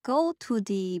 Go to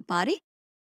the body.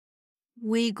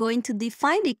 We're going to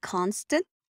define a constant.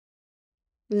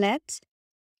 Let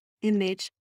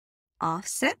image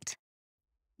offset.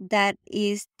 That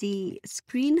is the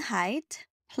screen height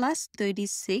plus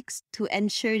 36 to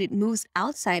ensure it moves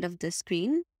outside of the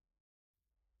screen.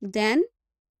 Then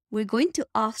we're going to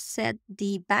offset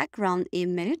the background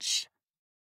image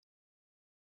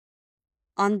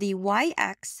on the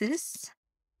y-axis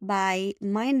by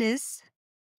minus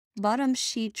bottom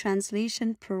sheet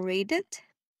translation prorated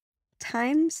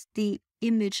times the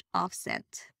image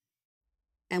offset.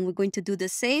 And we're going to do the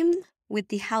same with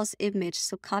the house image.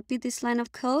 So copy this line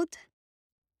of code,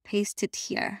 paste it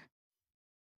here.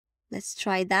 Let's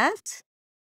try that.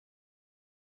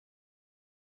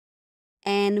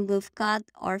 And we've got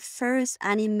our first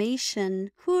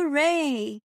animation.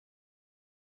 Hooray!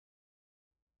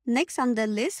 Next on the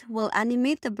list, we'll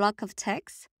animate the block of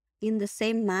text in the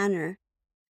same manner.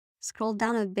 Scroll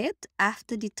down a bit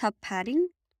after the top padding.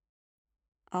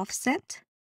 Offset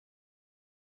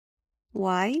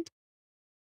y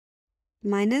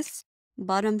minus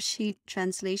bottom sheet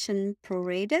translation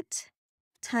prorated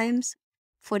times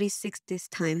 46 this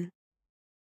time.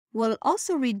 We'll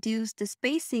also reduce the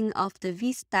spacing of the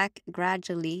V-stack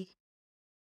gradually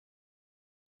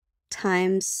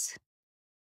times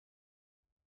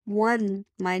 1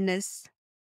 minus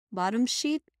bottom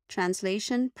sheet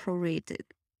translation prorated.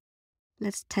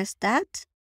 Let's test that.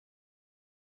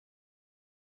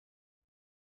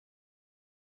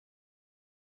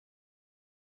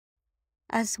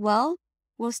 As well,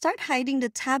 we'll start hiding the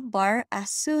tab bar as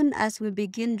soon as we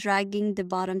begin dragging the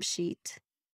bottom sheet.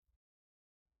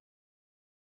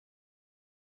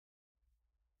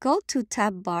 Go to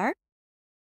tab bar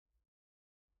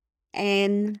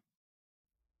and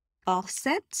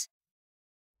offset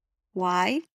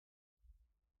y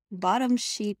bottom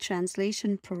sheet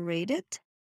translation prorated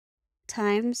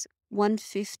times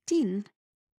 115.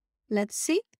 Let's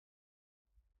see.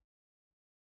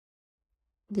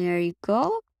 There you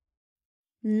go.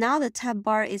 Now the tab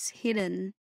bar is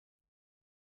hidden.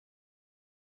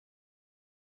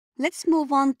 Let's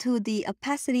move on to the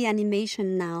opacity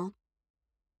animation now.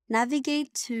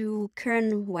 Navigate to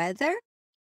current weather,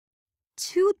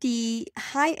 to the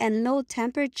high and low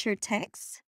temperature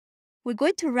text. We're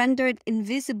going to render it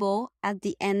invisible at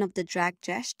the end of the drag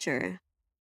gesture.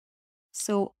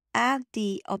 So add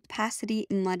the opacity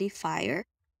modifier.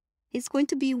 It's going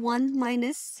to be 1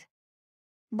 minus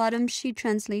bottom sheet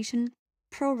translation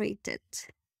prorated.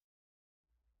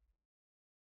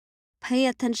 pay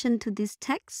attention to this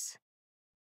text.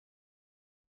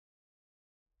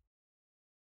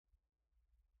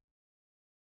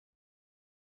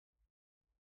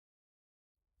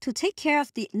 To take care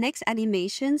of the next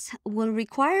animations, we'll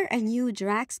require a new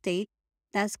drag state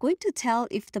that's going to tell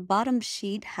if the bottom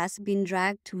sheet has been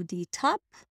dragged to the top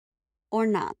or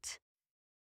not.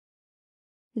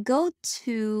 Go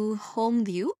to Home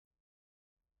View.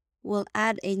 We'll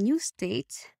add a new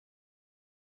state.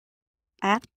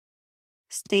 Add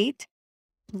state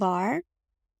var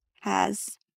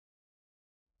has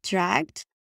dragged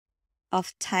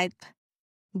of type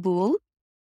bool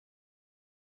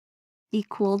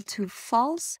equal to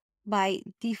false by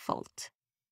default.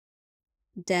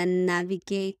 Then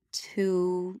navigate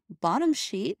to bottom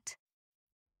sheet.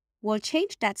 We'll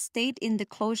change that state in the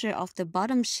closure of the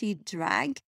bottom sheet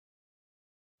drag.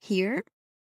 Here,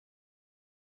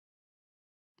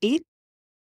 it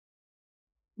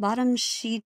bottom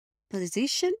sheet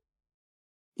position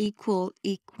equal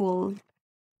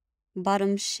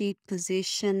bottom sheet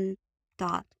position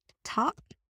dot top.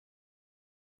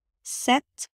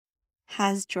 Set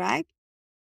has drag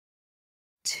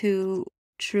to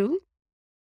true.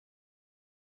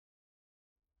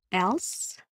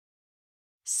 Else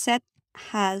set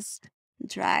has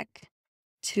drag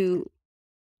to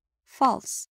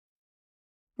false.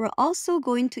 We're also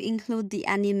going to include the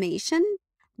animation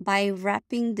by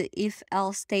wrapping the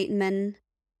if-else statement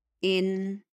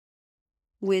in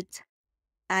with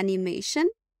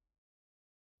animation.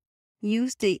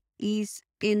 Use the ease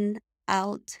in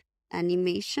out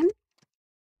animation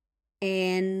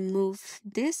and move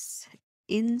this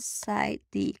inside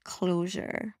the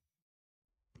closure.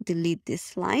 Delete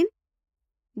this line.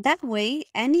 That way,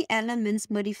 any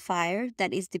elements modifier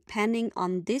that is depending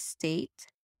on this state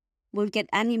will get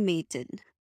animated.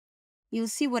 You'll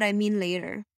see what I mean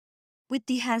later. With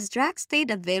the has drag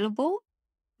state available,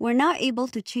 we're now able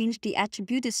to change the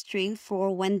attributed string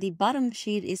for when the bottom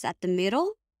sheet is at the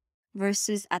middle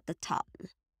versus at the top.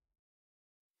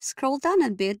 Scroll down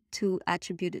a bit to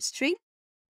attributed string.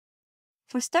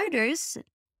 For starters,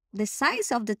 the size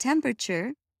of the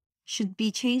temperature should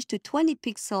be changed to 20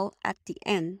 pixels at the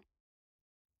end.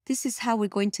 This is how we're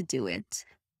going to do it.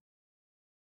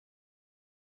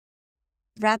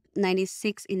 Wrap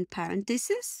 96 in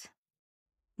parentheses,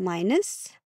 minus,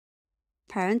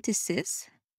 parentheses,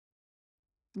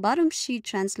 bottom sheet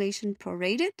translation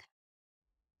prorated,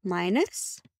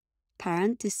 minus,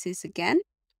 parentheses again,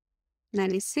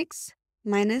 96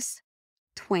 minus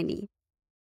 20.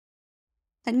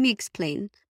 Let me explain.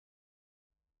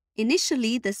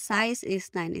 Initially, the size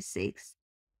is 96.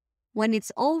 When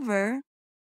it's over,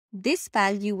 this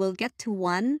value will get to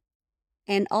 1,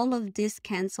 and all of this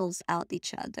cancels out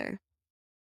each other.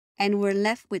 And we're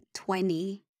left with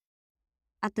 20.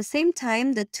 At the same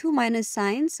time, the two minus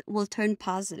signs will turn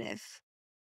positive.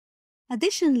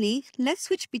 Additionally, let's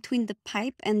switch between the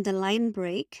pipe and the line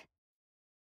break.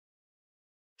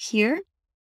 Here,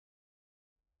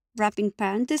 wrapping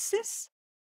parentheses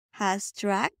has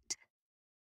dragged,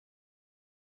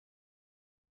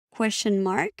 question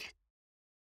mark,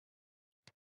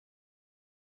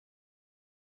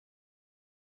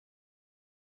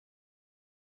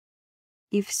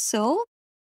 if so,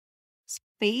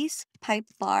 space, pipe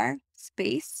bar,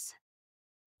 space.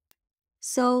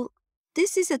 So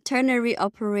this is a ternary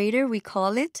operator, we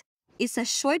call it. It's a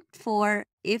short for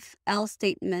if-else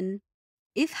statement.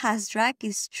 If has drag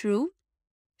is true,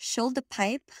 show the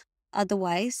pipe,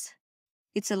 otherwise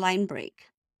it's a line break.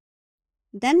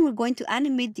 Then we're going to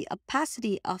animate the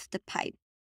opacity of the pipe.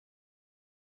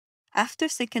 After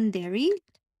secondary,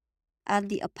 add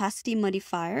the opacity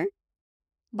modifier,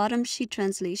 bottom sheet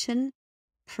translation,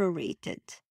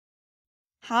 prorated.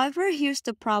 However, here's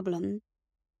the problem.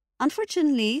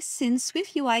 Unfortunately, since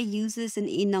SwiftUI uses an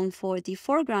enum for the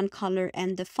foreground color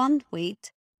and the font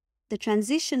weight, the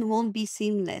transition won't be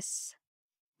seamless.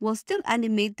 We'll still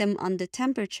animate them on the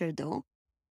temperature though.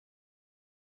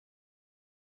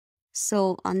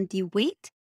 So on the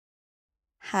weight,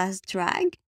 has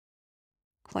drag,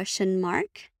 question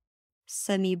mark,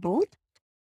 semi-bold,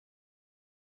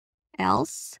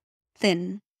 else,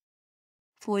 thin.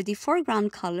 For the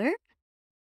foreground color,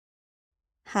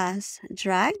 has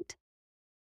dragged,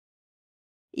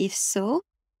 if so,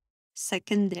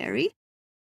 secondary,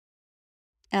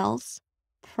 else,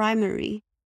 primary.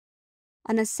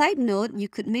 On a side note, you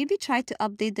could maybe try to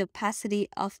update the opacity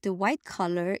of the white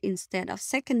color instead of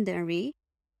secondary,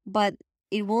 but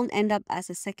it won't end up as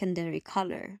a secondary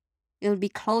color. It'll be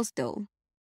close though.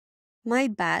 My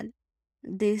bad.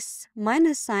 This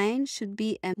minus sign should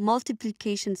be a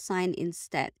multiplication sign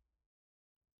instead.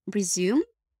 Resume.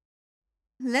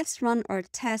 let's run our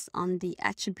test on the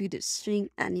attributed string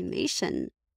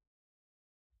animation.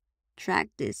 Drag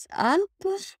this up.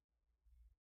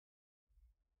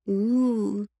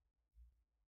 Ooh,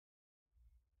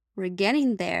 we're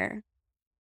getting there.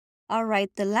 All right,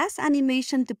 the last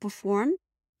animation to perform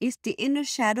is the inner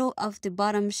shadow of the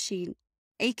bottom sheet,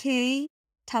 aka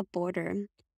top border.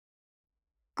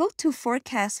 Go to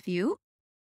Forecast View.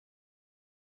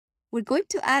 We're going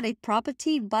to add a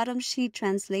property bottom sheet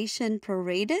translation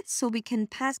prorated so we can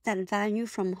pass that value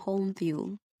from home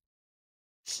view.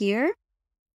 Here,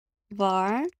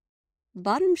 var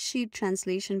bottom sheet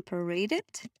translation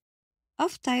prorated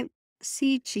of type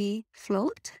CG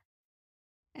float,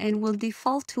 and will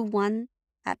default to 1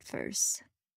 at first.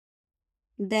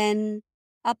 Then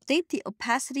update the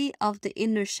opacity of the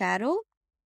inner shadow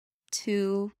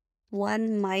to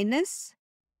 1 minus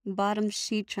bottom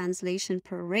sheet translation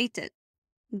prorated.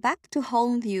 Back to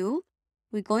home view,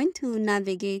 we're going to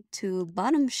navigate to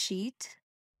bottom sheet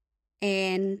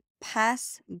and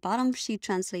pass bottom sheet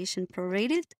translation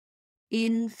prorated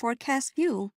in forecast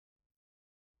view.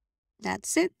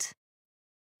 That's it.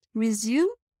 Resume,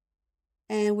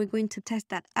 and we're going to test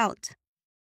that out.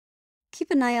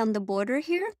 Keep an eye on the border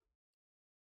here.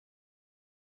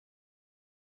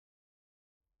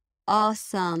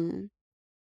 Awesome.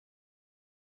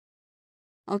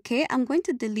 Okay, I'm going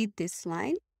to delete this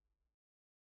line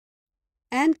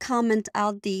and comment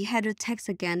out the header text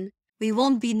again. We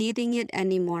won't be needing it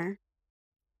anymore.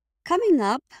 Coming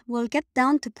up, we'll get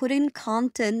down to putting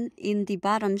content in the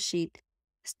bottom sheet,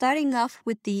 starting off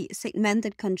with the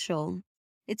segmented control.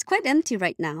 It's quite empty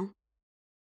right now.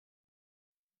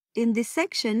 In this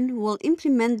section, we'll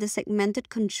implement the segmented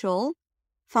control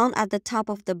found at the top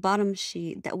of the bottom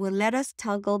sheet that will let us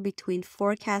toggle between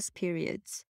forecast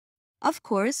periods. Of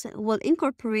course, we'll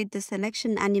incorporate the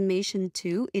selection animation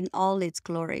too in all its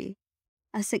glory.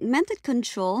 A segmented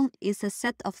control is a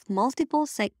set of multiple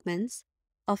segments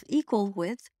of equal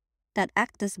width that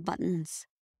act as buttons.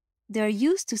 They are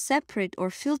used to separate or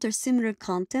filter similar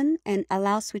content and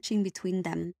allow switching between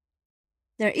them.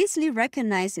 They're easily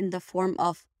recognized in the form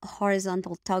of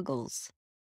horizontal toggles.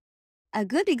 A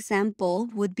good example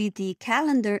would be the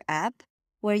Calendar app,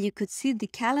 where you could see the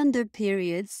calendar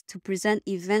periods to present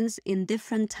events in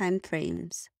different time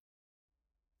frames.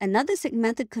 Another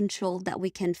segmented control that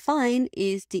we can find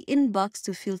is the inbox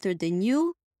to filter the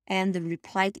new and the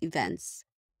replied events.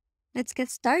 Let's get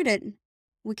started.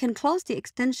 We can close the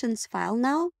extensions file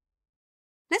now.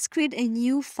 Let's create a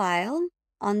new file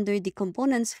under the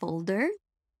components folder,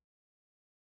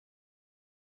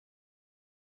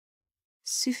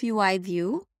 SwiftUI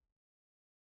view,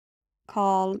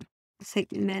 called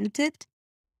segmented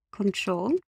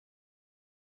control.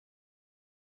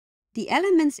 The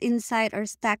elements inside are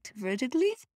stacked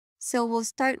vertically, so we'll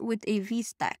start with a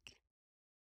V-stack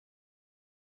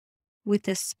with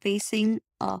a spacing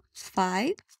of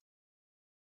 5.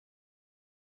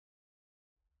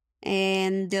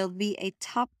 And there'll be a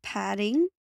top padding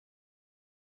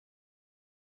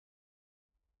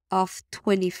of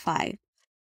 25.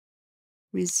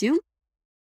 Resume.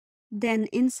 Then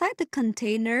inside the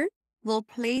container, we'll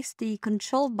place the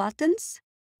control buttons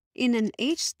in an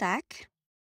H stack.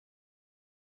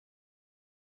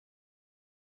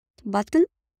 Button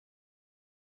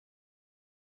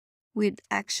with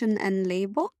action and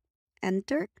label.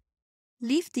 Enter.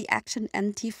 Leave the action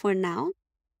empty for now.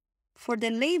 For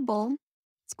the label,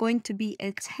 it's going to be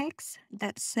a text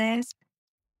that says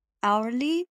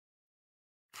hourly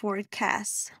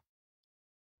forecast.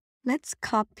 Let's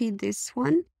copy this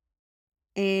one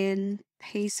and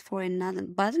paste for another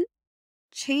button.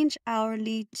 Change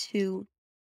hourly to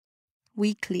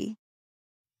weekly.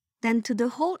 Then to the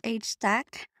whole H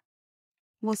stack,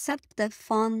 we'll set the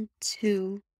font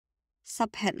to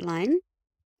subheadline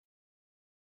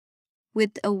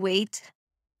with a weight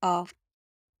of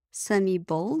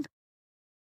semi-bold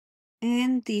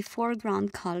and the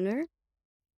foreground color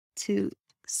to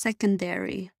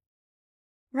secondary.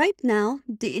 Right now,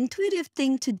 the intuitive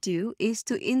thing to do is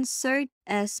to insert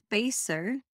a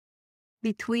spacer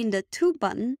between the two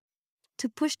buttons to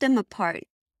push them apart.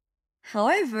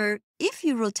 However, if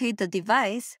you rotate the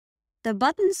device, the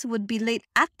buttons would be laid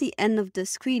at the end of the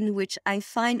screen, which I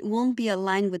find won't be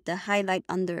aligned with the highlight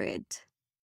under it.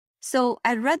 So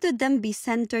I'd rather them be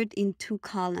centered in 2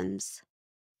 columns.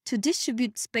 To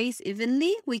distribute space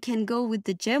evenly, we can go with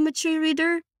the geometry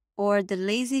reader or the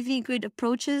lazy V-grid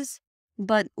approaches,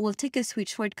 but we'll take a sweet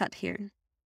shortcut here.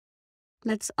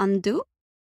 Let's undo.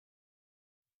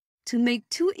 To make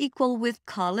 2 equal width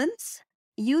columns,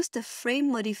 use the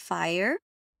frame modifier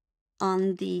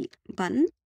on the button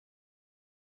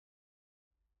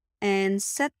and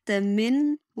set the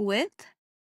min width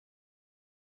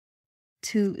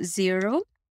to 0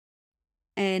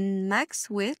 and max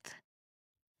width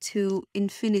to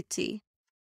infinity.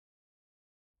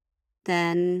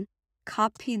 Then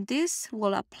copy this.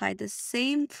 We'll apply the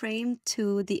same frame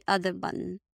to the other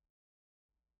button.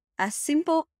 As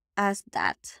simple as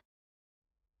that.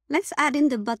 Let's add in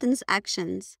the button's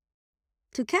actions.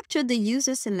 To capture the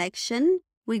user selection,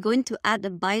 we're going to add a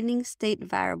binding state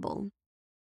variable.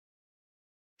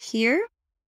 Here,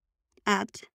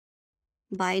 add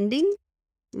binding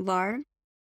var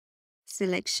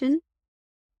selection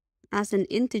as an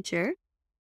integer.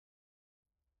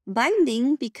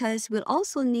 Binding because we'll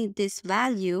also need this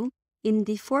value in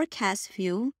the forecast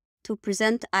view to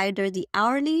present either the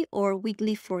hourly or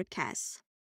weekly forecast.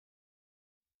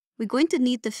 We're going to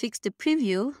need to fix the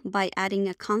preview by adding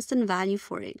a constant value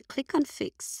for it. Click on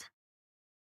Fix.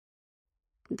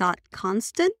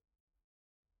 .constant,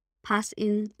 pass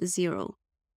in 0.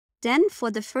 Then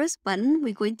for the first button,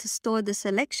 we're going to store the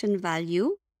selection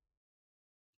value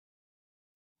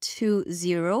to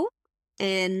 0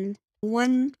 and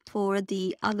 1 for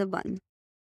the other button.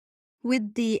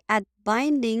 With the add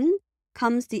binding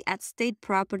comes the add state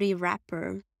property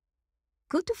wrapper.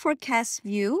 Go to forecast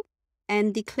view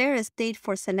and declare a state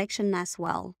for selection as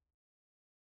well.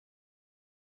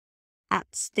 Add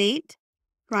state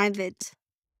private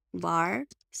var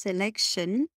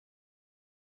selection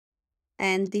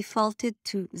and default it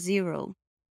to 0.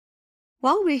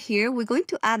 While we're here, we're going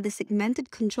to add the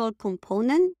segmented control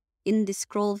component in the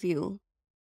scroll view.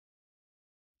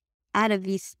 Add a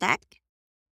VStack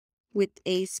with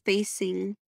a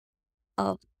spacing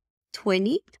of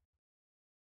 20.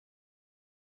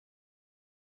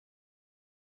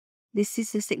 This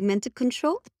is the segmented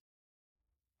control.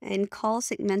 And call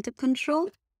segmented control.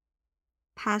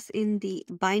 Pass in the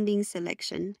binding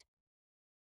selection.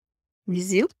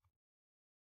 Resume.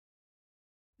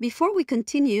 Before we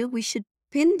continue, we should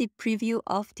pin the preview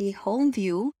of the home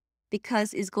view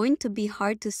because it's going to be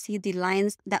hard to see the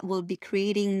lines that we'll be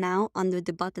creating now under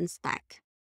the button stack.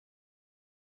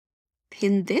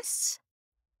 Pin this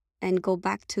and go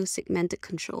back to segmented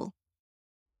control.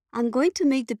 I'm going to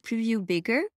make the preview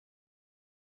bigger.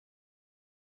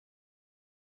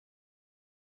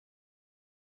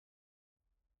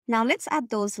 Now let's add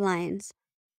those lines.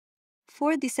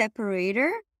 For the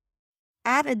separator,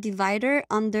 add a divider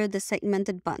under the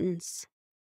segmented buttons.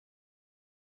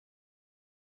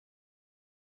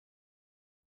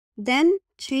 Then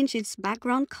change its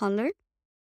background color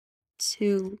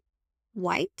to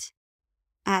white.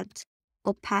 Add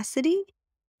opacity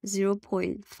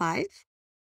 0.5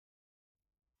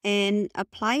 and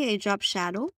apply a drop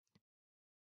shadow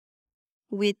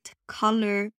with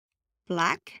color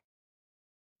black.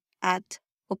 Add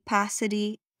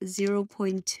opacity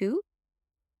 0.2,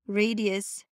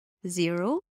 radius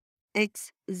 0,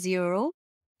 x 0,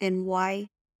 and y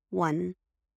 1.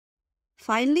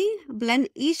 Finally, blend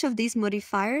each of these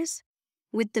modifiers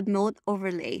with the mode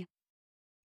overlay.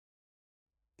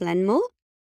 Blend mode,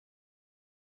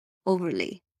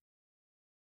 overlay.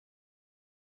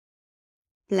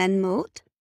 Blend mode,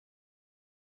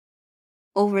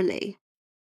 overlay.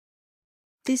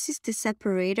 This is the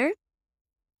separator.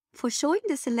 For showing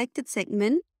the selected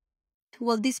segment,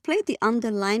 we'll display the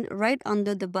underline right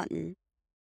under the button.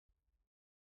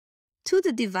 To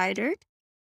the divider,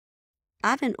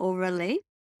 add an overlay,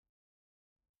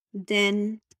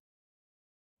 then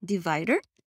divider,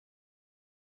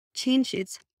 change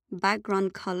its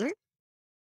background color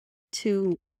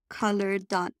to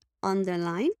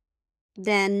color.underline,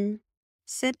 then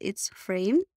set its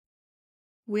frame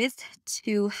width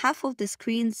to half of the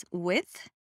screen's width,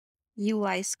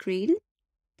 UI screen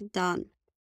dot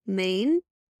main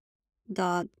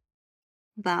dot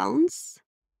bounds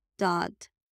dot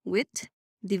width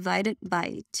divided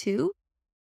by 2,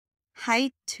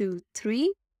 height to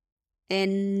 3,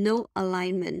 and no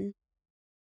alignment.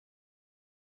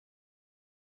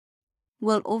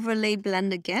 We'll overlay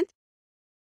blend again.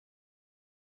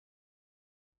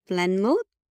 Blend mode,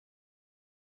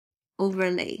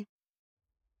 overlay.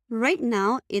 Right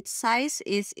now, its size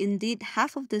is indeed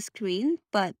half of the screen,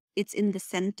 but it's in the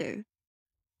center.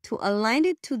 To align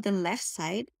it to the left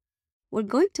side, we're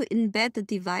going to embed the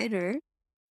divider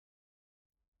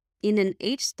in an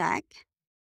H stack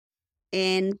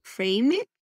and frame it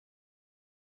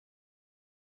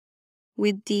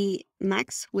with the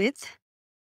max width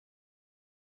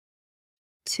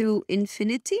to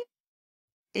infinity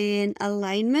and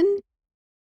alignment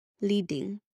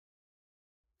leading.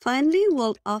 Finally,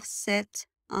 we'll offset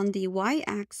on the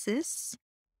y-axis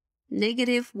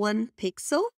 -1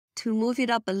 pixel to move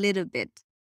it up a little bit.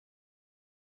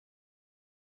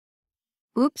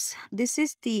 Oops, this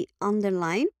is the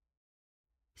underline.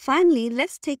 Finally,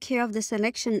 let's take care of the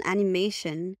selection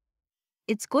animation.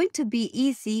 It's going to be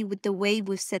easy with the way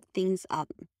we've set things up.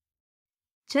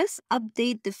 Just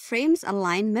update the frame's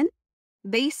alignment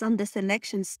based on the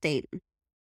selection state.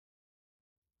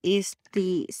 Is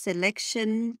the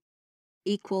selection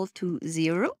equal to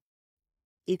 0?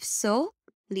 If so,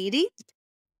 leading.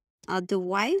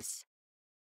 Otherwise,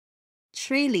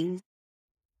 trailing.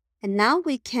 And now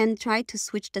we can try to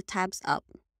switch the tabs up.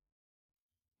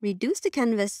 Reduce the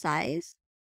canvas size.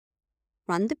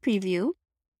 Run the preview.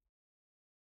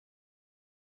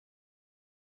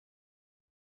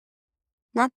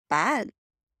 Not bad,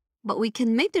 but we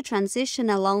can make the transition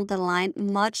along the line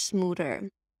much smoother.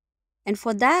 And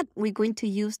for that, we're going to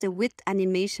use the width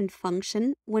animation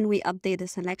function when we update the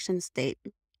selection state.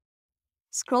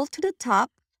 Scroll to the top.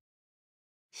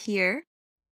 Here,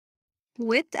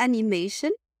 width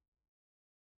animation.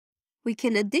 We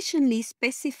can additionally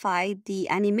specify the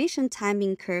animation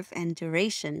timing curve and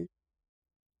duration,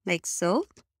 like so.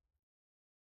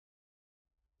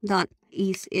 Dot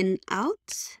ease in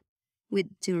out with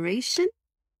duration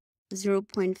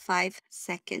 0.5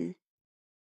 second.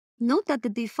 Note that the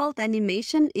default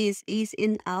animation is ease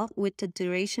in out with a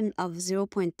duration of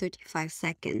 0.35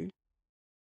 second.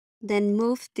 Then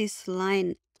move this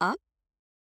line up.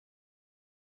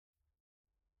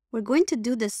 We're going to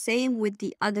do the same with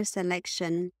the other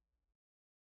selection.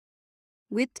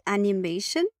 With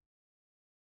animation,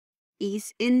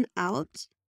 ease in out,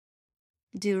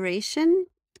 duration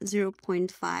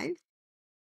 0.5.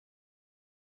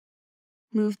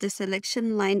 Move the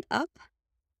selection line up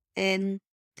and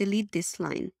delete this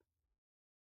line.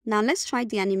 Now let's try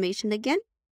the animation again.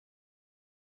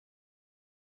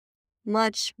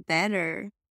 Much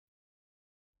better.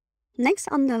 Next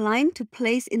on the line to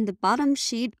place in the bottom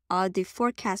sheet are the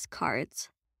forecast cards.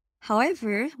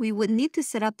 However, we would need to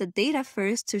set up the data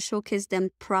first to showcase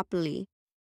them properly.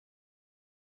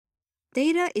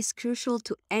 Data is crucial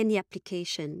to any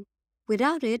application.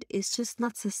 Without it, it's just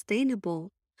not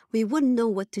sustainable. We wouldn't know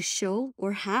what to show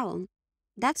or how.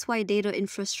 That's why data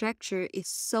infrastructure is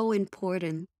so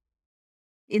important.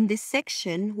 In this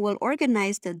section, we'll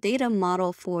organize the data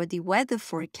model for the weather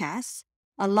forecast,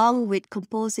 along with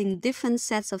composing different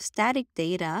sets of static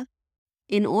data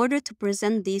in order to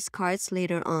present these cards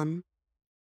later on.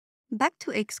 Back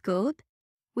to Xcode.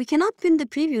 We cannot pin the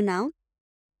preview now.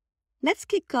 Let's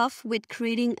kick off with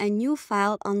creating a new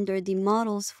file under the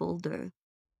Models folder.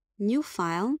 New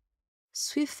file,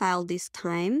 Swift file this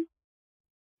time.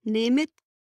 Name it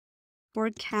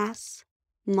Forecast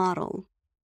Model.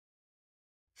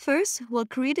 First, we'll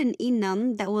create an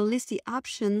enum that will list the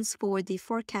options for the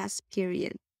forecast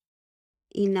period.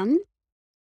 Enum,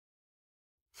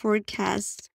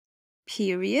 forecast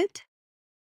period.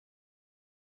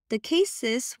 The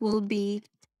cases will be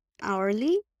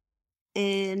hourly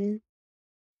and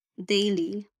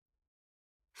daily.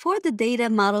 For the data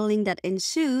modeling that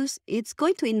ensues, it's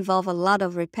going to involve a lot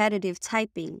of repetitive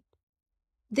typing.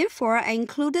 Therefore, I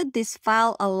included this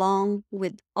file along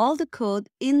with all the code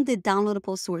in the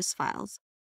downloadable source files.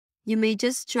 You may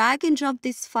just drag and drop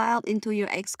this file into your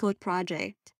Xcode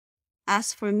project.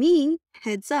 As for me,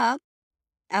 heads up,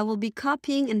 I will be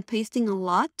copying and pasting a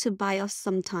lot to buy us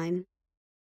some time.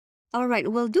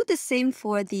 Alright, we'll do the same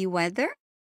for the weather.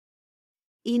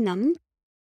 Enum,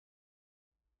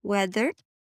 weather.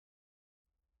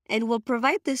 And we'll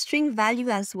provide the string value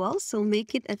as well, so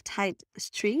make it a type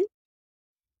string.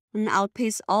 And I'll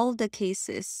paste all the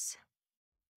cases.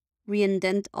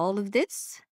 Re-indent all of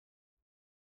this.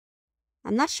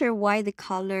 I'm not sure why the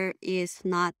color is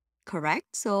not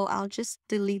correct, so I'll just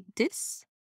delete this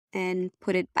and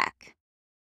put it back.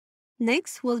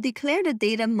 Next, we'll declare the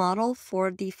data model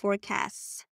for the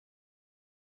forecast.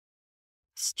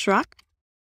 Struct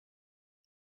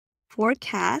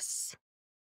forecast.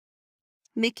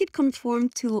 Make it conform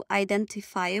to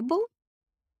identifiable.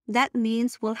 That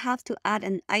means we'll have to add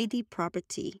an ID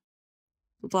property.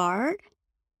 var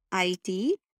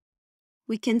ID.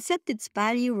 We can set its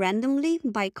value randomly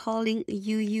by calling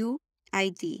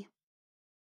UUID.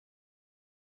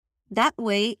 That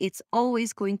way, it's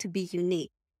always going to be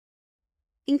unique.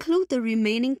 Include the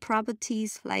remaining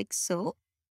properties like so.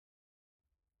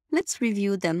 Let's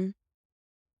review them.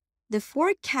 The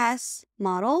forecast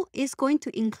model is going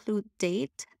to include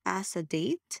date as a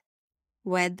date,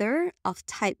 weather of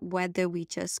type weather we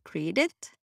just created,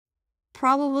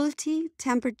 probability,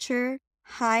 temperature,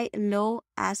 high, low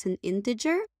as an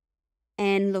integer,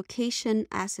 and location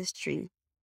as a string.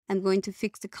 I'm going to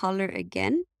fix the color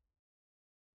again.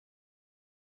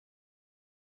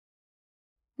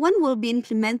 When we'll be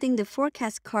implementing the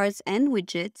forecast cards and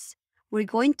widgets, we're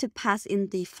going to pass in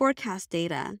the forecast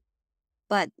data.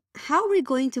 But how are we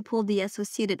going to pull the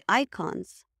associated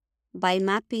icons? By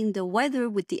mapping the weather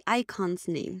with the icon's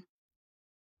name.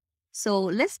 So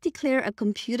let's declare a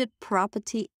computed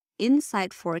property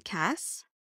inside forecast,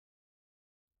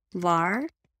 var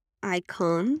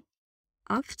icon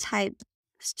of type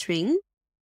string.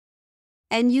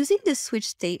 And using the switch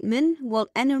statement, we'll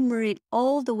enumerate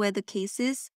all the weather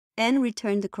cases and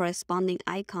return the corresponding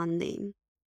icon name.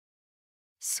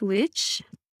 Switch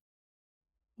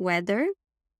weather.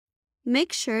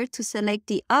 Make sure to select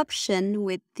the option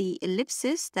with the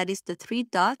ellipsis, that is the 3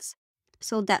 dots,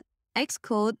 so that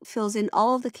Xcode fills in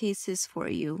all the cases for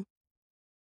you.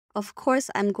 Of course,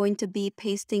 I'm going to be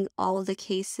pasting all the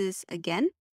cases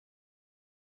again.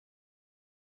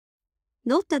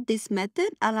 Note that this method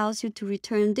allows you to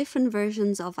return different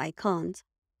versions of icons.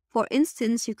 For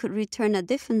instance, you could return a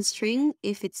different string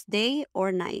if it's day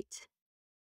or night.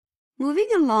 Moving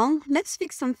along, let's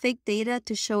fix some fake data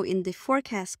to show in the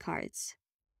forecast cards.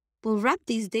 We'll wrap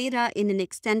these data in an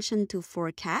extension to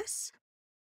forecast.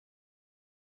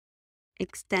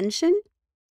 Extension,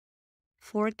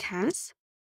 forecast.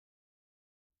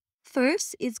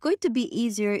 First, it's going to be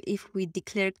easier if we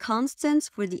declare constants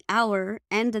for the hour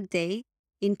and the day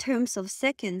in terms of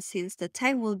seconds, since the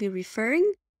time we'll be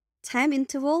referring, time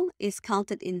interval, is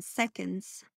counted in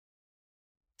seconds.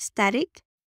 Static,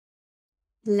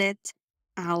 let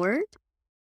hour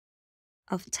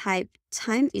of type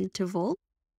time interval,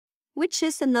 which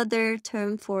is another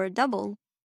term for double,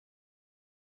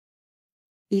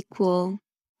 equal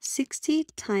 60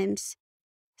 times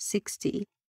 60.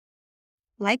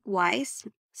 Likewise,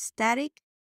 static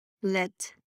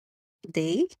let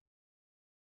day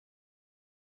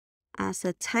as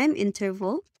a time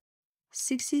interval,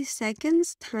 60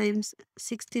 seconds times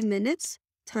 60 minutes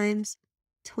times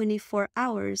 24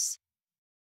 hours.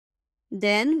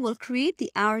 Then we'll create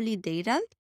the hourly data,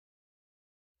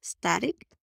 static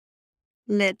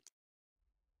let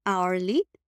hourly,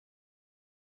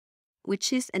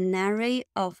 which is an array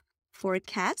of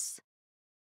forecasts,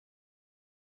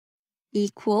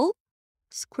 equal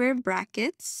square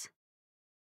brackets,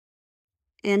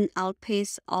 and I'll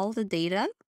paste all the data.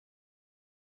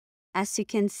 As you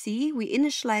can see, we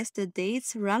initialize the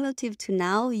dates relative to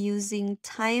now using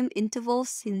time intervals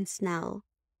since now.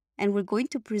 And we're going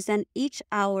to present each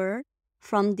hour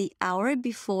from the hour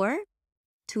before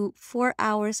to 4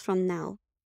 hours from now.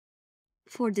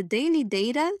 For the daily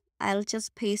data, I'll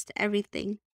just paste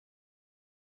everything.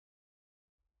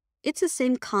 It's the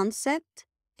same concept,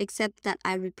 except that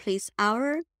I replace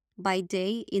hour by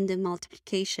day in the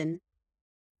multiplication.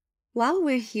 While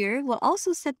we're here, we'll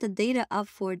also set the data up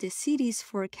for the city's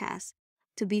forecast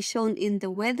to be shown in the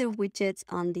weather widgets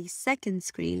on the second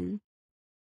screen.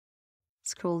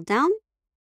 Scroll down,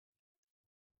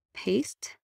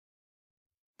 paste.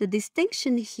 The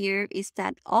distinction here is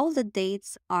that all the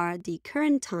dates are the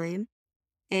current time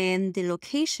and the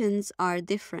locations are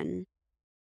different.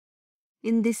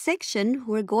 In this section,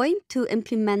 we're going to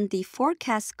implement the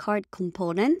forecast card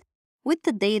component with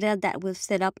the data that we've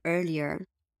set up earlier.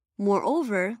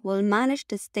 Moreover, we'll manage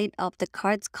the state of the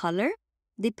card's color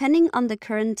depending on the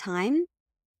current time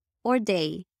or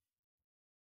day.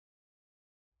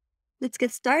 Let's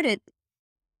get started.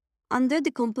 Under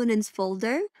the Components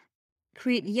folder,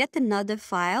 create yet another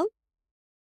file,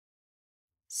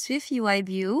 SwiftUI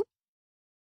view,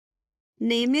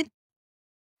 name it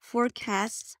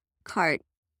Forecast Card.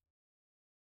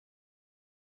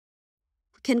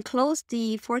 We can close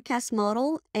the forecast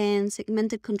model and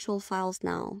segmented control files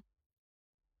now.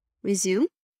 Resume.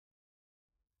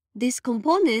 This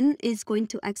component is going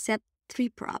to accept 3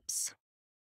 props.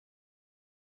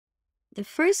 The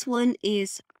first one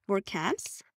is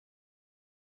forecast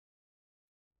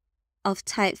of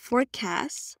type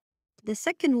forecast. The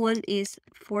second one is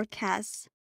forecast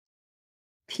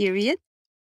period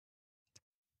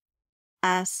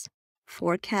as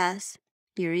forecast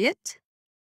period.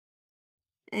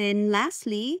 And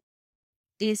lastly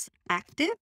is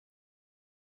active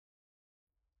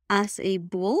as a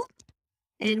bool,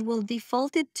 and we'll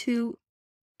default it to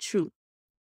true.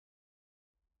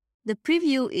 The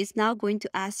preview is now going to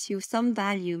ask you some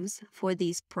values for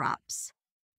these props.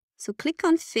 So click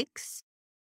on Fix.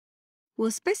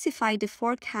 We'll specify the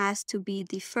forecast to be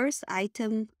the first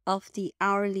item of the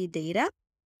hourly data.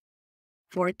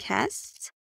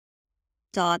 Forecast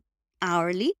dot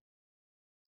hourly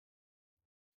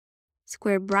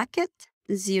square bracket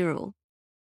 0.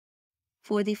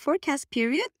 For the forecast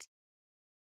period,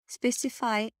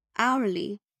 specify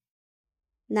hourly.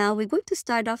 Now we're going to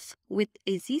start off with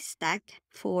a Z-stack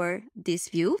for this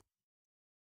view.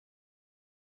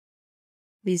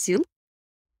 Resume.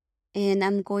 And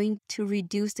I'm going to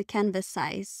reduce the canvas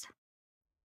size.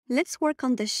 Let's work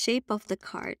on the shape of the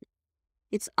card.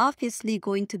 It's obviously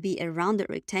going to be a rounded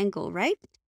rectangle, right?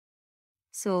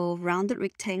 So rounded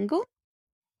rectangle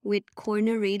with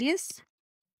corner radius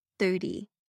 30.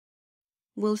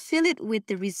 We'll fill it with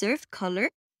the reserved color.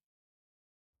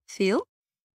 Fill,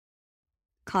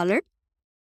 color,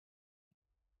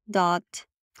 dot,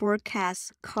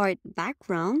 forecast card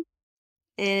background.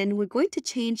 And we're going to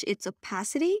change its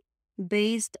opacity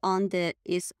based on the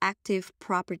isActive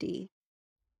property.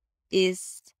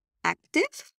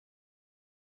 IsActive,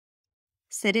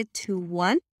 set it to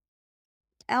 1,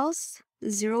 else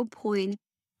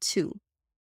 0.2.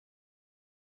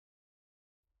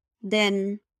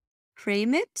 Then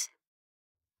frame it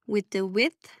with the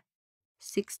width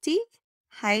 60,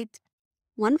 height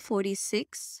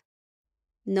 146,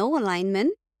 no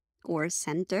alignment or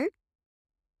center.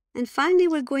 And finally,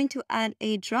 we're going to add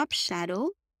a drop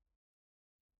shadow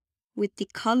with the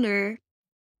color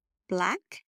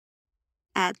black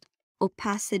at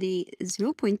opacity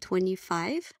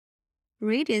 0.25,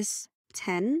 radius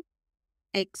 10,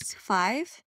 x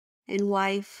 5, and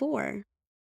y 4.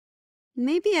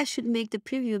 Maybe I should make the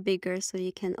preview bigger so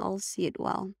you can all see it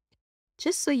well.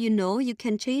 Just so you know, you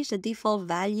can change the default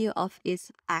value of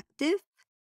isActive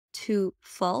to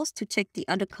false to check the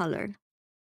other color.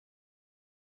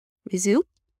 Resume.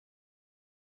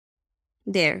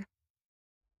 There.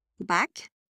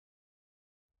 Back.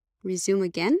 Resume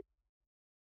again.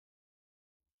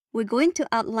 We're going to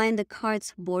outline the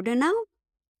card's border now.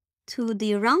 To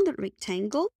the rounded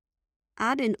rectangle,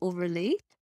 add an overlay.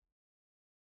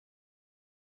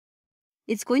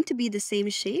 It's going to be the same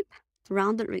shape,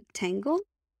 rounded rectangle,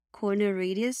 corner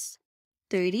radius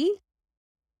 30.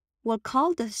 We'll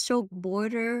call the stroke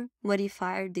border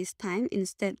modifier this time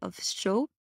instead of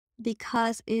stroke,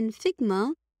 because in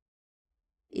Figma,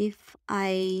 if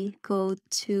I go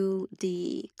to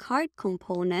the card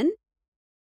component,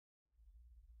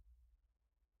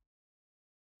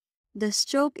 the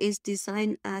stroke is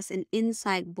designed as an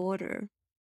inside border.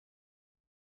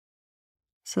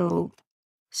 So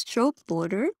stroke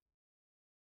border,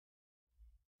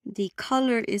 the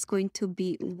color is going to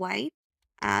be white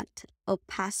at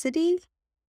opacity.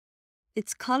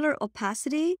 Its color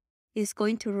opacity is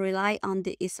going to rely on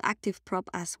the isActive prop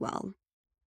as well.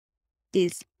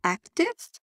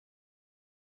 IsActive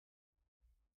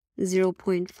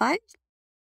 0.5,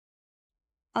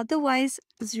 otherwise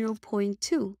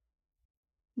 0.2.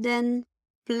 Then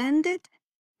blend it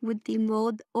with the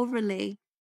mode overlay.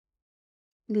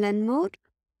 Blend mode,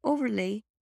 overlay,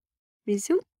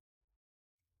 resume.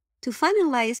 To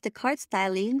finalize the card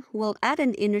styling, we'll add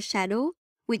an inner shadow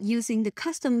with using the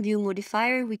custom view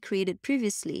modifier we created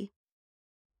previously.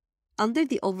 Under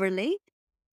the overlay,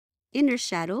 inner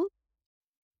shadow,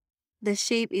 the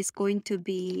shape is going to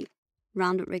be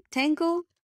rounded rectangle,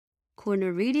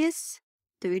 corner radius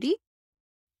 30,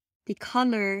 the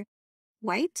color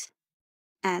white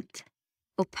at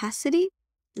opacity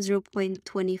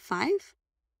 0.25,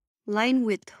 line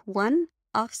width 1,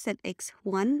 offset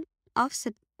x1,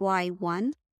 offset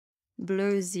y1,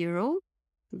 blur 0,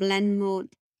 blend mode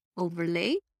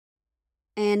overlay,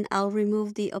 and I'll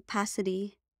remove the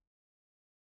opacity.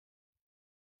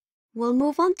 We'll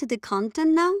move on to the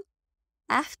content now.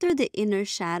 After the inner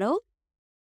shadow,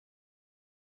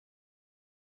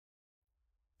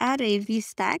 add a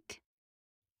V-stack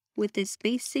with a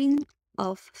spacing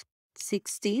of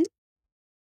 16.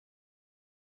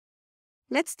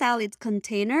 Let's style its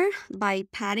container by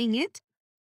padding it.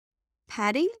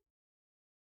 Padding,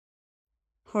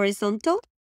 horizontal,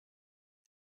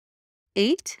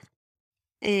 8,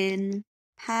 and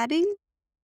padding,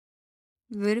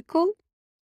 vertical,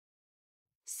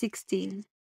 16.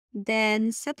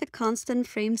 Then set the constant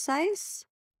frame size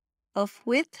of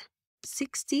width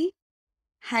 60,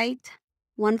 height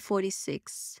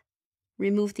 146.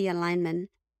 Remove the alignment.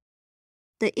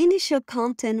 The initial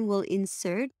content we'll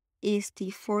insert is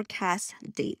the forecast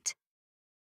date.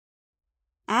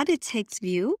 Add a text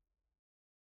view,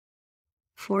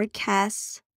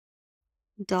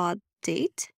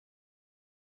 forecast.date.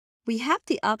 We have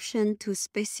the option to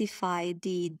specify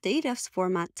the data's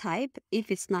format type if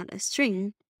it's not a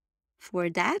string. For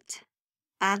that,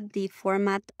 add the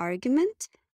format argument.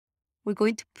 We're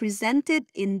going to present it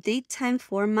in datetime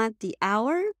format, the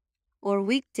hour or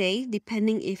weekday,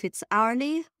 depending if it's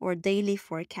hourly or daily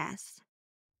forecast.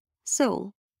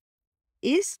 So,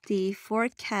 is the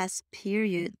forecast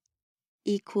period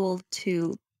equal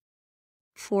to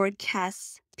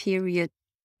forecast period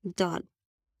dot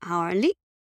hourly.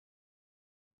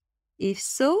 If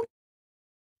so,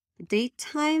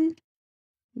 datetime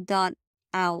dot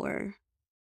hour.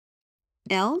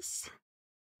 Else,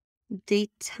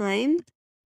 datetime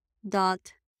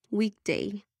dot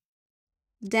weekday.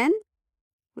 Then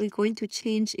we're going to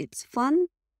change its font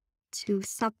to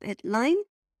subheadline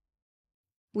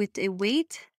with a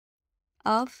weight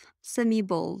of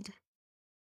semi-bold.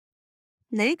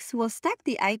 Next, we'll stack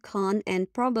the icon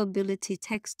and probability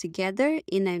text together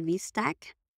in a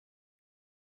VStack.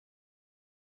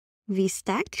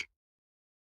 VStack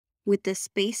with the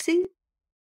spacing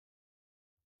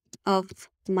of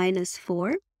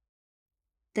 -4.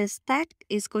 The stack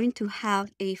is going to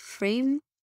have a frame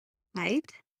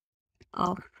height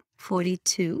of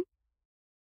 42.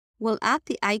 We'll add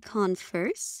the icon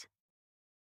first.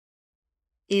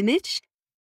 Image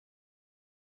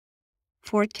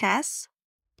forecast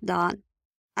dot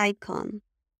icon.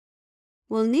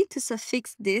 We'll need to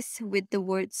suffix this with the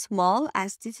word small,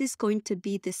 as this is going to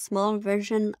be the small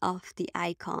version of the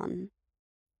icon.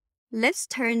 Let's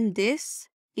turn this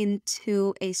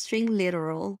into a string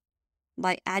literal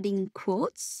by adding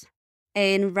quotes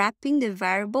and wrapping the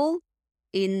variable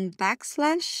in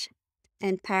backslash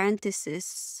and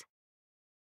parentheses.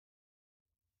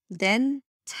 Then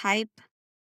type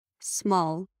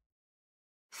small.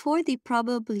 For the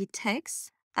probability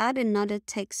text, add another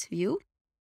text view.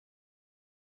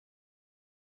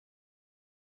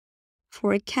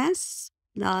 Forecast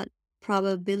dot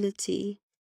probability.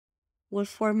 We'll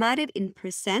format it in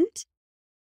percent.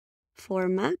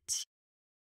 Format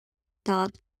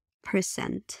dot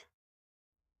percent.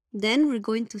 Then we're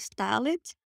going to style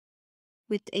it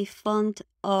with a font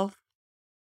of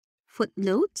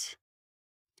footnote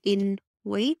in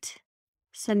weight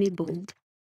semi-bold.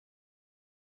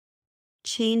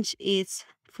 Change its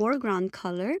foreground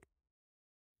color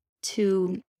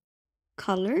to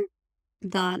color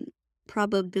dot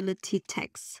probability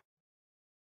text.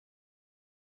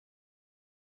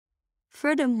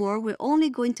 Furthermore, we're only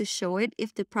going to show it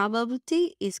if the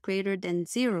probability is greater than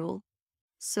 0.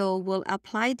 So we'll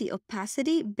apply the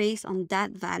opacity based on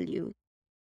that value.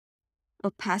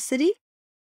 Opacity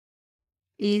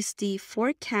is the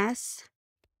forecast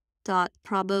dot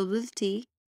probability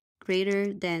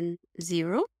greater than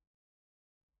 0.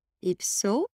 If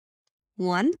so,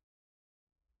 1,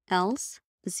 else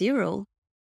 0.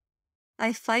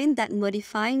 I find that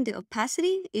modifying the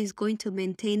opacity is going to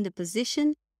maintain the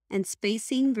position and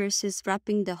spacing versus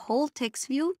wrapping the whole text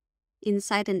view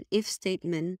inside an if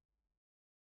statement.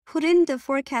 Put in the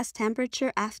forecast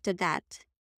temperature after that.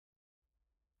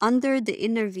 Under the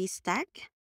inner VStack,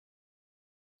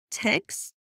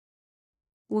 text,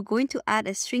 we're going to add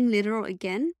a string literal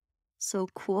again. So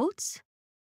quotes,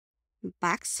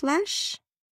 backslash,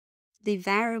 the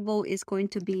variable is going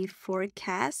to be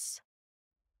forecast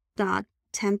dot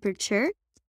temperature,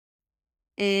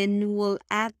 and we'll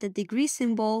add the degree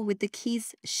symbol with the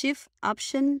keys Shift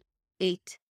Option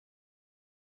 8.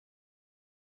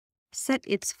 Set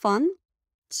its font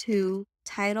to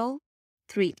Title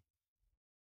 3.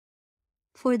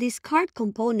 For this card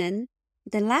component,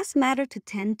 the last matter to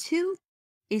tend to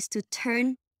is to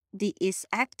turn the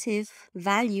isActive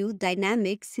value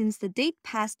dynamic, since the date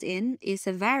passed in is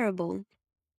a variable.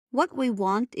 What we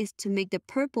want is to make the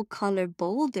purple color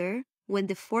bolder when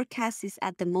the forecast is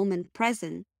at the moment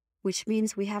present, which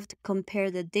means we have to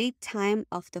compare the date time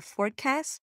of the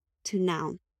forecast to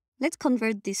now. Let's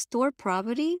convert the store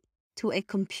property to a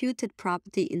computed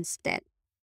property instead.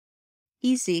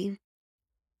 Easy.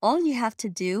 All you have to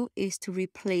do is to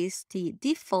replace the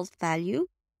default value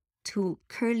to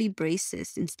curly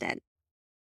braces instead.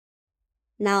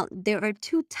 Now, there are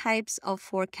two types of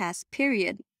forecast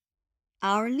period,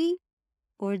 hourly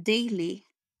or daily.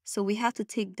 So we have to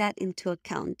take that into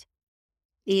account.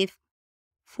 If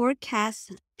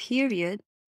forecast period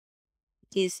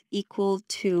is equal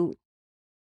to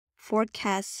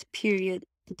forecast period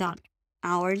dot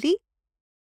hourly,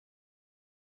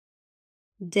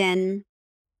 then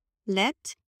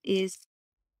let is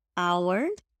hour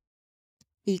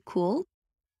equal.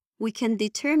 We can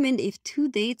determine if two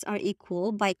dates are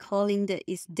equal by calling the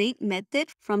isDate method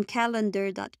from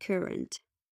calendar.current.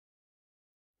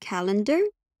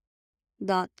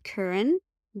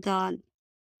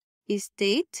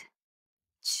 Calendar.current.isDate.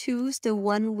 Choose the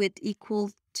one with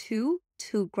equal to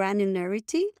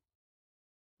granularity.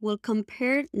 We'll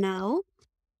compare now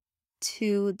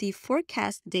to the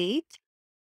forecast date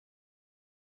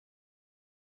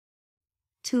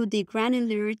to the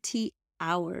granularity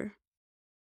hour.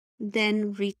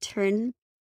 Then return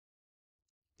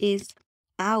is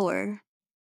hour.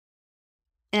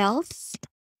 Else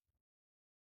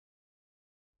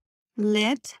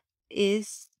let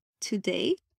is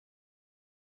today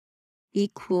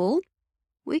equal,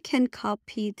 we can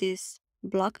copy this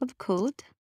block of code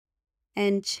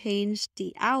and change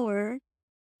the hour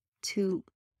to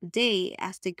day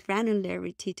as the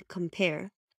granularity to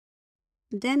compare.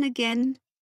 Then again,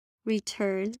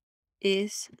 return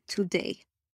is today.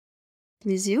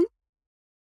 Resume.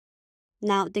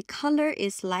 Now the color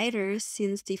is lighter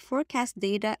since the forecast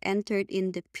data entered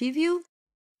in the preview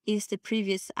is the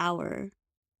previous hour.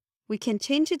 We can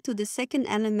change it to the second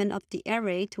element of the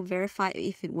array to verify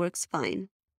if it works fine.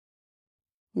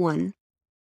 1.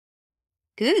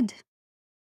 Good.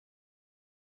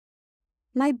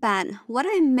 My bad. What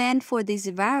I meant for this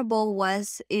variable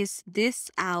is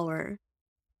this hour.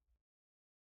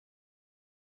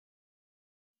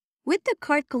 With the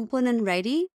card component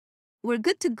ready, we're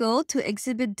good to go to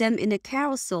exhibit them in a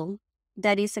carousel,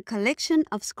 that is a collection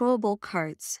of scrollable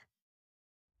cards.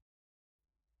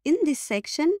 In this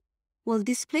section, we'll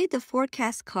display the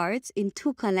forecast cards in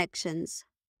 2 collections,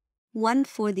 one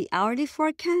for the hourly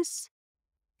forecast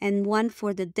and one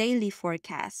for the daily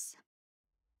forecast.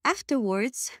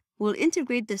 Afterwards, we'll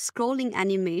integrate the scrolling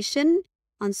animation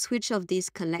on switch of this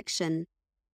collection.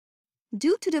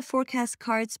 Due to the forecast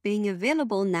cards being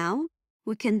available now,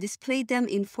 we can display them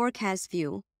in Forecast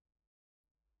View.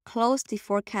 Close the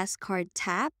Forecast Card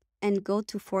tab and go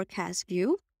to Forecast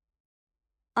View.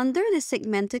 Under the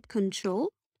Segmented Control,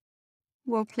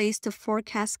 we'll place the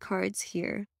forecast cards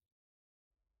here.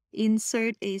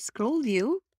 Insert a scroll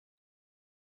view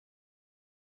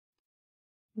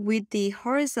with the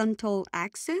horizontal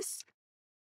axis.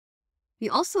 We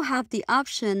also have the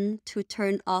option to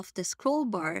turn off the scroll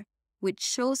bar, which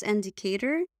shows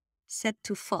indicator set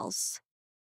to false.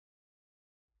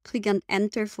 Click on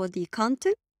Enter for the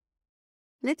content.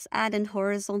 Let's add an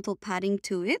horizontal padding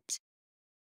to it.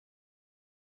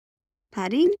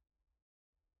 Padding,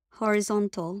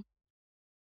 horizontal,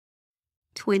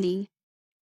 20.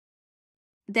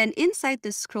 Then inside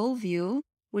the scroll view,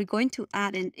 we're going to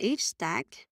add an H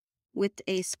stack with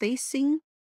a spacing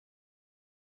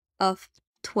of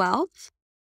 12.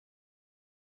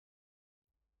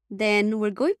 Then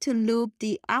we're going to loop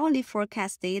the hourly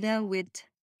forecast data with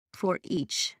for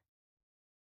each.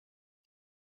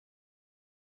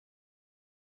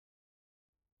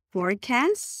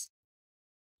 Forecast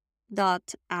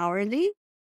dot hourly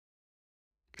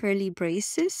curly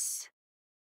braces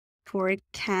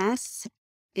forecast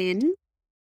in,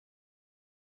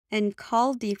 and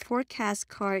call the forecast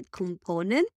card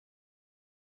component.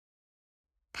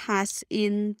 Pass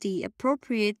in the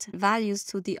appropriate values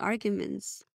to the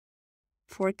arguments.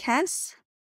 Forecast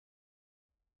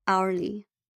hourly.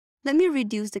 Let me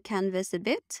reduce the canvas a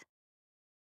bit.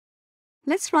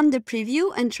 Let's run the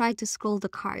preview and try to scroll the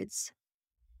cards.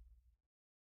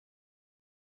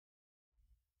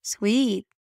 Sweet.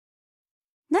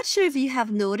 Not sure if you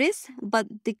have noticed, but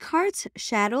the card's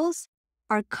shadows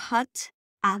are cut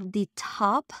at the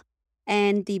top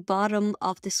and the bottom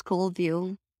of the scroll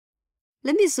view.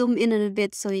 Let me zoom in a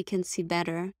bit so you can see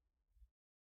better.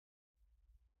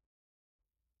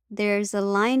 There's a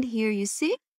line here, you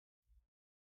see?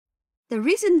 The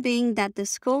reason being that the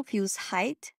scroll view's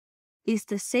height is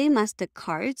the same as the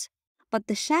cards, but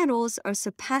the shadows are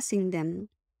surpassing them.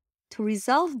 To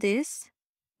resolve this,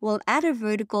 we'll add a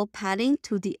vertical padding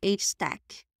to the H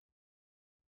stack.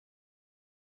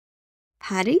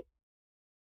 Padding,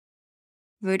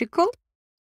 vertical,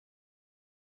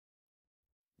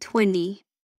 20.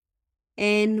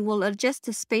 And we'll adjust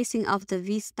the spacing of the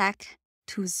V stack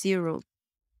to 0.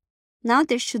 Now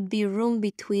there should be room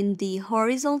between the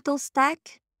horizontal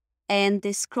stack and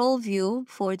the scroll view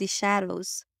for the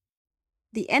shadows.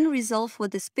 The end result for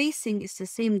the spacing is the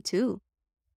same too.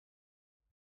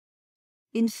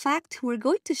 In fact, we're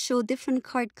going to show different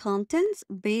card contents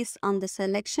based on the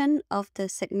selection of the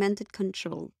segmented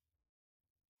control.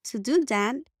 To do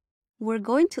that, we're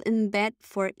going to embed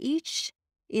for each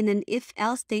in an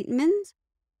if-else statement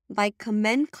by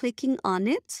command-clicking on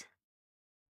it,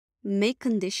 make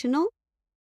conditional.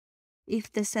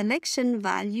 If the selection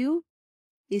value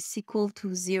is equal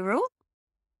to 0,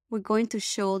 we're going to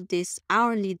show this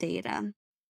hourly data.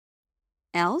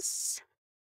 Else,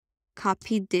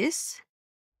 copy this.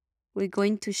 We're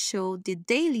going to show the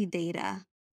daily data.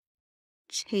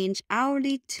 Change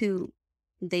hourly to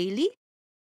daily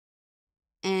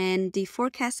and the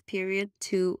forecast period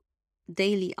to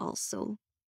daily also.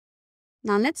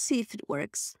 Now let's see if it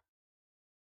works.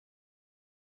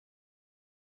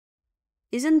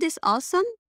 Isn't this awesome?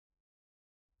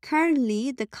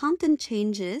 Currently, the content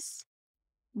changes,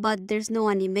 but there's no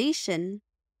animation.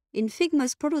 In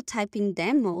Figma's prototyping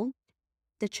demo,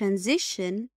 the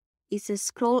transition is a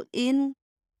scroll in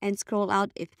and scroll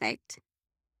out effect.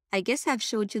 I guess I've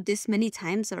showed you this many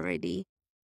times already.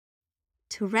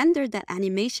 To render that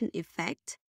animation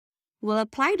effect, we'll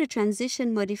apply the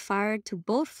transition modifier to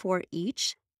both for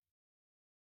each,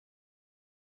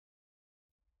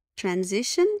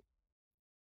 transition,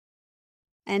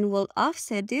 and we'll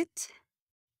offset it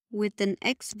with an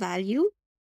X value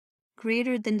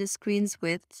greater than the screen's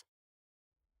width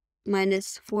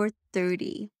minus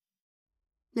 430.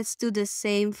 Let's do the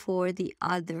same for the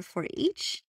other for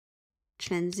each.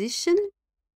 Transition,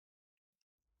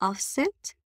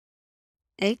 offset,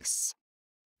 X,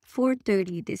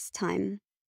 430 this time.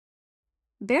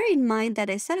 Bear in mind that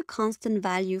I set a constant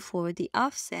value for the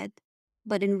offset,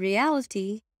 but in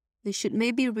reality, we should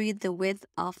maybe read the width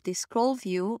of the scroll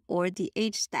view or the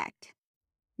age stack.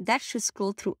 That should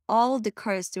scroll through all the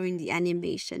cards during the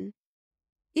animation.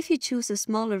 If you choose a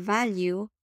smaller value,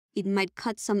 it might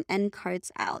cut some end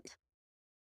cards out.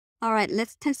 Alright,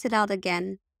 let's test it out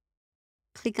again.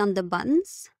 Click on the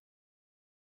buttons.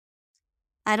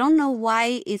 I don't know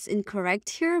why it's incorrect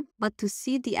here, but to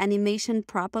see the animation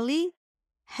properly,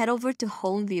 head over to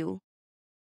Home View.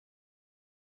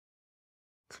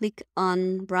 Click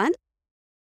on Run.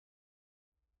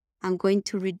 I'm going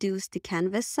to reduce the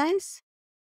canvas size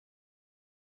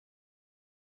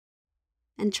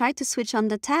and try to switch on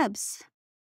the tabs.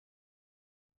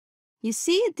 You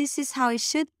see, this is how it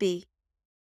should be.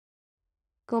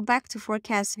 Go back to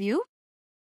Forecast View.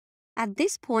 At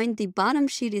this point, the bottom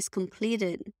sheet is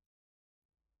completed.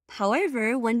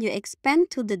 However, when you expand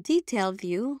to the Detail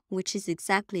view, which is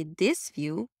exactly this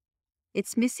view,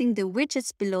 it's missing the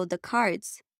widgets below the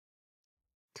cards.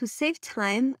 To save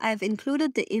time, I've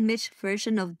included the image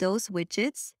version of those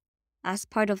widgets as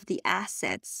part of the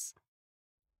assets.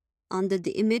 Under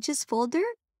the Images folder,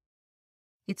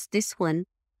 it's this one.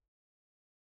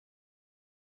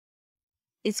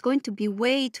 It's going to be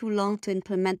way too long to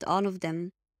implement all of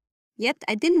them. Yet,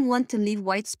 I didn't want to leave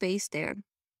white space there.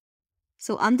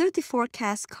 So under the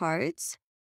forecast cards,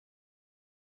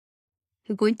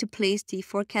 we're going to place the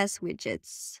forecast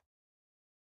widgets.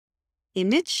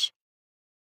 Image,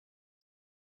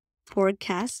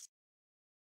 forecast,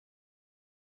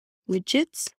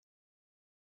 widgets.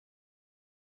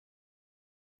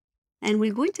 And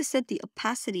we're going to set the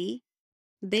opacity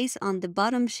based on the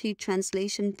bottom sheet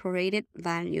translation prorated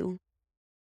value.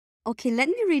 Okay, let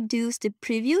me reduce the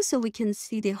preview so we can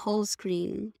see the whole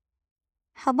screen.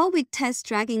 How about we test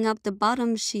dragging up the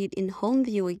bottom sheet in Home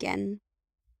View again?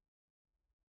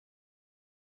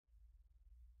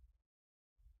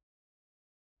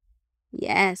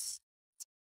 Yes.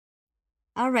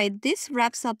 Alright, this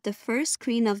wraps up the first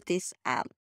screen of this app,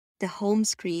 the home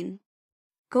screen.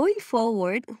 Going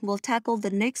forward, we'll tackle the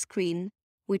next screen,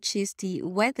 which is the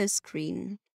weather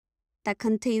screen, that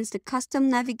contains the custom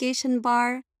navigation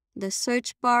bar, the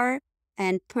search bar,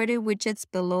 and pretty widgets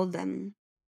below them.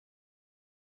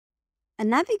 A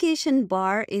navigation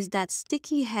bar is that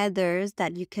sticky headers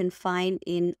that you can find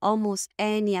in almost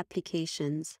any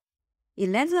applications. It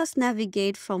lets us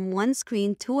navigate from one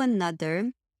screen to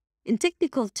another. In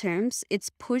technical terms, it's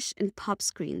push and pop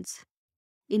screens.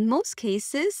 In most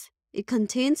cases, it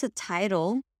contains a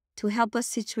title to help us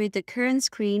situate the current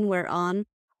screen we're on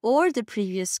or the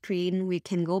previous screen we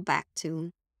can go back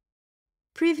to.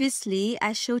 Previously,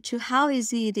 I showed you how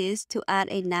easy it is to add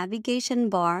a navigation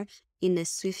bar in a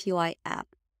SwiftUI app,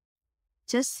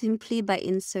 just simply by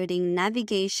inserting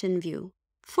Navigation View.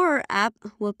 For our app,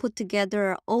 we'll put together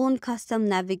our own custom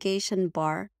navigation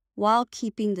bar while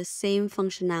keeping the same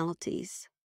functionalities.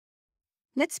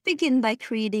 Let's begin by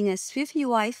creating a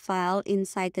SwiftUI file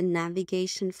inside the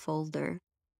navigation folder.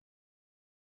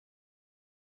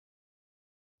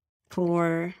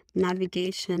 For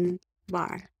navigation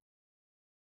bar.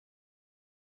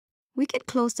 We can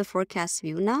close the forecast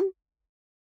view now.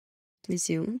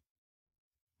 Resume.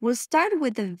 We'll start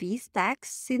with the VStack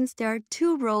since there are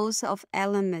two rows of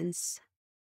elements.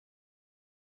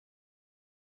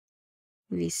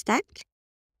 VStack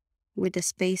with a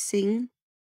spacing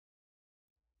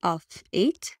of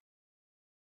 8.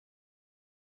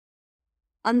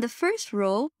 On the first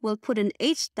row, we'll put an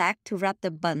H stack to wrap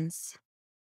the buns.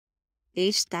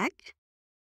 H stack.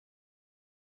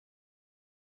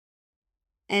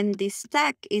 And this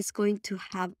stack is going to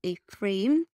have a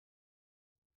frame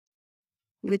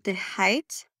with a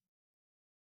height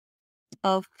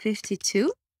of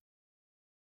 52.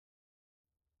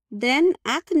 Then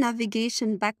add the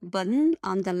navigation back button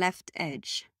on the left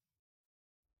edge.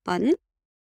 Button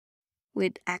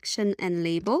with action and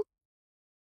label.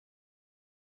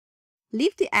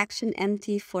 Leave the action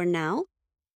empty for now.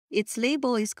 Its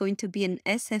label is going to be an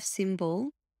SF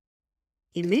symbol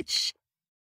image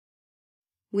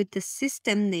with the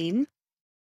system name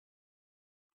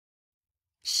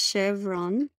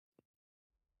chevron.left.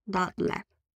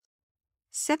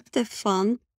 Set the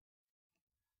font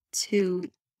to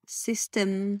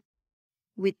system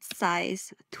width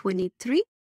size 23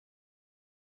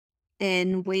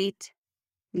 and weight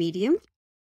medium.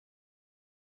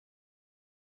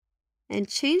 And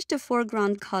change the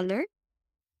foreground color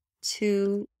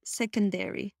to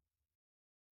secondary.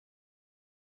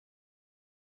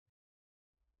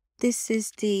 This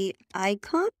is the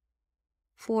icon.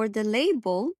 For the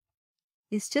label,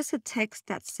 it's just a text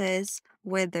that says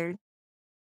weather.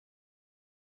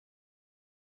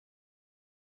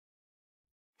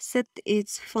 Set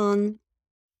its font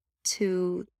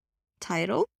to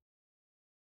title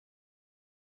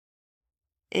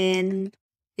and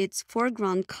its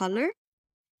foreground color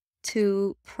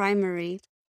to primary.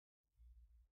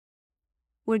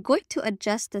 We're going to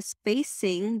adjust the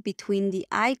spacing between the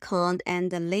icon and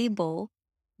the label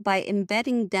by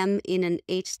embedding them in an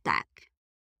H-stack.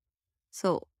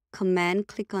 So Command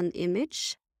click on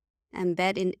image,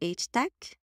 embed in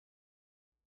H-stack.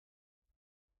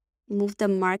 Move the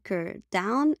marker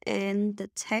down and the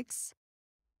text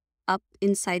up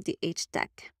inside the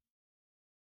H-stack.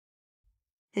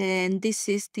 And this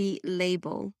is the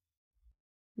label.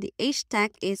 The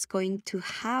H-stack is going to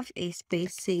have a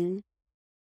spacing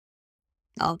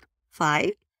of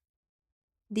 5.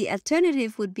 The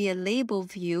alternative would be a label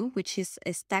view, which is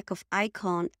a stack of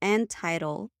icon and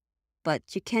title, but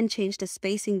you can change the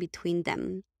spacing between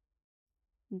them.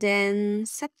 Then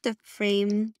set the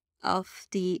frame of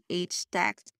the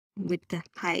H-stack with the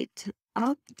height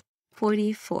of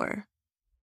 44.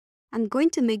 I'm going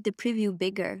to make the preview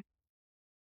bigger.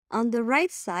 On the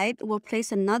right side, we'll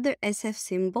place another SF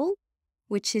symbol,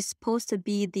 which is supposed to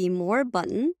be the More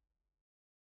button.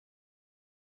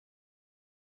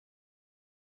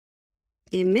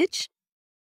 Image,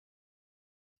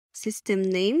 system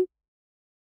name,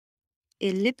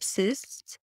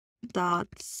 ellipsis dot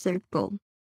circle.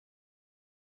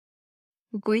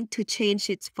 We're going to change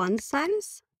its font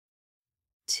size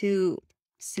to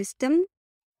system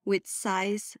with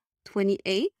size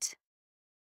 28.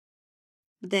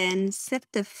 Then set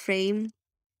the frame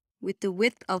with the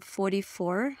width of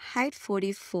 44, height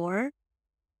 44,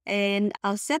 and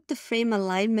I'll set the frame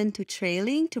alignment to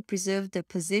trailing to preserve the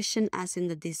position as in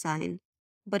the design.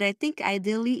 But I think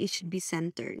ideally it should be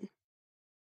centered.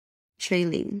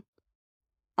 Trailing.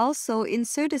 Also,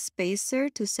 insert a spacer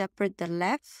to separate the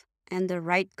left and the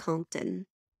right content.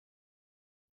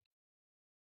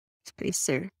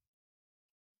 Spacer.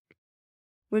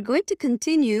 We're going to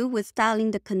continue with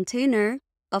styling the container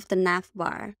of the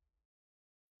navbar.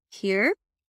 Here,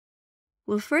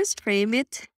 we'll first frame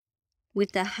it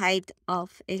with a height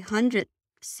of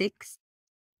 106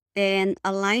 and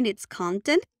align its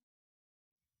content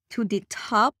to the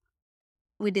top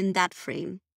within that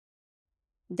frame.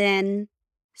 Then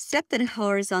set the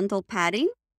horizontal padding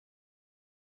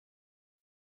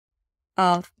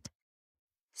of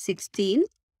 16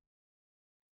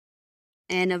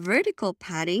 and a vertical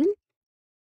padding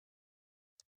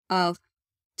of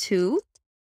 2.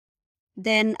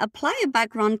 Then apply a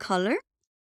background color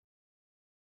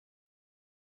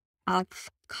of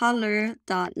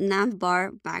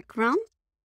color.navbar background.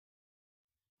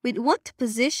 We'd want to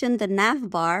position the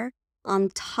navbar on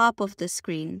top of the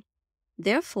screen.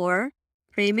 Therefore,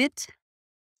 frame it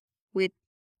with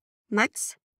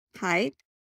max height,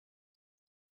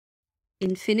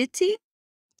 infinity,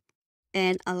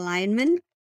 and alignment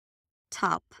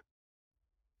top.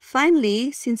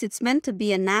 Finally, since it's meant to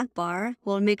be a navbar,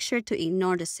 we'll make sure to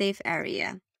ignore the safe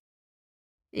area.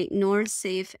 Ignore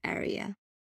safe area.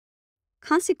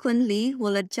 Consequently,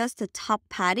 we'll adjust the top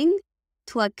padding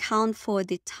to account for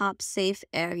the top safe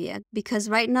area because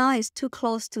right now it's too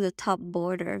close to the top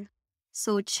border.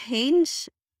 So change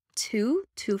 2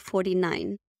 to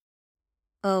 49.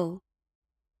 Oh,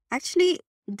 actually,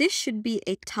 this should be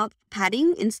a top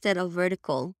padding instead of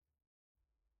vertical.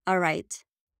 Alright.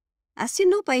 As you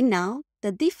know by now,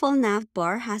 the default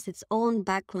navbar has its own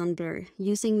background blur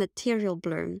using material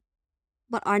blur.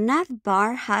 But our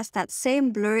navbar has that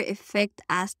same blur effect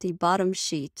as the bottom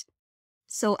sheet.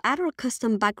 So add our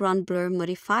custom background blur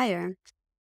modifier.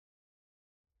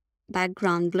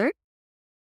 Background blur.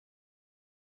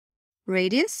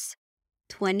 Radius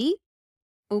 20.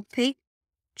 Opaque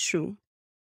true.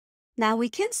 Now we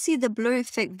can see the blur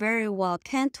effect very well,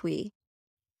 can't we?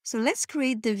 So let's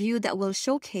create the view that will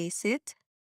showcase it.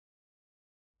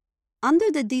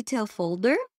 Under the detail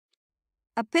folder,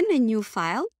 append a new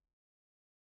file,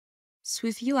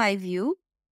 SwiftUI view.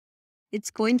 It's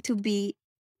going to be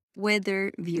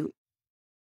weather view.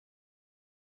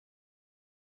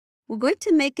 We're going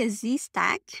to make a Z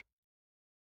stack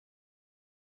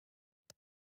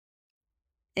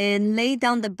and lay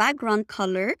down the background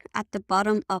color at the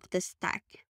bottom of the stack.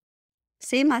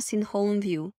 Same as in home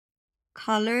view.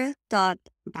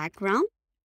 Color.background.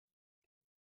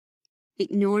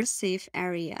 Ignore safe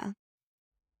area.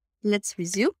 Let's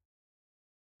resume.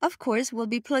 Of course, we'll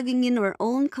be plugging in our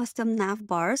own custom nav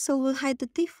bar, so we'll hide the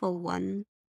default one.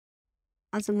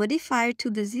 As a modifier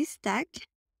to the Z stack,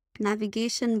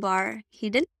 navigation bar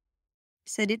hidden,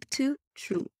 set it to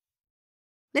true.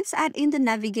 Let's add in the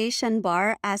navigation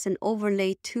bar as an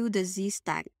overlay to the Z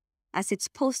stack, as it's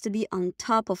supposed to be on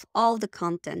top of all the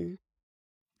content.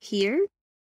 Here,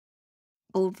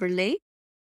 overlay,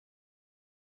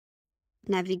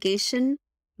 navigation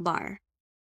bar.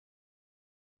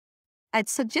 I'd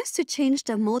suggest to change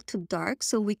the mode to dark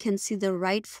so we can see the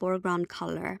right foreground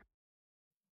color.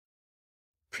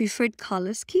 Preferred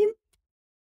color scheme,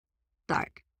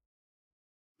 dark.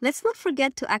 Let's not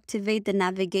forget to activate the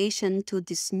navigation to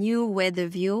this new weather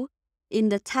view in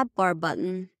the tab bar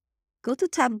button. Go to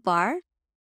tab bar.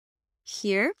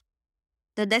 Here,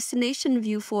 the destination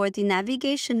view for the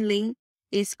navigation link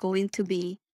is going to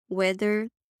be weather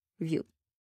view.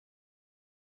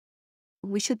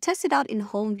 We should test it out in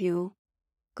home view.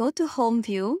 Go to home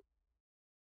view,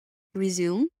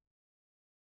 resume,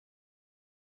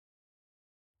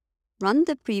 run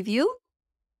the preview,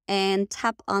 and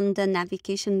tap on the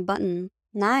navigation button.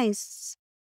 Nice!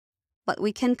 But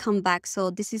we can come back, so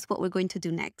this is what we're going to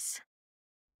do next.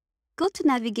 Go to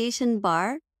navigation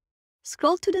bar,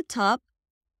 scroll to the top.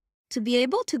 To be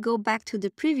able to go back to the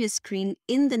previous screen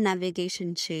in the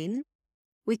navigation chain,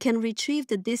 we can retrieve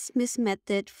the dismiss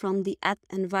method from the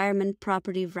 @environment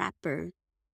property wrapper.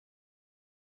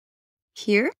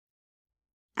 Here,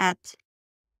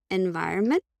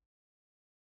 @environment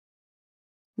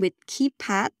with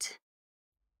keypath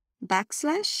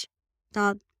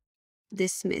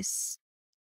 /.dismiss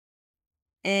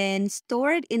and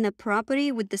store it in a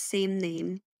property with the same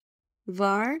name,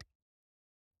 var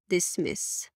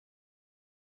dismiss.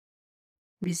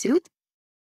 Resume.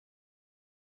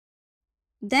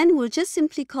 Then we'll just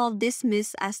simply call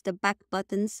dismiss as the back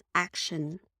button's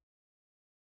action.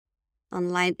 On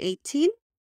line 18,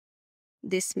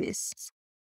 dismiss.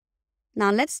 Now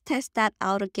let's test that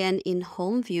out again in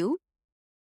home view.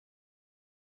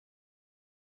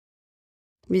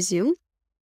 Resume.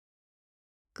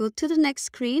 Go to the next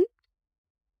screen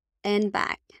and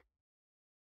back.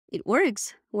 It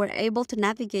works. We're able to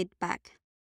navigate back.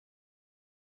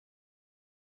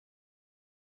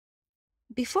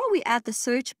 Before we add the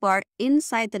search bar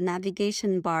inside the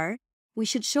navigation bar, we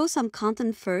should show some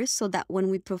content first so that when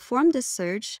we perform the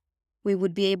search, we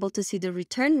would be able to see the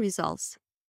return results.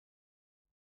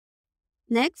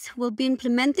 Next, we'll be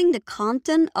implementing the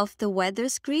content of the weather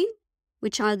screen,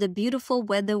 which are the beautiful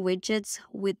weather widgets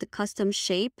with the custom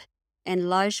shape and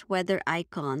large weather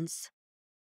icons.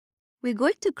 We're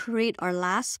going to create our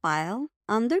last file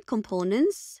under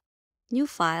Components, New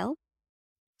File,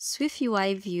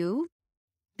 SwiftUI View.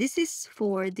 This is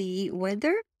for the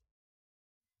weather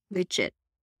widget.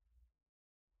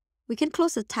 We can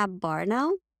close the tab bar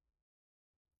now.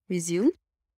 Resume.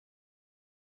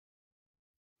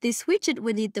 This widget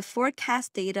will need the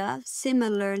forecast data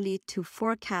similarly to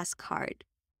forecast card.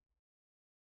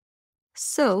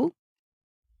 So,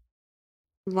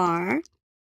 var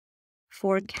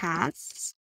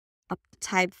forecasts of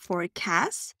type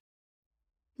forecast.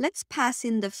 Let's pass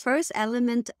in the first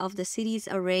element of the cities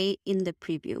array in the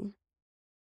preview.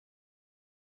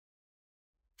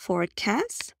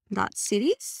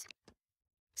 Forecast.cities,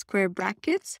 square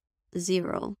brackets,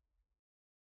 0.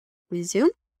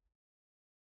 Resume.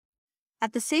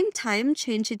 At the same time,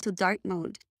 change it to dark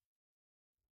mode.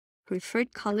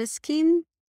 Preferred color scheme,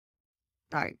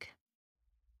 dark.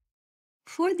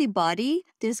 For the body,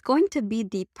 there's going to be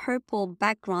the purple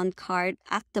background card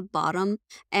at the bottom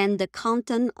and the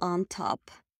content on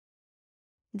top.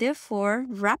 Therefore,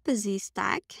 wrap a Z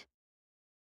stack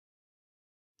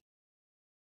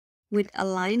with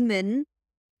alignment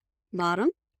bottom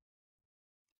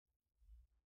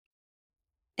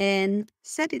and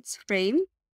set its frame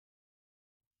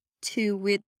to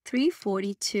width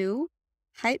 342,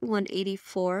 height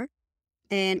 184,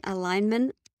 and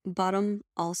alignment bottom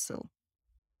also.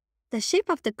 The shape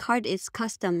of the card is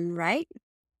custom, right?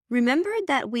 Remember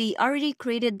that we already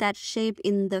created that shape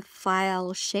in the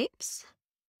file shapes?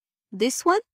 This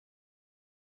one?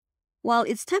 Well,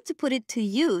 it's time to put it to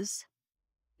use.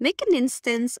 Make an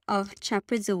instance of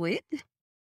trapezoid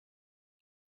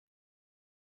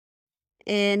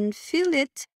and fill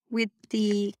it with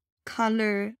the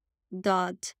color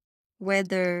dot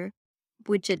weather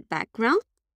widget background.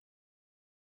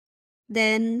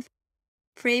 Then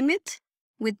frame it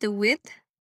with the width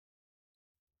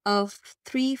of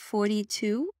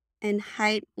 342 and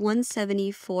height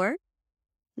 174.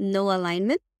 No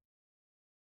alignment.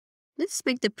 Let's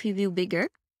make the preview bigger.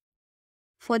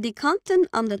 For the content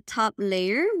on the top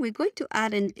layer, we're going to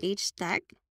add an H tag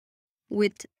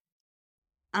with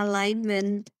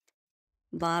alignment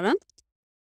bottom.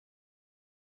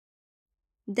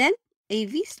 Then a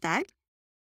V stack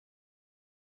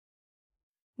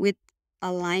with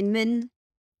alignment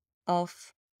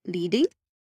of leading,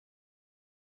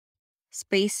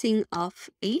 spacing of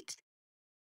 8.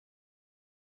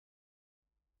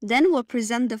 Then we'll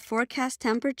present the forecast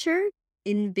temperature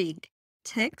in big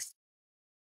text.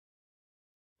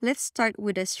 Let's start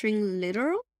with a string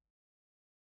literal.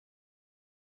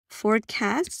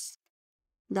 Forecast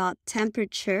dot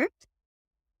temperature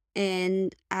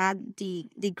and add the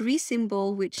degree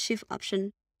symbol with Shift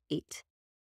Option 8.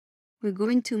 We're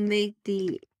going to make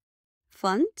the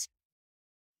font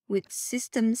with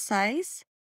system size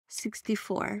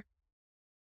 64.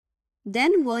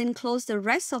 Then we'll enclose the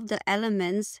rest of the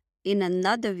elements in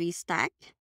another VStack.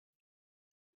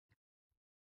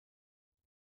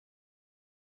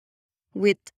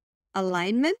 With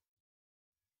alignment,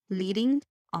 leading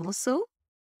also,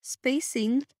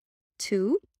 spacing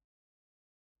 2.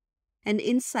 And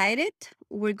inside it,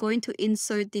 we're going to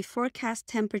insert the forecast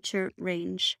temperature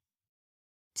range.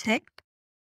 Text,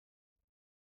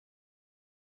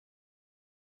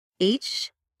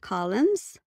 H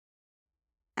columns,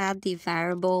 add the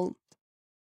variable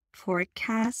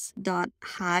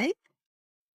forecast.high,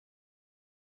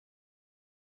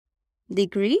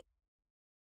 degree,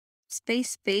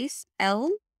 space,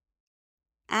 L,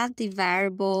 add the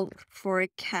variable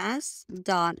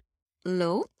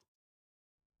forecast.low,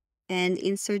 and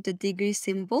insert the degree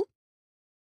symbol.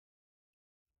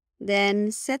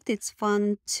 Then set its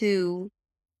font to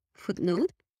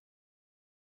footnote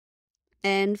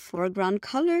and foreground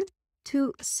color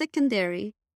to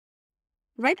secondary.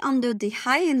 Right under the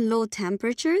high and low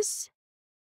temperatures,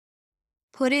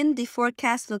 put in the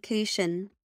forecast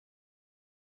location.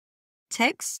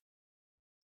 Text,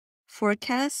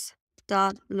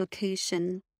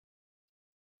 forecast.location.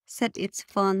 Set its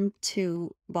font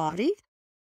to body.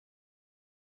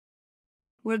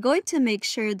 We're going to make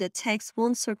sure the text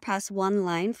won't surpass 1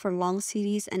 line for long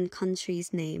cities and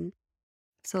countries name.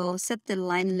 So set the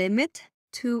line limit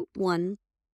to 1.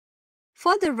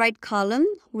 For the right column,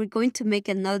 we're going to make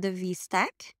another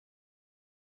VStack.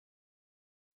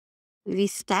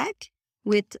 VStack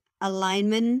with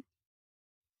alignment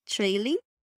trailing,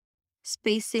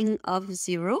 spacing of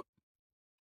 0.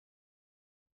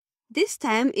 This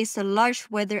time is a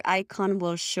large weather icon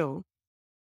will show.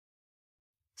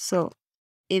 So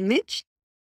image,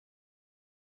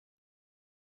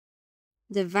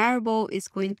 the variable is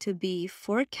going to be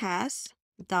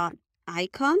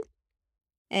forecast.icon,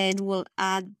 and we'll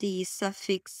add the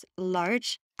suffix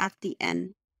large at the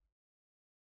end.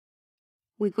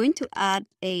 We're going to add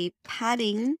a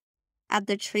padding at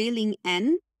the trailing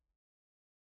end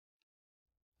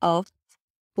of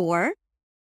 4.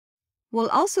 We'll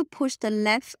also push the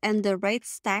left and the right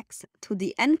stacks to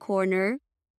the end corner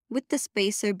with the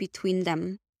spacer between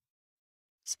them.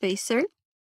 Spacer.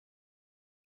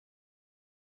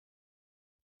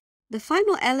 The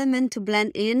final element to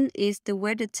blend in is the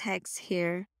weather text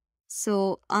here.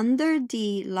 So under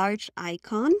the large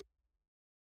icon,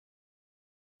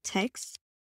 text,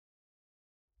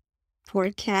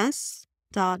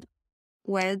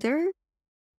 forecast.weather,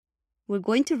 we're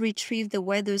going to retrieve the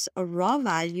weather's raw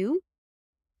value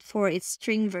for its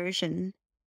string version.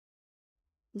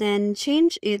 Then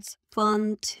change its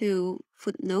font to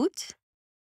footnote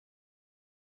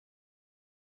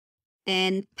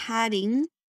and padding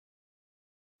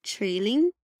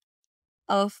trailing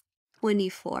of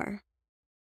 24.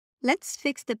 Let's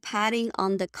fix the padding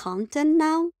on the content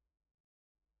now.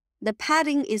 The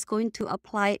padding is going to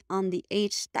apply on the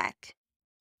H stack.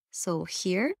 So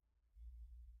here,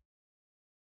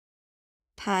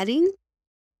 padding,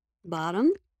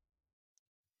 bottom,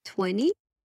 20,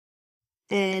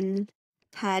 and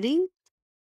padding,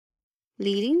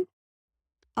 leading,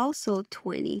 also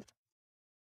 20.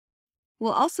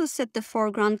 We'll also set the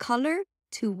foreground color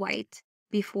to white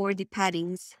before the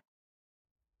paddings.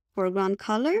 Foreground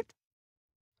color,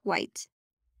 white.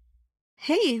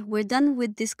 Hey, we're done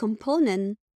with this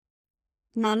component.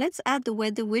 Now let's add the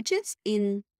weather widgets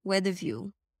in Weather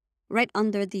View, right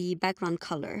under the background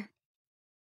color.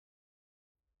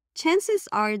 Chances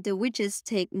are the widgets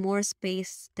take more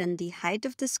space than the height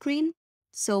of the screen,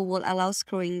 so we'll allow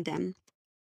scrolling them.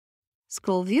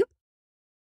 Scroll view.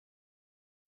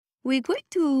 We're going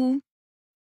to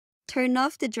turn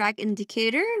off the drag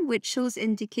indicator, which shows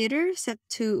indicator set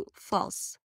to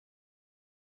false.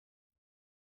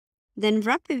 Then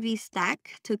wrap a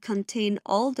V-stack to contain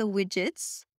all the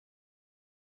widgets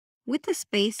with a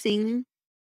spacing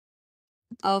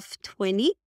of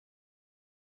 20.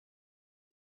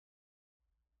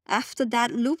 After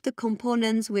that, loop the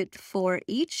components with for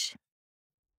each.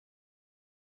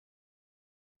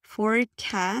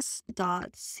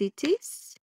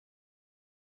 Forecast.cities.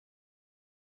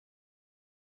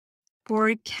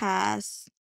 Forecast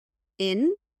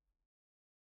in.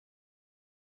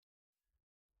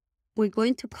 We're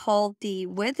going to call the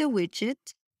weather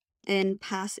widget and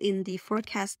pass in the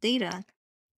forecast data.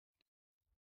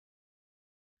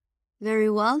 Very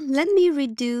well, let me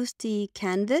reduce the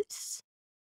canvas.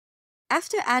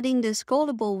 After adding the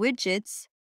scrollable widgets,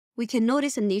 we can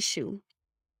notice an issue.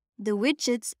 The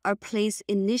widgets are placed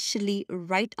initially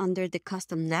right under the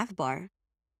custom navbar.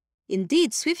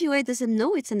 Indeed, SwiftUI doesn't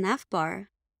know it's a navbar.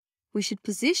 We should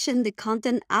position the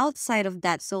content outside of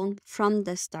that zone from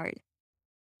the start.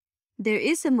 There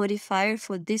is a modifier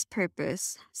for this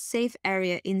purpose, Save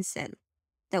Area Inset,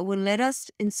 that will let us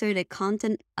insert a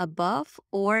content above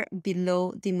or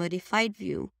below the modified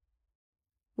view.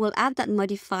 We'll add that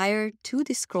modifier to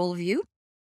the scroll view.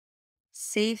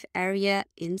 Save Area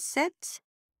Inset.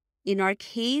 In our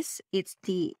case, it's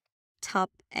the top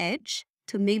edge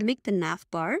to mimic the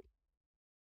navbar.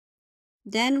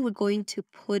 Then we're going to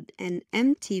put an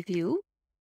empty view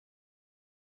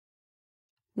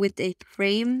with a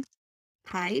frame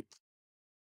height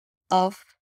of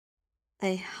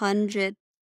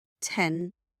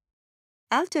 110.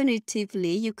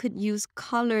 Alternatively, you could use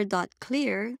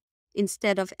color.clear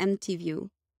instead of empty view.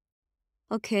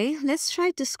 Okay, let's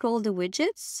try to scroll the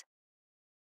widgets.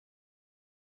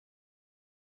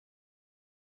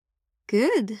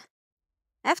 Good.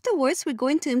 Afterwards, we're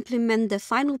going to implement the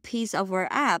final piece of our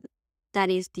app, that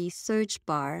is the search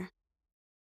bar.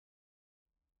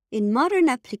 In modern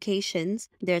applications,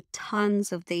 there are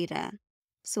tons of data,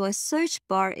 so a search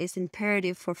bar is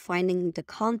imperative for finding the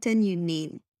content you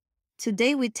need.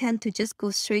 Today, we tend to just go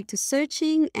straight to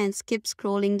searching and skip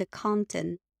scrolling the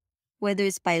content, whether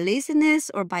it's by laziness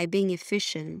or by being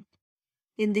efficient.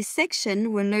 In this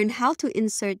section, we'll learn how to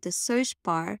insert the search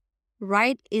bar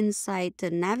right inside the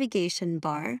navigation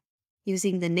bar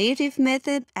using the native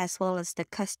method as well as the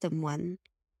custom one.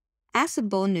 As a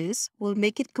bonus, we'll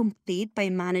make it complete by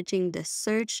managing the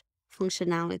search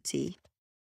functionality.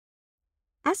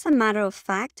 As a matter of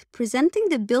fact, presenting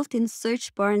the built-in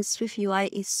search bar in SwiftUI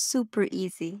is super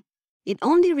easy. It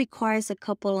only requires a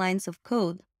couple lines of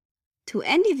code. To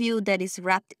any view that is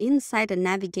wrapped inside a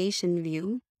navigation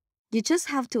view, you just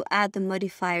have to add the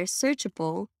modifier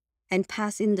searchable and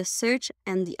pass in the search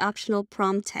and the optional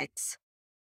prompt text.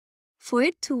 For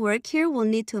it to work here, we'll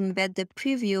need to embed the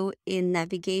preview in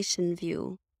navigation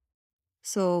view.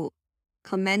 So,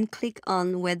 command-click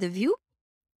on weather view,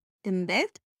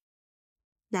 embed,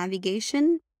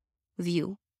 navigation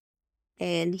view.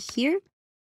 And here,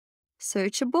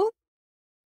 searchable.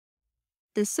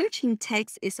 The searching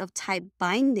text is of type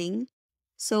binding,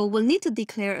 so we'll need to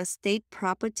declare a state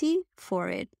property for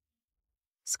it.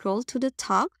 Scroll to the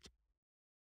top,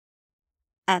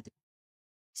 add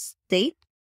state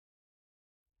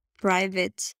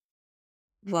private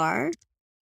var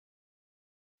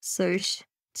search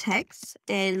text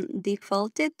and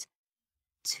default it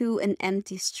to an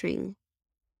empty string.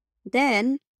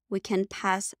 Then we can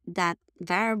pass that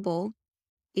variable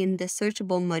in the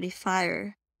searchable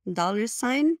modifier,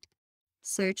 $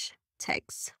 search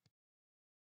text.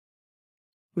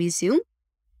 Resume.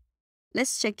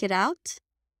 Let's check it out.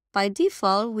 By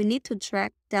default, we need to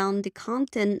drag down the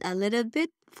content a little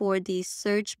bit for the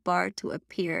search bar to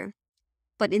appear.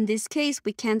 But in this case,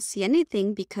 we can't see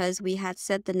anything because we had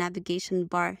set the navigation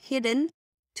bar hidden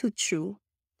to true.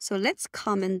 So let's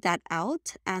comment that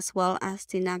out as well as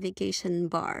the navigation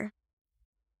bar.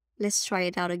 Let's try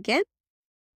it out again.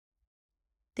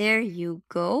 There you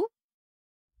go.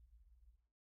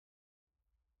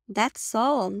 That's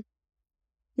all.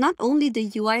 Not only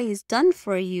the UI is done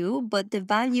for you, but the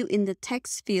value in the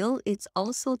text field is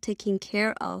also taken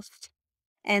care of.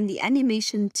 And the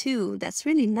animation too, that's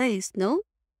really nice, no?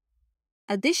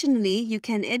 Additionally, you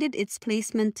can edit its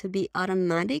placement to be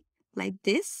automatic, like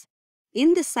this,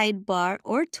 in the sidebar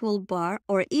or toolbar,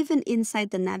 or even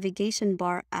inside the navigation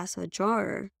bar as a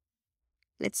drawer.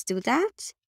 Let's do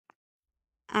that.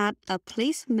 Add a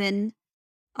placement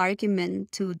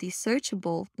argument to the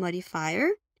searchable modifier.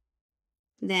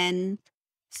 Then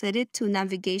Set it to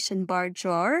navigation bar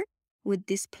drawer with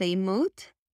display mode,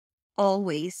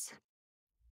 always.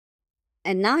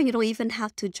 And now you don't even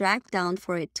have to drag down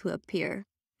for it to appear.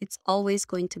 It's always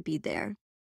going to be there.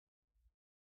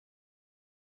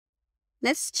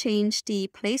 Let's change the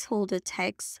placeholder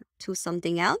text to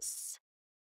something else.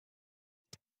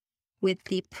 With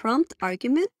the prompt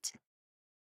argument,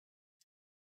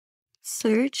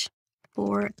 search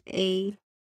for a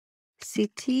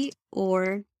city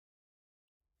or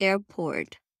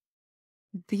airport.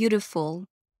 Beautiful.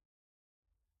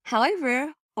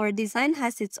 However, our design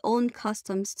has its own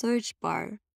custom search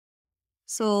bar.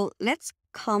 So let's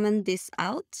comment this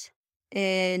out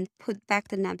and put back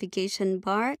the navigation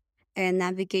bar and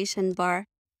navigation bar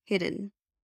hidden.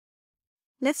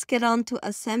 Let's get on to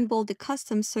assemble the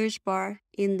custom search bar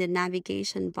in the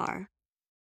navigation bar.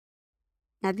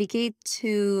 Navigate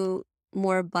to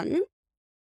More button.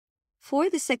 For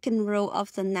the second row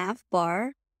of the nav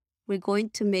bar, we're going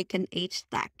to make an H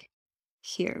stack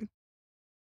here.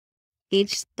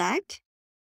 H stack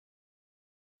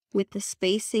with the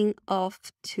spacing of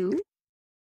 2.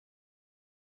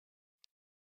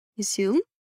 Resume.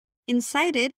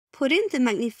 Inside it, put in the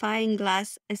magnifying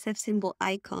glass SF symbol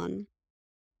icon.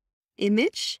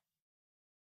 Image,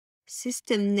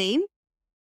 system name,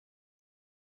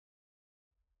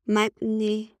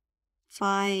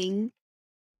 magnifying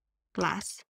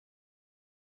glass.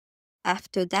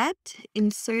 After that,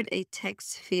 insert a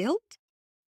text field.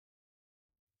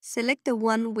 Select the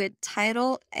one with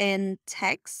title and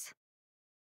text.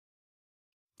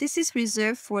 This is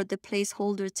reserved for the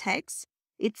placeholder text.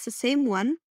 It's the same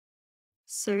one.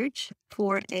 Search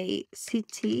for a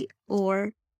city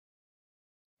or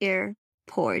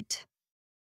airport.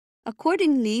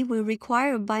 Accordingly, we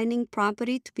require a binding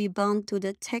property to be bound to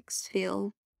the text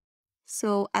field.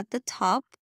 So at the top,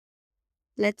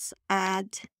 let's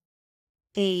add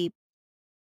a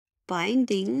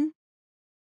binding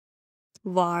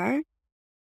var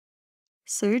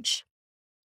search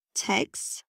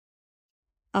text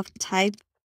of type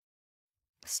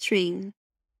string.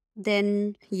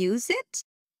 Then use it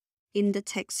in the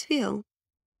text field.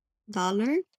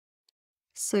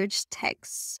 $search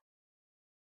text.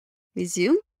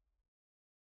 Resume.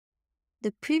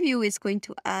 The preview is going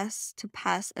to ask to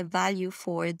pass a value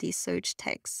for the search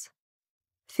text.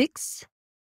 Fix.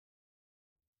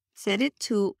 Set it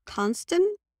to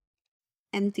constant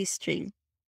empty string.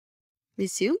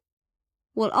 Resume.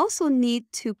 We'll also need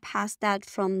to pass that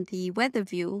from the weather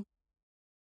view.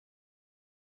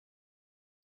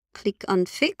 Click on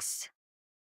Fix.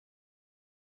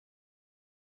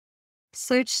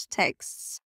 Search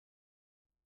text.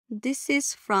 This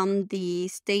is from the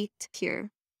state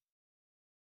here.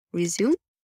 Resume.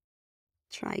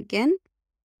 Try again.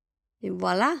 And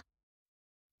voila.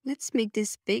 Let's make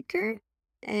this bigger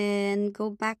and go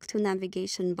back to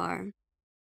navigation bar.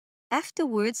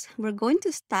 Afterwards, we're going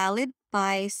to style it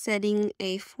by setting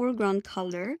a foreground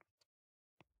color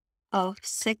of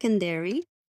secondary,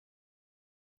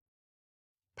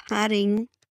 padding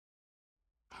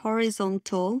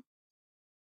horizontal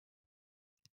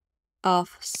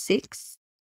of 6,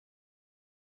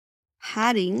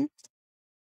 padding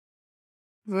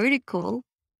vertical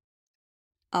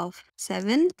of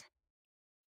 7,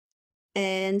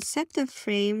 and set the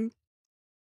frame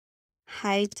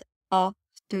height of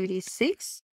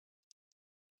 36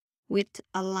 with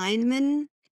alignment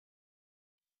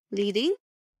leading,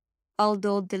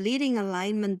 although the leading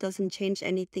alignment doesn't change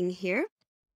anything here.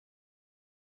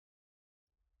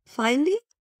 Finally,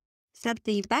 set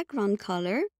the background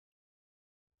color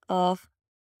of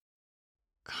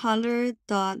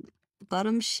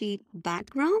color.bottom sheet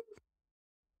background,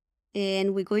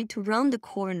 and we're going to round the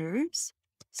corners.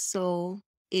 So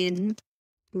in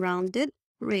rounded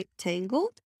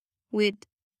rectangle with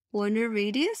corner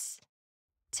radius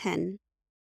 10.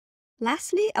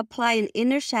 Lastly, apply an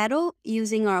inner shadow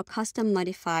using our custom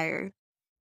modifier.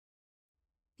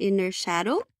 Inner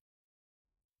shadow.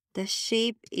 The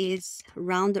shape is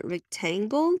rounded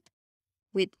rectangle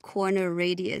with corner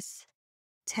radius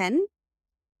 10.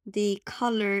 The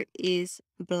color is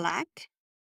black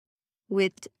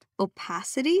with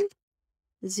opacity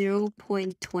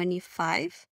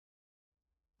 0.25.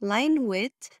 Line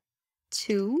width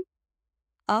 2.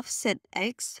 Offset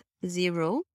X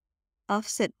 0.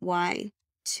 Offset Y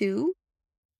 2.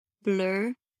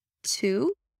 Blur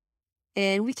 2.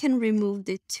 And we can remove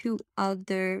the 2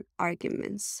 other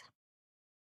arguments.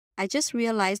 I just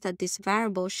realized that this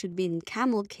variable should be in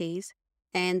camel case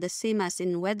and the same as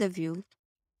in weather view.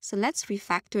 So let's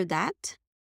refactor that.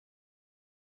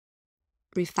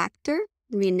 Refactor,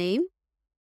 rename,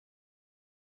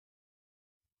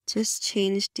 Just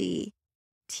change the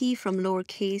T from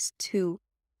lowercase to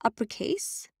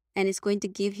uppercase, and it's going to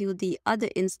give you the other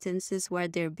instances where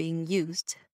they're being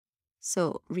used.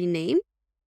 So rename,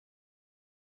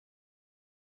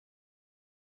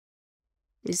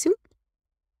 resume.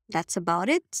 That's about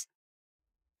it.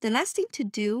 The last thing to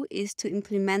do is to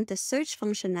implement the search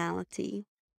functionality.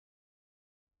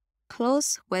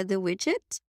 Close Weather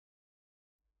widget.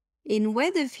 In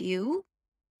Weather view,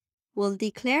 we'll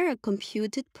declare a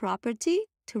computed property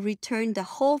to return the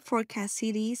whole forecast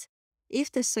cities if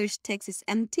the search text is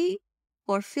empty,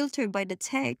 or filter by the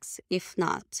text if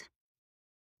not.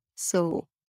 So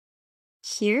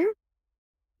here,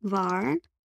 var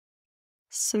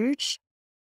search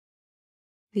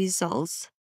results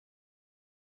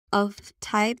of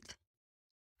type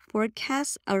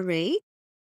forecast array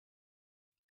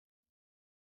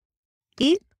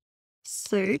if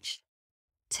search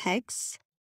text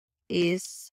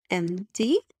is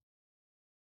empty,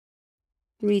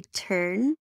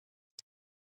 return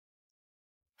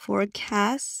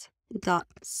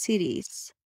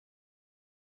forecast.cities.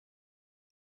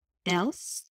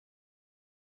 Else,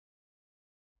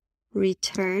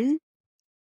 return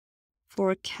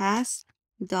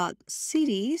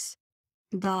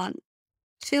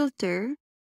forecast.cities.filter.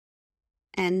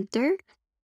 Enter.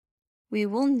 We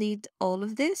will need all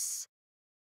of this.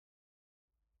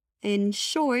 In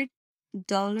short,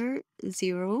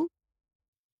 $0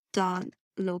 dot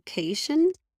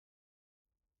location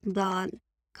dot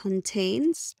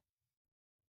contains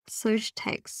search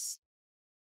text.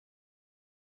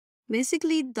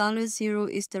 Basically, $0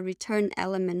 is the return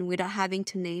element without having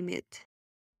to name it.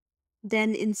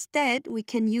 Then instead, we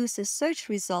can use the search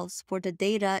results for the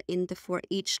data in the for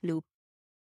each loop.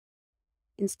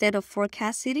 Instead of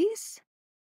forecast cities,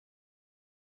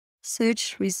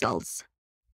 search results.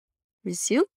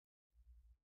 Resume.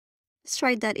 Let's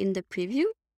try that in the preview.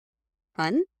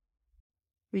 Run.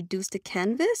 Reduce the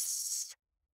canvas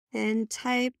and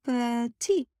type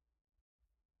T.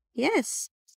 Yes.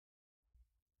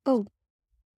 Oh,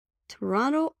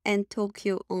 Toronto and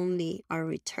Tokyo only are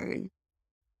returned.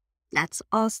 That's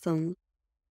awesome.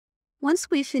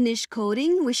 Once we finish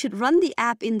coding, we should run the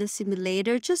app in the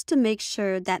simulator just to make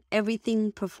sure that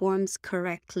everything performs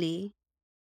correctly.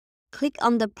 Click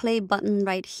on the play button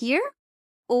right here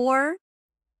or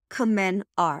Command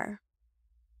R.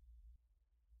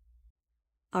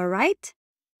 All right,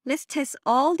 let's test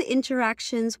all the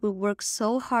interactions we worked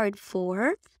so hard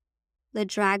for. The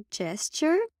drag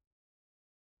gesture,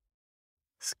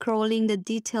 scrolling the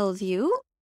detail view,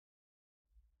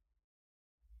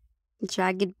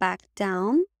 drag it back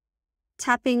down,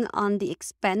 tapping on the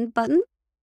expand button.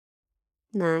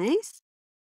 Nice.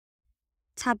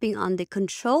 Tapping on the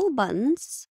control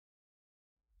buttons.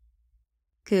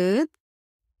 Good.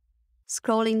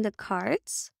 Scrolling the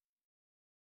cards.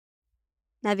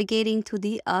 Navigating to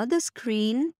the other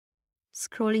screen.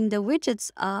 Scrolling the widgets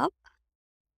up.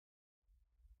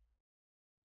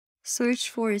 Search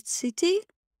for its city.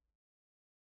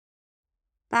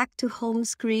 Back to home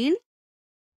screen.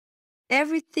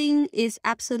 Everything is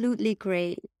absolutely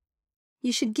great.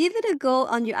 You should give it a go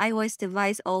on your iOS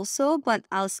device also, but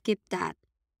I'll skip that.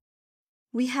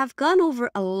 We have gone over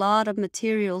a lot of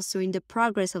materials during the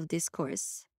progress of this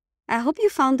course. I hope you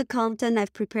found the content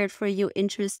I've prepared for you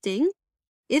interesting.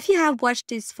 If you have watched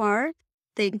this far,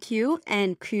 thank you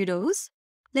and kudos.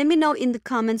 Let me know in the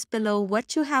comments below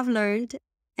what you have learned,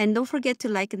 and don't forget to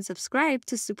like and subscribe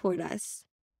to support us.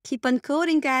 Keep on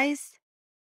coding, guys!